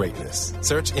 Search for greatness.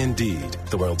 Search Indeed,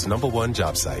 the world's #1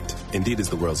 job site. Indeed is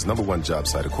the world's #1 job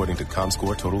site according to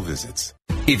ComScore total visits.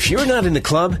 If you're not in the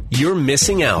club, you're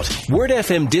missing out. Word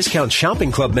FM Discount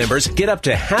Shopping Club members get up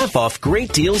to half off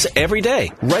great deals every day,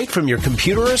 right from your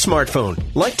computer or smartphone.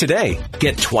 Like today,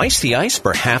 get twice the ice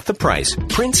for half the price.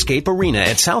 Printscape Arena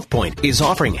at South Point is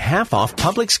offering half off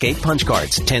public skate punch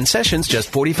cards, 10 sessions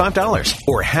just $45,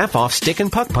 or half off stick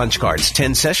and puck punch cards,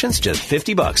 10 sessions just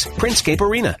 $50. Printscape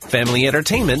Arena, family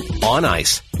entertainment on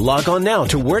ice. Log on now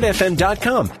to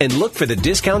wordfm.com and look for the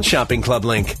Discount Shopping Club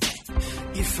link.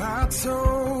 If I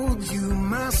told you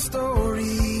my story,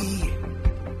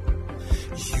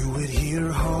 you would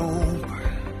hear hope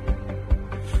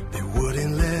that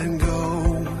wouldn't let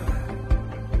go.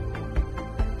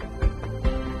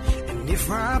 And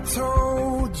if I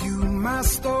told you my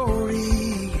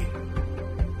story,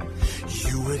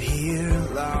 you would hear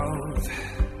love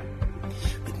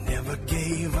that never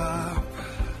gave up.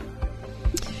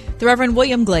 The Reverend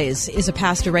William Glaze is a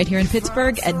pastor right here in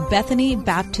Pittsburgh at Bethany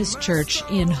Baptist Church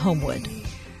in Homewood.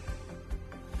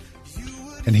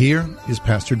 And here is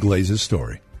Pastor Glaze's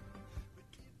story.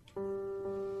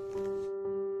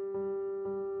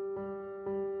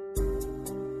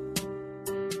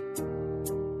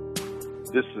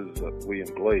 This is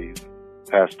William Glaze,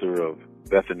 pastor of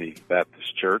Bethany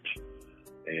Baptist Church.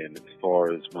 And as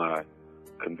far as my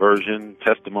conversion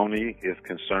testimony is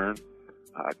concerned,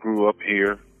 I grew up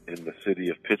here in the city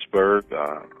of Pittsburgh,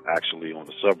 actually on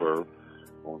the suburb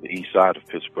on the east side of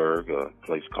Pittsburgh, a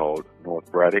place called North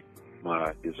Braddock.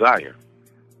 My desire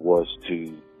was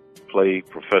to play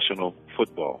professional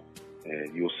football,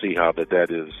 and you'll see how that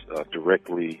is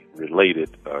directly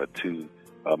related to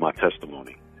my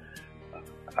testimony.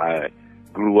 I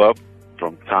grew up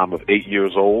from the time of 8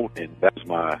 years old, and that's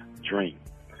my dream.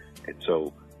 And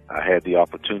so I had the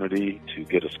opportunity to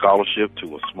get a scholarship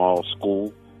to a small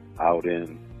school out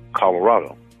in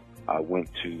Colorado. I went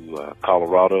to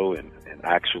Colorado and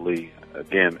actually,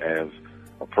 again, as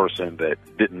a person that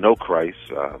didn't know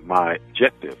Christ, my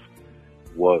objective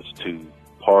was to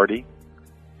party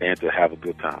and to have a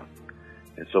good time.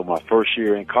 And so my first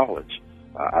year in college,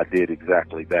 I did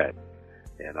exactly that.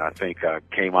 And I think I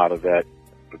came out of that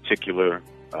particular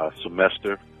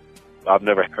semester. I've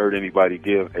never heard anybody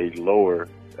give a lower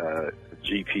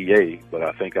GPA, but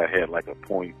I think I had like a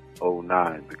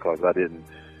 .09 because I didn't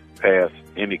pass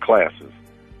any classes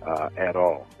at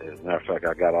all. As a matter of fact,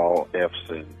 I got all Fs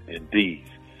and Ds.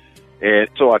 And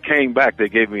so I came back. They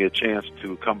gave me a chance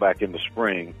to come back in the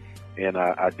spring, and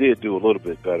I did do a little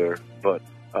bit better, but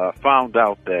found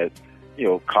out that,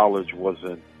 college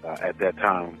wasn't at that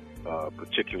time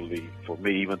particularly for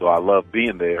me, even though I loved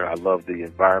being there. I loved the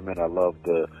environment. I loved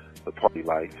the party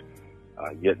life.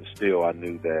 Yet and still, I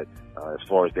knew that as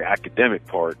far as the academic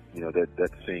part,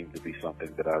 that seemed to be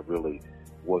something that I really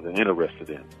wasn't interested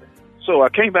in. So I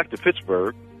came back to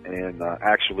Pittsburgh and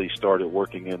actually started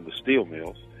working in the steel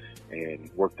mills, and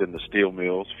worked in the steel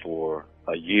mills for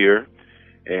a year.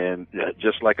 And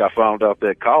just like I found out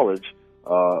that college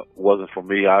wasn't for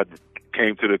me, I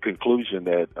came to the conclusion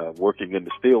that working in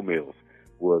the steel mills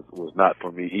was not for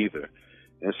me either.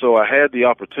 And so I had the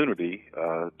opportunity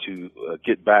to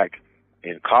get back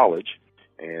in college,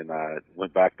 and I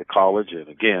went back to college. And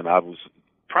again, I was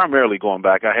primarily going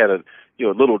back. I had a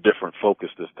little different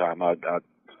focus this time. I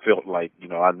felt like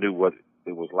I knew what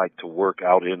it was like to work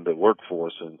out in the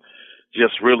workforce, and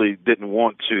just really didn't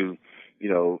want to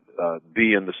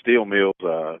be in the steel mills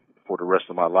for the rest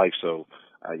of my life. So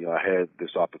I had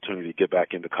this opportunity to get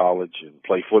back into college and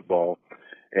play football.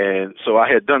 And so I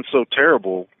had done so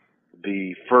terrible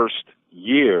the first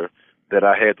year that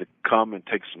I had to come and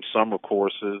take some summer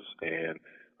courses. And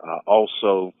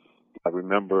also, I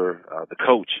remember the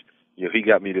coach, he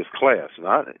got me this class,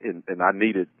 and I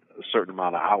needed a certain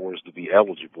amount of hours to be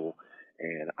eligible,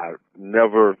 and I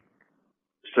never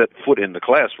set foot in the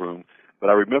classroom, but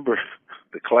I remember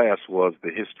the class was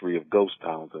the history of ghost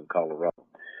towns in Colorado,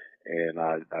 and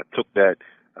I took that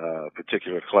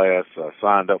particular class,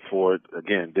 signed up for it,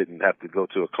 again, didn't have to go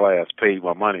to a class, paid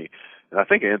my money, and I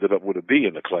think I ended up with a B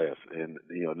in the class, and,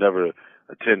 never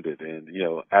attended. And,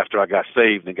 after I got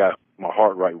saved and got my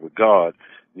heart right with God,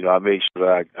 I made sure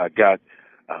that I got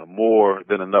more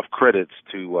than enough credits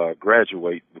to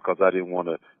graduate, because I didn't want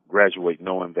to graduate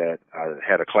knowing that I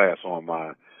had a class on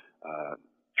my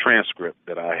transcript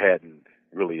that I hadn't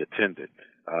really attended.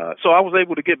 So I was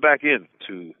able to get back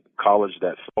into college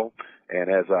that fall, and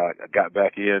as I got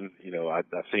back in, I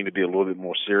seemed to be a little bit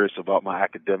more serious about my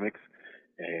academics,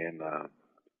 and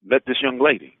met this young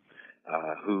lady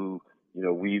who,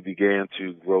 we began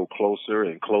to grow closer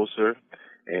and closer,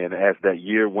 and as that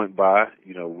year went by,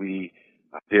 we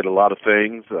did a lot of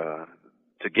things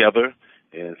together,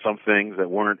 and some things that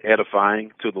weren't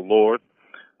edifying to the Lord.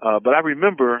 But I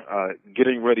remember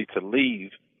getting ready to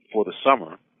leave for the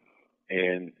summer,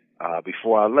 and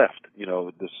before I left,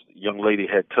 this young lady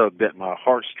had tugged at my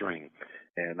heartstring,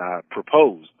 and I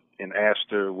proposed and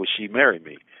asked her, would she marry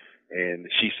me? And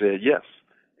she said yes.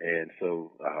 And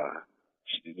so,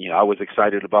 I was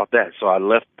excited about that. So I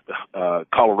left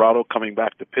Colorado, coming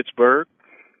back to Pittsburgh,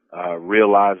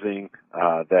 realizing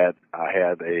that I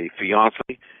had a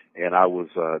fiance, and I was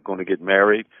going to get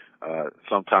married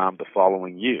sometime the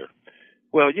following year.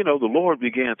 Well, the Lord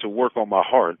began to work on my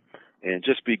heart and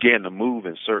just began to move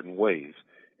in certain ways.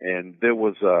 And there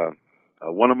was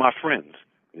one of my friends,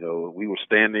 we were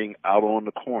standing out on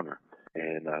the corner,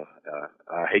 and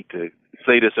I hate to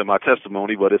say this in my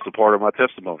testimony, but it's a part of my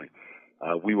testimony.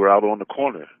 We were out on the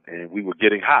corner, and we were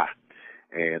getting high.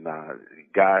 And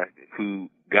guy who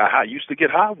got high used to get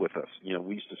high with us.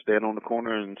 We used to stand on the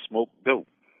corner and smoke dope.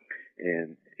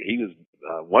 And he was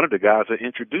one of the guys that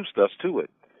introduced us to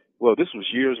it. Well, this was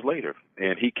years later,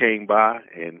 and he came by,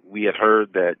 and we had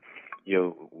heard that,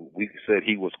 we said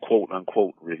he was quote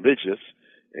unquote religious,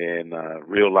 and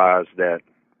realized that,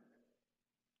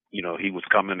 he was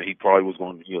coming, he probably was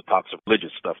going to, talk some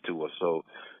religious stuff to us. So,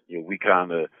 we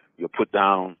kind of, put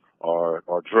down our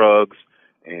drugs,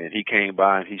 and he came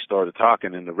by and he started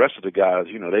talking, and the rest of the guys,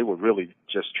 they were really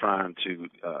just trying to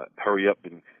hurry up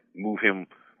and move him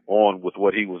on with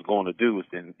what he was going to do,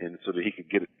 and so that he could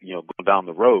get, go down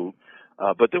the road.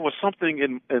 But there was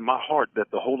something in my heart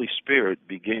that the Holy Spirit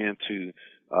began to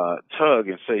tug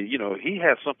and say, he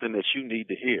has something that you need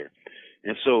to hear.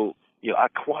 And so, I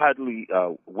quietly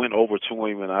went over to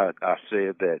him, and I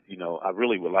said that, I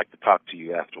really would like to talk to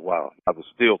you after a while. I was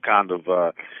still kind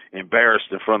of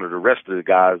embarrassed in front of the rest of the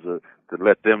guys to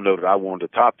let them know that I wanted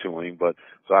to talk to him. But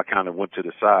so I kind of went to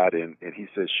the side, and he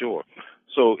said, sure.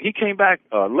 So he came back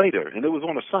later, and it was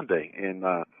on a Sunday, and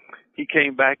he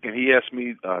came back and he asked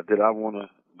me did I want to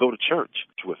go to church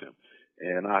with him.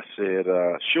 And I said,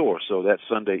 sure. So that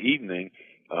Sunday evening,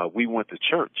 we went to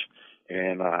church.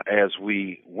 And as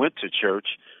we went to church,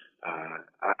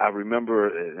 I remember,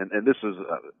 and this is,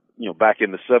 back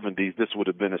in the 70s, this would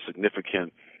have been a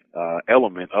significant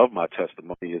element of my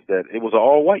testimony, is that it was an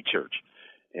all-white church.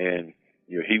 And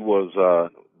he was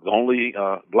the only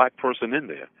black person in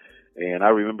there. And I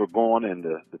remember going, and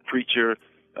the preacher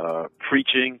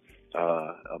preaching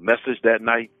a message that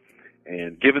night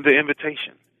and giving the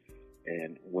invitation.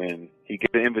 And when he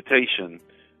gave the invitation,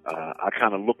 I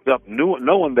kind of looked up,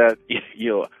 knowing that,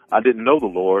 I didn't know the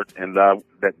Lord, and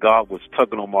that God was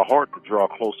tugging on my heart to draw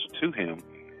closer to him.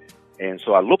 And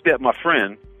so I looked at my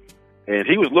friend, and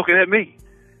he was looking at me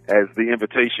as the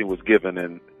invitation was given,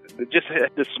 and just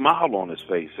had this smile on his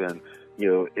face. And,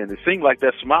 and it seemed like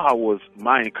that smile was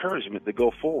my encouragement to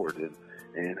go forward.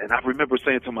 And I remember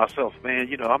saying to myself, man,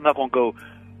 I'm not going to go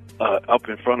up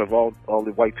in front of all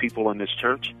the white people in this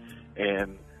church.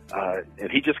 And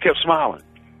he just kept smiling.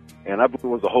 And I believe it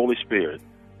was the Holy Spirit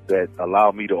that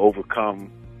allowed me to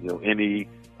overcome, any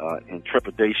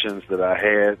intrepidations that I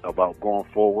had about going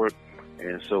forward.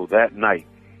 And so that night,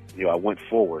 I went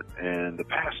forward, and the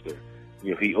pastor,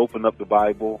 he opened up the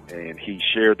Bible and he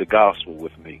shared the gospel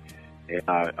with me. And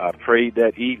I prayed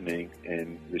that evening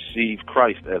and received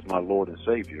Christ as my Lord and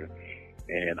Savior.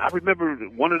 And I remember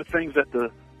one of the things that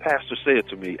the pastor said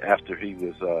to me after he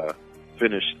was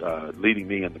finished leading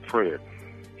me in the prayer.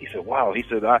 He said, wow, he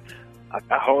said, I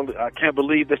can't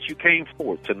believe that you came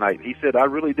forward tonight. He said, I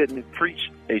really didn't preach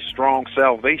a strong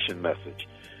salvation message.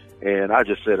 And I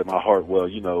just said in my heart, well,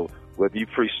 whether you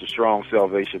preached a strong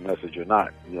salvation message or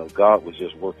not, God was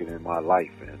just working in my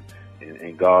life,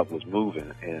 and God was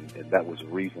moving, and that was the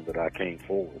reason that I came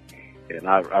forward. And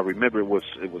I remember it was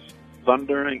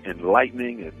thundering and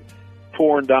lightning and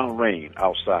pouring down rain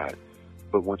outside.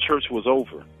 But when church was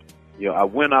over, I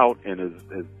went out, and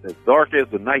as dark as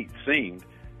the night seemed,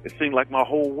 it seemed like my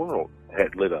whole world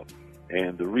had lit up.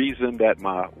 And the reason that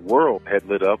my world had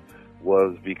lit up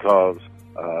was because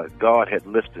God had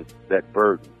lifted that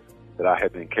burden that I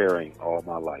had been carrying all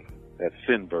my life, that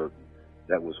sin burden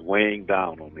that was weighing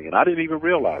down on me. And I didn't even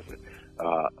realize it.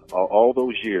 All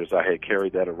those years I had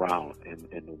carried that around, and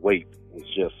the weight was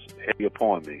just heavy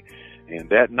upon me. And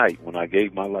that night, when I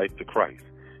gave my life to Christ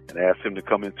and asked him to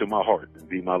come into my heart and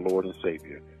be my Lord and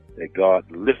Savior, that God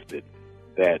lifted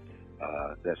that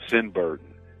sin burden,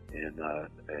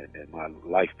 and my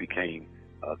life became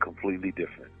completely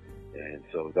different. And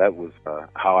so that was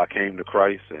how I came to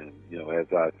Christ. And, as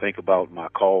I think about my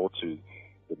call to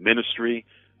the ministry,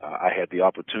 I had the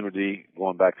opportunity,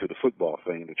 going back to the football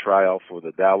thing, to try out for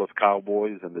the Dallas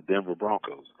Cowboys and the Denver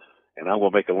Broncos. And I'm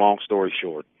going to make a long story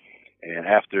short. And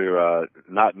after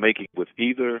not making with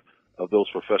either of those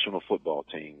professional football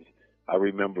teams, I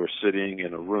remember sitting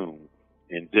in a room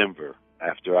in Denver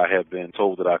after I had been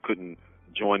told that I couldn't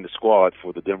join the squad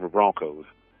for the Denver Broncos,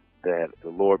 that the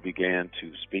Lord began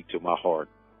to speak to my heart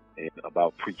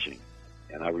about preaching.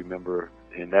 And I remember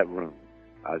in that room,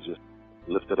 I just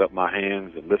lifted up my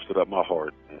hands and lifted up my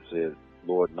heart and said,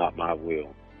 Lord, not my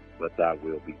will, but thy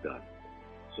will be done.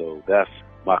 So that's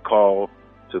my call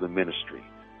to the ministry.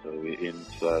 So in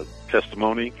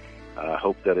testimony, I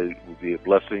hope that it will be a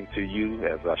blessing to you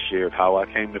as I shared how I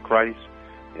came to Christ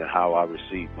and how I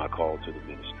received my call to the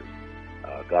ministry.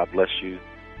 God bless you,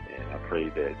 and I pray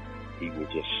that he will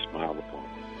just smile upon me.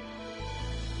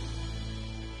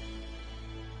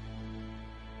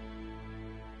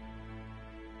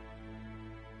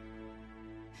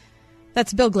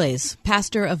 That's Bill Glaze,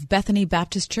 pastor of Bethany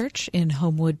Baptist Church in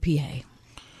Homewood, PA.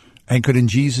 Anchored in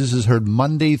Jesus is heard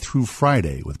Monday through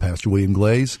Friday with Pastor William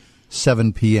Glaze,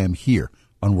 7 p.m. here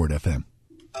on Word FM.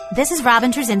 This is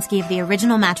Robin Trzynski of the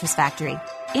Original Mattress Factory.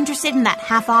 Interested in that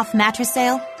half-off mattress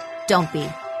sale? Don't be.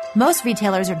 Most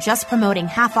retailers are just promoting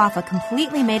half off a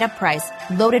completely made-up price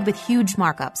loaded with huge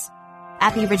markups.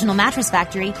 At the Original Mattress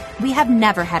Factory, we have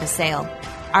never had a sale.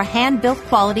 Our hand-built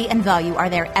quality and value are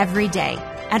there every day,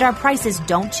 and our prices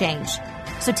don't change.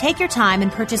 So take your time and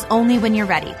purchase only when you're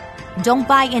ready. Don't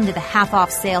buy into the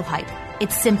half-off sale hype.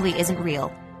 It simply isn't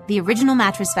real. The Original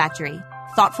Mattress Factory.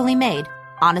 Thoughtfully made,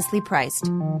 honestly priced.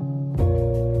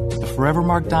 The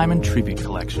Forevermark Diamond Tribute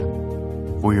Collection.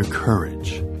 For your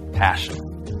courage,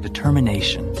 passion,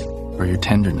 determination, for your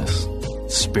tenderness,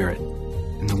 spirit,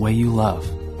 and the way you love.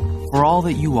 For all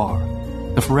that you are.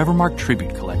 The Forevermark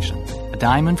Tribute Collection. A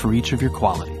diamond for each of your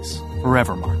qualities.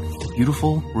 Forevermark.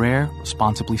 Beautiful, rare,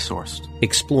 responsibly sourced.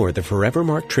 Explore the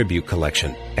Forevermark Tribute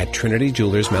Collection at Trinity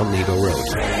Jewelers, Mount Nebo Road.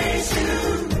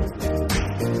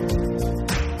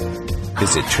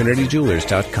 Visit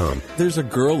TrinityJewelers.com. There's a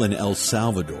girl in El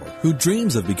Salvador who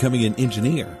dreams of becoming an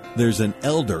engineer. There's an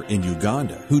elder in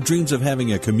Uganda who dreams of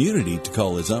having a community to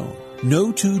call his own.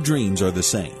 No two dreams are the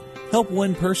same. Help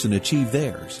one person achieve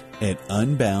theirs at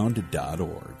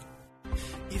unbound.org.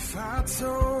 If I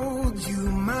told you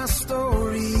my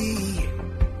story, you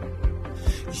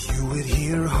would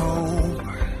hear hope.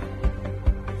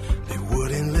 They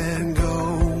wouldn't let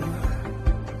go.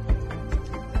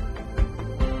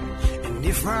 And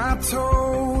if I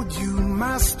told you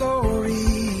my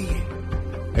story.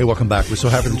 Hey, welcome back. We're so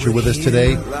happy that you're with us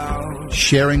today,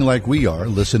 sharing like we are,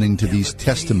 listening to these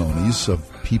testimonies of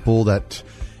people that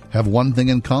have one thing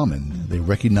in common. They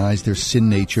recognize their sin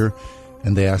nature,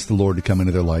 and they ask the Lord to come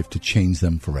into their life to change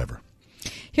them forever.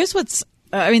 Here's what's,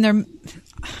 there are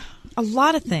a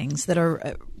lot of things that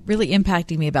are really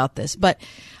impacting me about this, but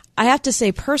I have to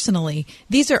say personally,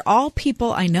 these are all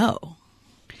people I know.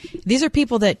 These are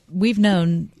people that we've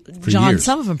known, John,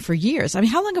 some of them for years. I mean,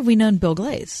 how long have we known Bill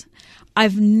Glaze?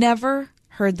 I've never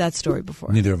heard that story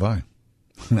before. Neither have I.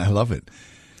 I love it.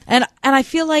 And I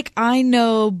feel like I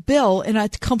know Bill in a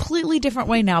completely different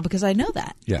way now because I know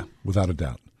that. Yeah, without a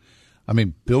doubt. I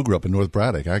mean, Bill grew up in North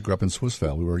Braddock. I grew up in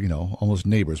Swissvale. We were, almost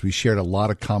neighbors. We shared a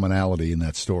lot of commonality in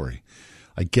that story.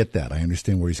 I get that. I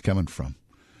understand where he's coming from.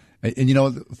 And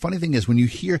the funny thing is when you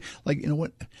hear,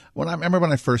 when I remember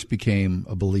when I first became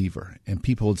a believer and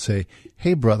people would say,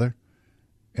 "Hey, brother,"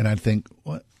 and I'd think,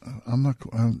 "What? I'm not."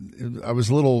 I was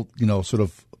a little, sort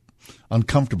of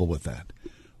uncomfortable with that.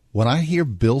 When I hear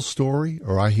Bill's story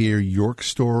or I hear York's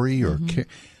story, or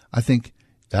I think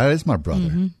that is my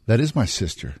brother, that is my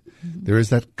sister. There is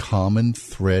that common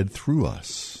thread through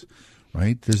us,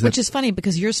 right? Which is funny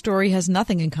because your story has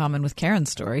nothing in common with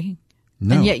Karen's story.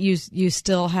 No. And yet you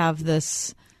still have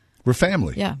this. We're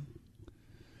family. Yeah.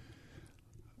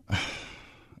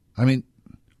 I mean,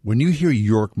 when you hear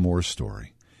York Moore's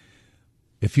story,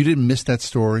 if you didn't miss that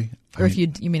story, if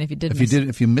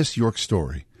you missed York's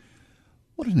story,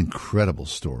 what an incredible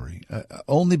story!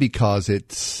 Only because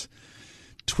it's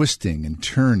twisting and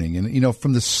turning, and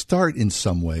from the start, in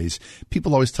some ways,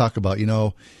 people always talk about,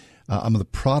 I'm the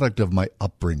product of my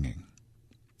upbringing,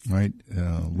 right?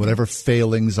 Whatever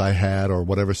failings I had or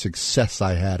whatever success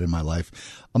I had in my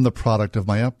life, I'm the product of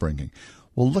my upbringing.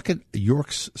 Well, look at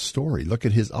York's story. Look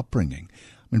at his upbringing.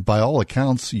 I mean, by all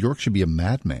accounts, York should be a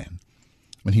madman.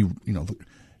 When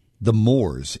the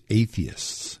Moors,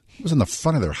 atheists, it was on the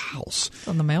front of their house.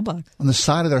 On the mailbox. On the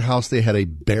side of their house, they had a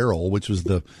barrel, which was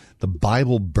the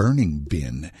Bible burning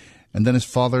bin. And then his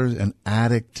father, an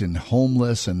addict and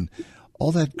homeless, and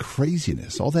all that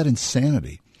craziness, all that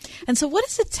insanity. And so what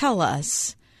does it tell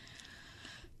us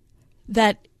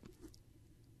that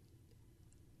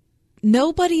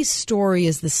nobody's story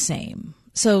is the same?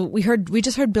 So we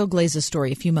just heard Bill Glaze's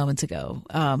story a few moments ago.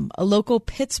 A local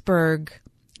Pittsburgh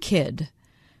kid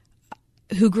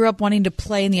who grew up wanting to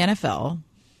play in the NFL,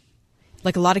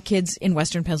 like a lot of kids in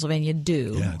Western Pennsylvania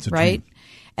do, right? Dream.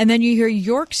 And then you hear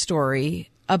York's story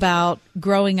about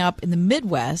growing up in the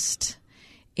Midwest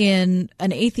in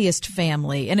an atheist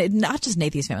family, and not just an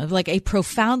atheist family, like a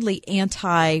profoundly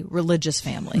anti-religious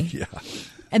family. Yeah.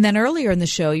 And then earlier in the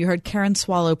show, you heard Karen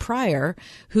Swallow Prior,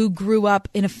 who grew up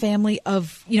in a family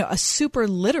of, a super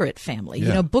literate family.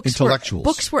 Yeah. Intellectuals.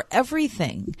 Books were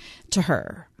everything to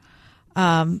her.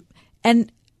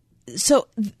 And so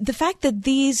the fact that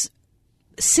these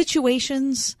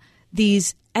situations,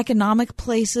 these economic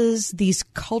places, these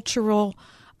cultural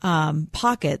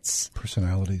pockets,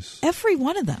 personalities, every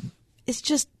one of them is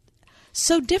just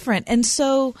so different. And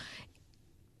so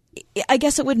I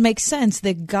guess it would make sense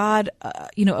that God,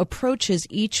 approaches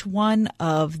each one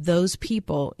of those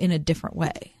people in a different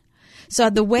way. So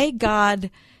the way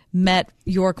God met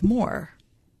York Moore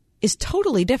is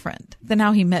totally different than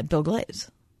how he met Bill Glaze.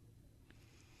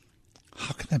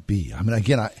 How can that be? I mean,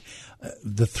 again,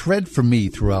 the thread for me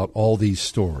throughout all these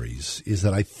stories is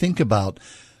that I think about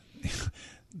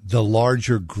the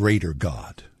larger, greater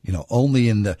God, only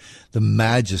in the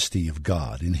majesty of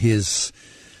God, in his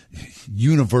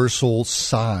universal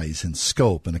size and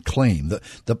scope and acclaim,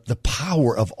 the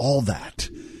power of all that.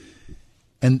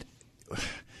 And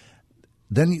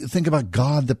then you think about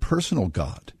God, the personal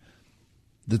God,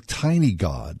 the tiny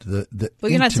God, the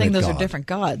Well, you're not saying those God. are different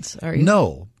gods, are you?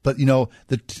 No, but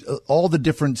all the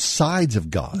different sides of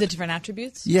God. The different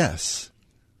attributes? Yes.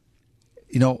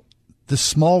 The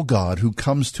small God who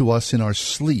comes to us in our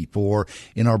sleep or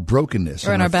in our brokenness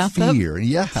or in our bathtub. Fear.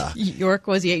 Yeah. York,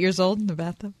 was he 8 years old in the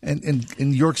bathtub? And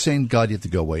York saying, God, you have to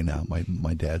go away now.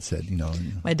 My dad said,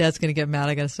 My dad's going to get mad.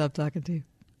 I got to stop talking to you.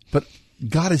 But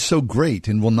God is so great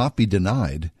and will not be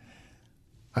denied.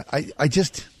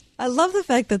 I love the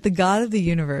fact that the God of the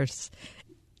universe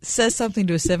says something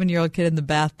to a 7-year-old kid in the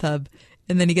bathtub,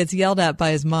 and then he gets yelled at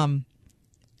by his mom.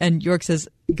 And York says,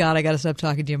 God, I got to stop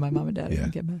talking to you. My mom and dad are going to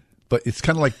get mad. But it's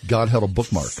kind of like God held a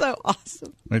bookmark. So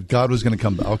awesome. Right? God was going to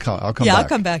come back. I'll come back. Yeah, I'll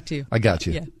come back to you. I got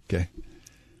you. Yeah. Okay.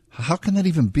 How can that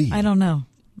even be? I don't know.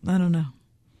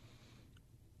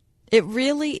 It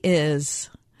really is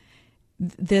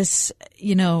this,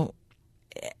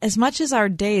 as much as our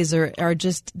days are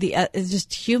just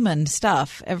just human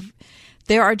stuff,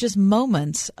 there are just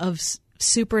moments of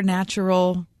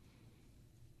supernatural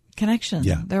connection.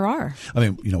 Yeah. There are. I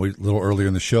mean, a little earlier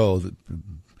in the show,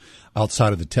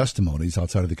 outside of the testimonies,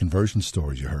 outside of the conversion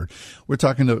stories you heard, we're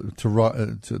talking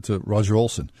to Roger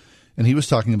Olson, and he was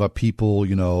talking about people,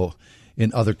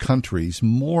 in other countries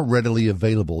more readily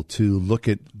available to look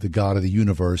at the God of the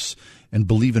universe and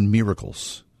believe in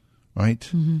miracles, right?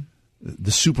 Mm-hmm.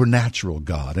 The supernatural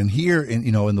God. And here,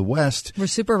 in the West, we're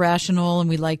super rational and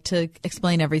we like to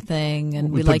explain everything,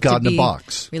 and we like put God to be in a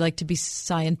box. We like to be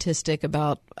scientific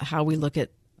about how we look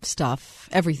at stuff,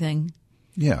 everything.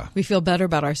 Yeah. We feel better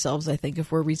about ourselves, I think,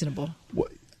 if we're reasonable. Well,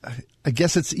 I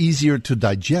guess it's easier to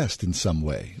digest in some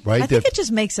way, right? I think it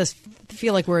just makes us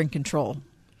feel like we're in control.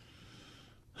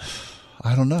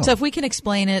 I don't know. So if we can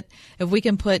explain it, if we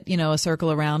can put, a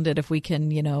circle around it, if we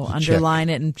can, underline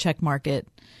it and check mark it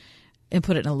and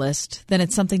put it in a list, then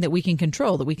it's something that we can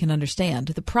control, that we can understand.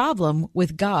 The problem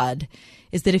with God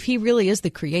is that if he really is the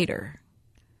creator,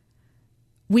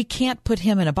 we can't put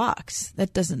him in a box.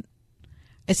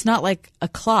 It's not like a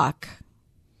clock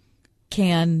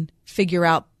can figure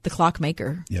out the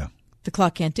clockmaker. Yeah. The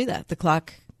clock can't do that. The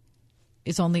clock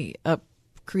is only a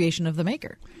creation of the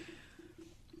maker.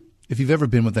 If you've ever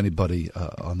been with anybody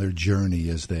on their journey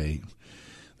as they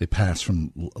pass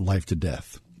from life to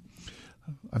death,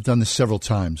 I've done this several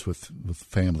times with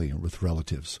family or with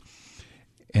relatives.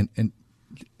 And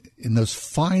in those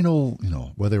final,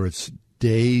 whether it's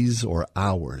days or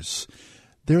hours,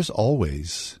 there's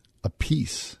always a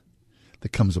peace that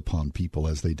comes upon people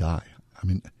as they die. I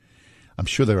mean, I'm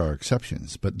sure there are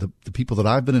exceptions, but the people that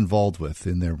I've been involved with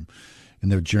in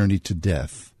their journey to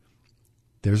death,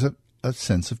 there's a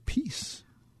sense of peace.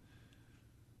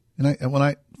 And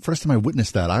when first time I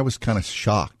witnessed that, I was kind of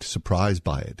shocked, surprised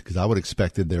by it, because I would have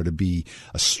expected there to be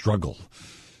a struggle,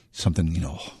 something,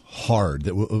 hard,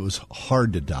 that it was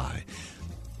hard to die.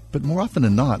 But more often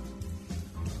than not,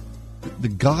 the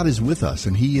God is with us,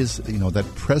 and He is, that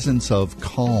presence of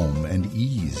calm and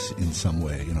ease in some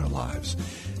way in our lives.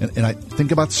 And I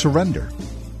think about surrender.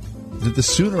 That the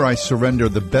sooner I surrender,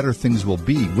 the better things will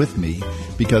be with me,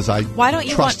 because I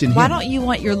trust in Him. Why don't you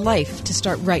want your life to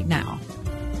start right now?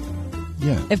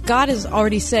 Yeah. If God has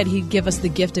already said He'd give us the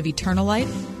gift of eternal life,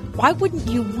 why wouldn't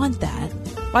you want that?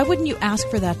 Why wouldn't you ask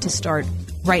for that to start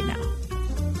right now?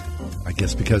 I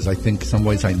guess because I think some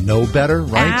ways I know better,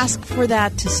 right? Ask for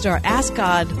that to start. Ask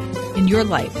God in your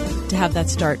life to have that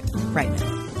start right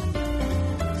now.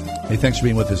 Hey, thanks for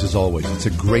being with us as always. It's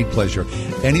a great pleasure.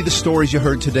 Any of the stories you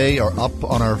heard today are up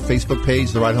on our Facebook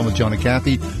page, The Ride Home with John and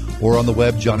Kathy, or on the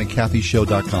web,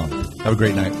 johnandkathyshow.com. Have a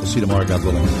great night. We'll see you tomorrow, God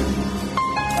willing.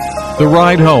 The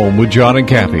Ride Home with John and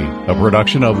Kathy, a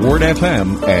production of Word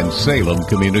FM and Salem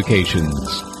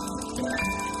Communications.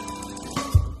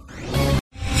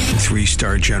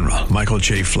 3-star General Michael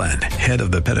J. Flynn, head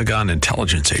of the Pentagon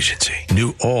Intelligence Agency,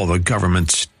 knew all the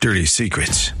government's dirty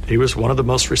secrets. He was one of the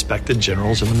most respected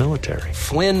generals in the military.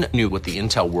 Flynn knew what the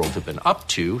intel world had been up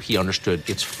to. He understood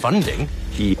its funding.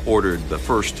 He ordered the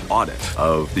first audit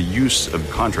of the use of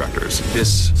contractors.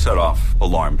 This set off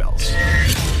alarm bells.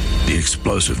 The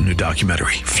explosive new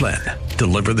documentary, Flynn,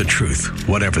 Deliver the Truth,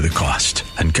 Whatever the Cost,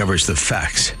 uncovers the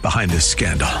facts behind this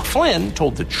scandal. Flynn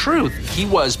told the truth. He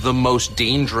was the most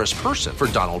dangerous person for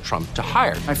Donald Trump to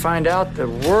hire. I find out the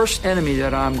worst enemy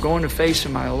that I'm going to face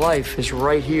in my life is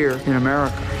right here in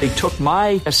America. They took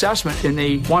my assessment and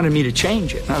they wanted me to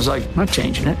change it. And I was like, I'm not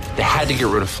changing it. They had to get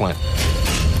rid of Flynn.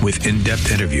 With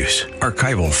in-depth interviews,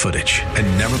 archival footage,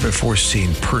 and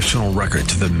never-before-seen personal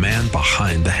records of the man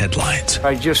behind the headlines.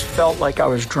 I just felt like I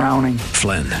was drowning.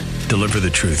 Flynn, Deliver the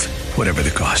Truth, Whatever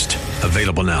the Cost.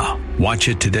 Available now. Watch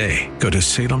it today. Go to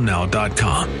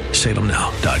salemnow.com.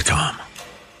 salemnow.com.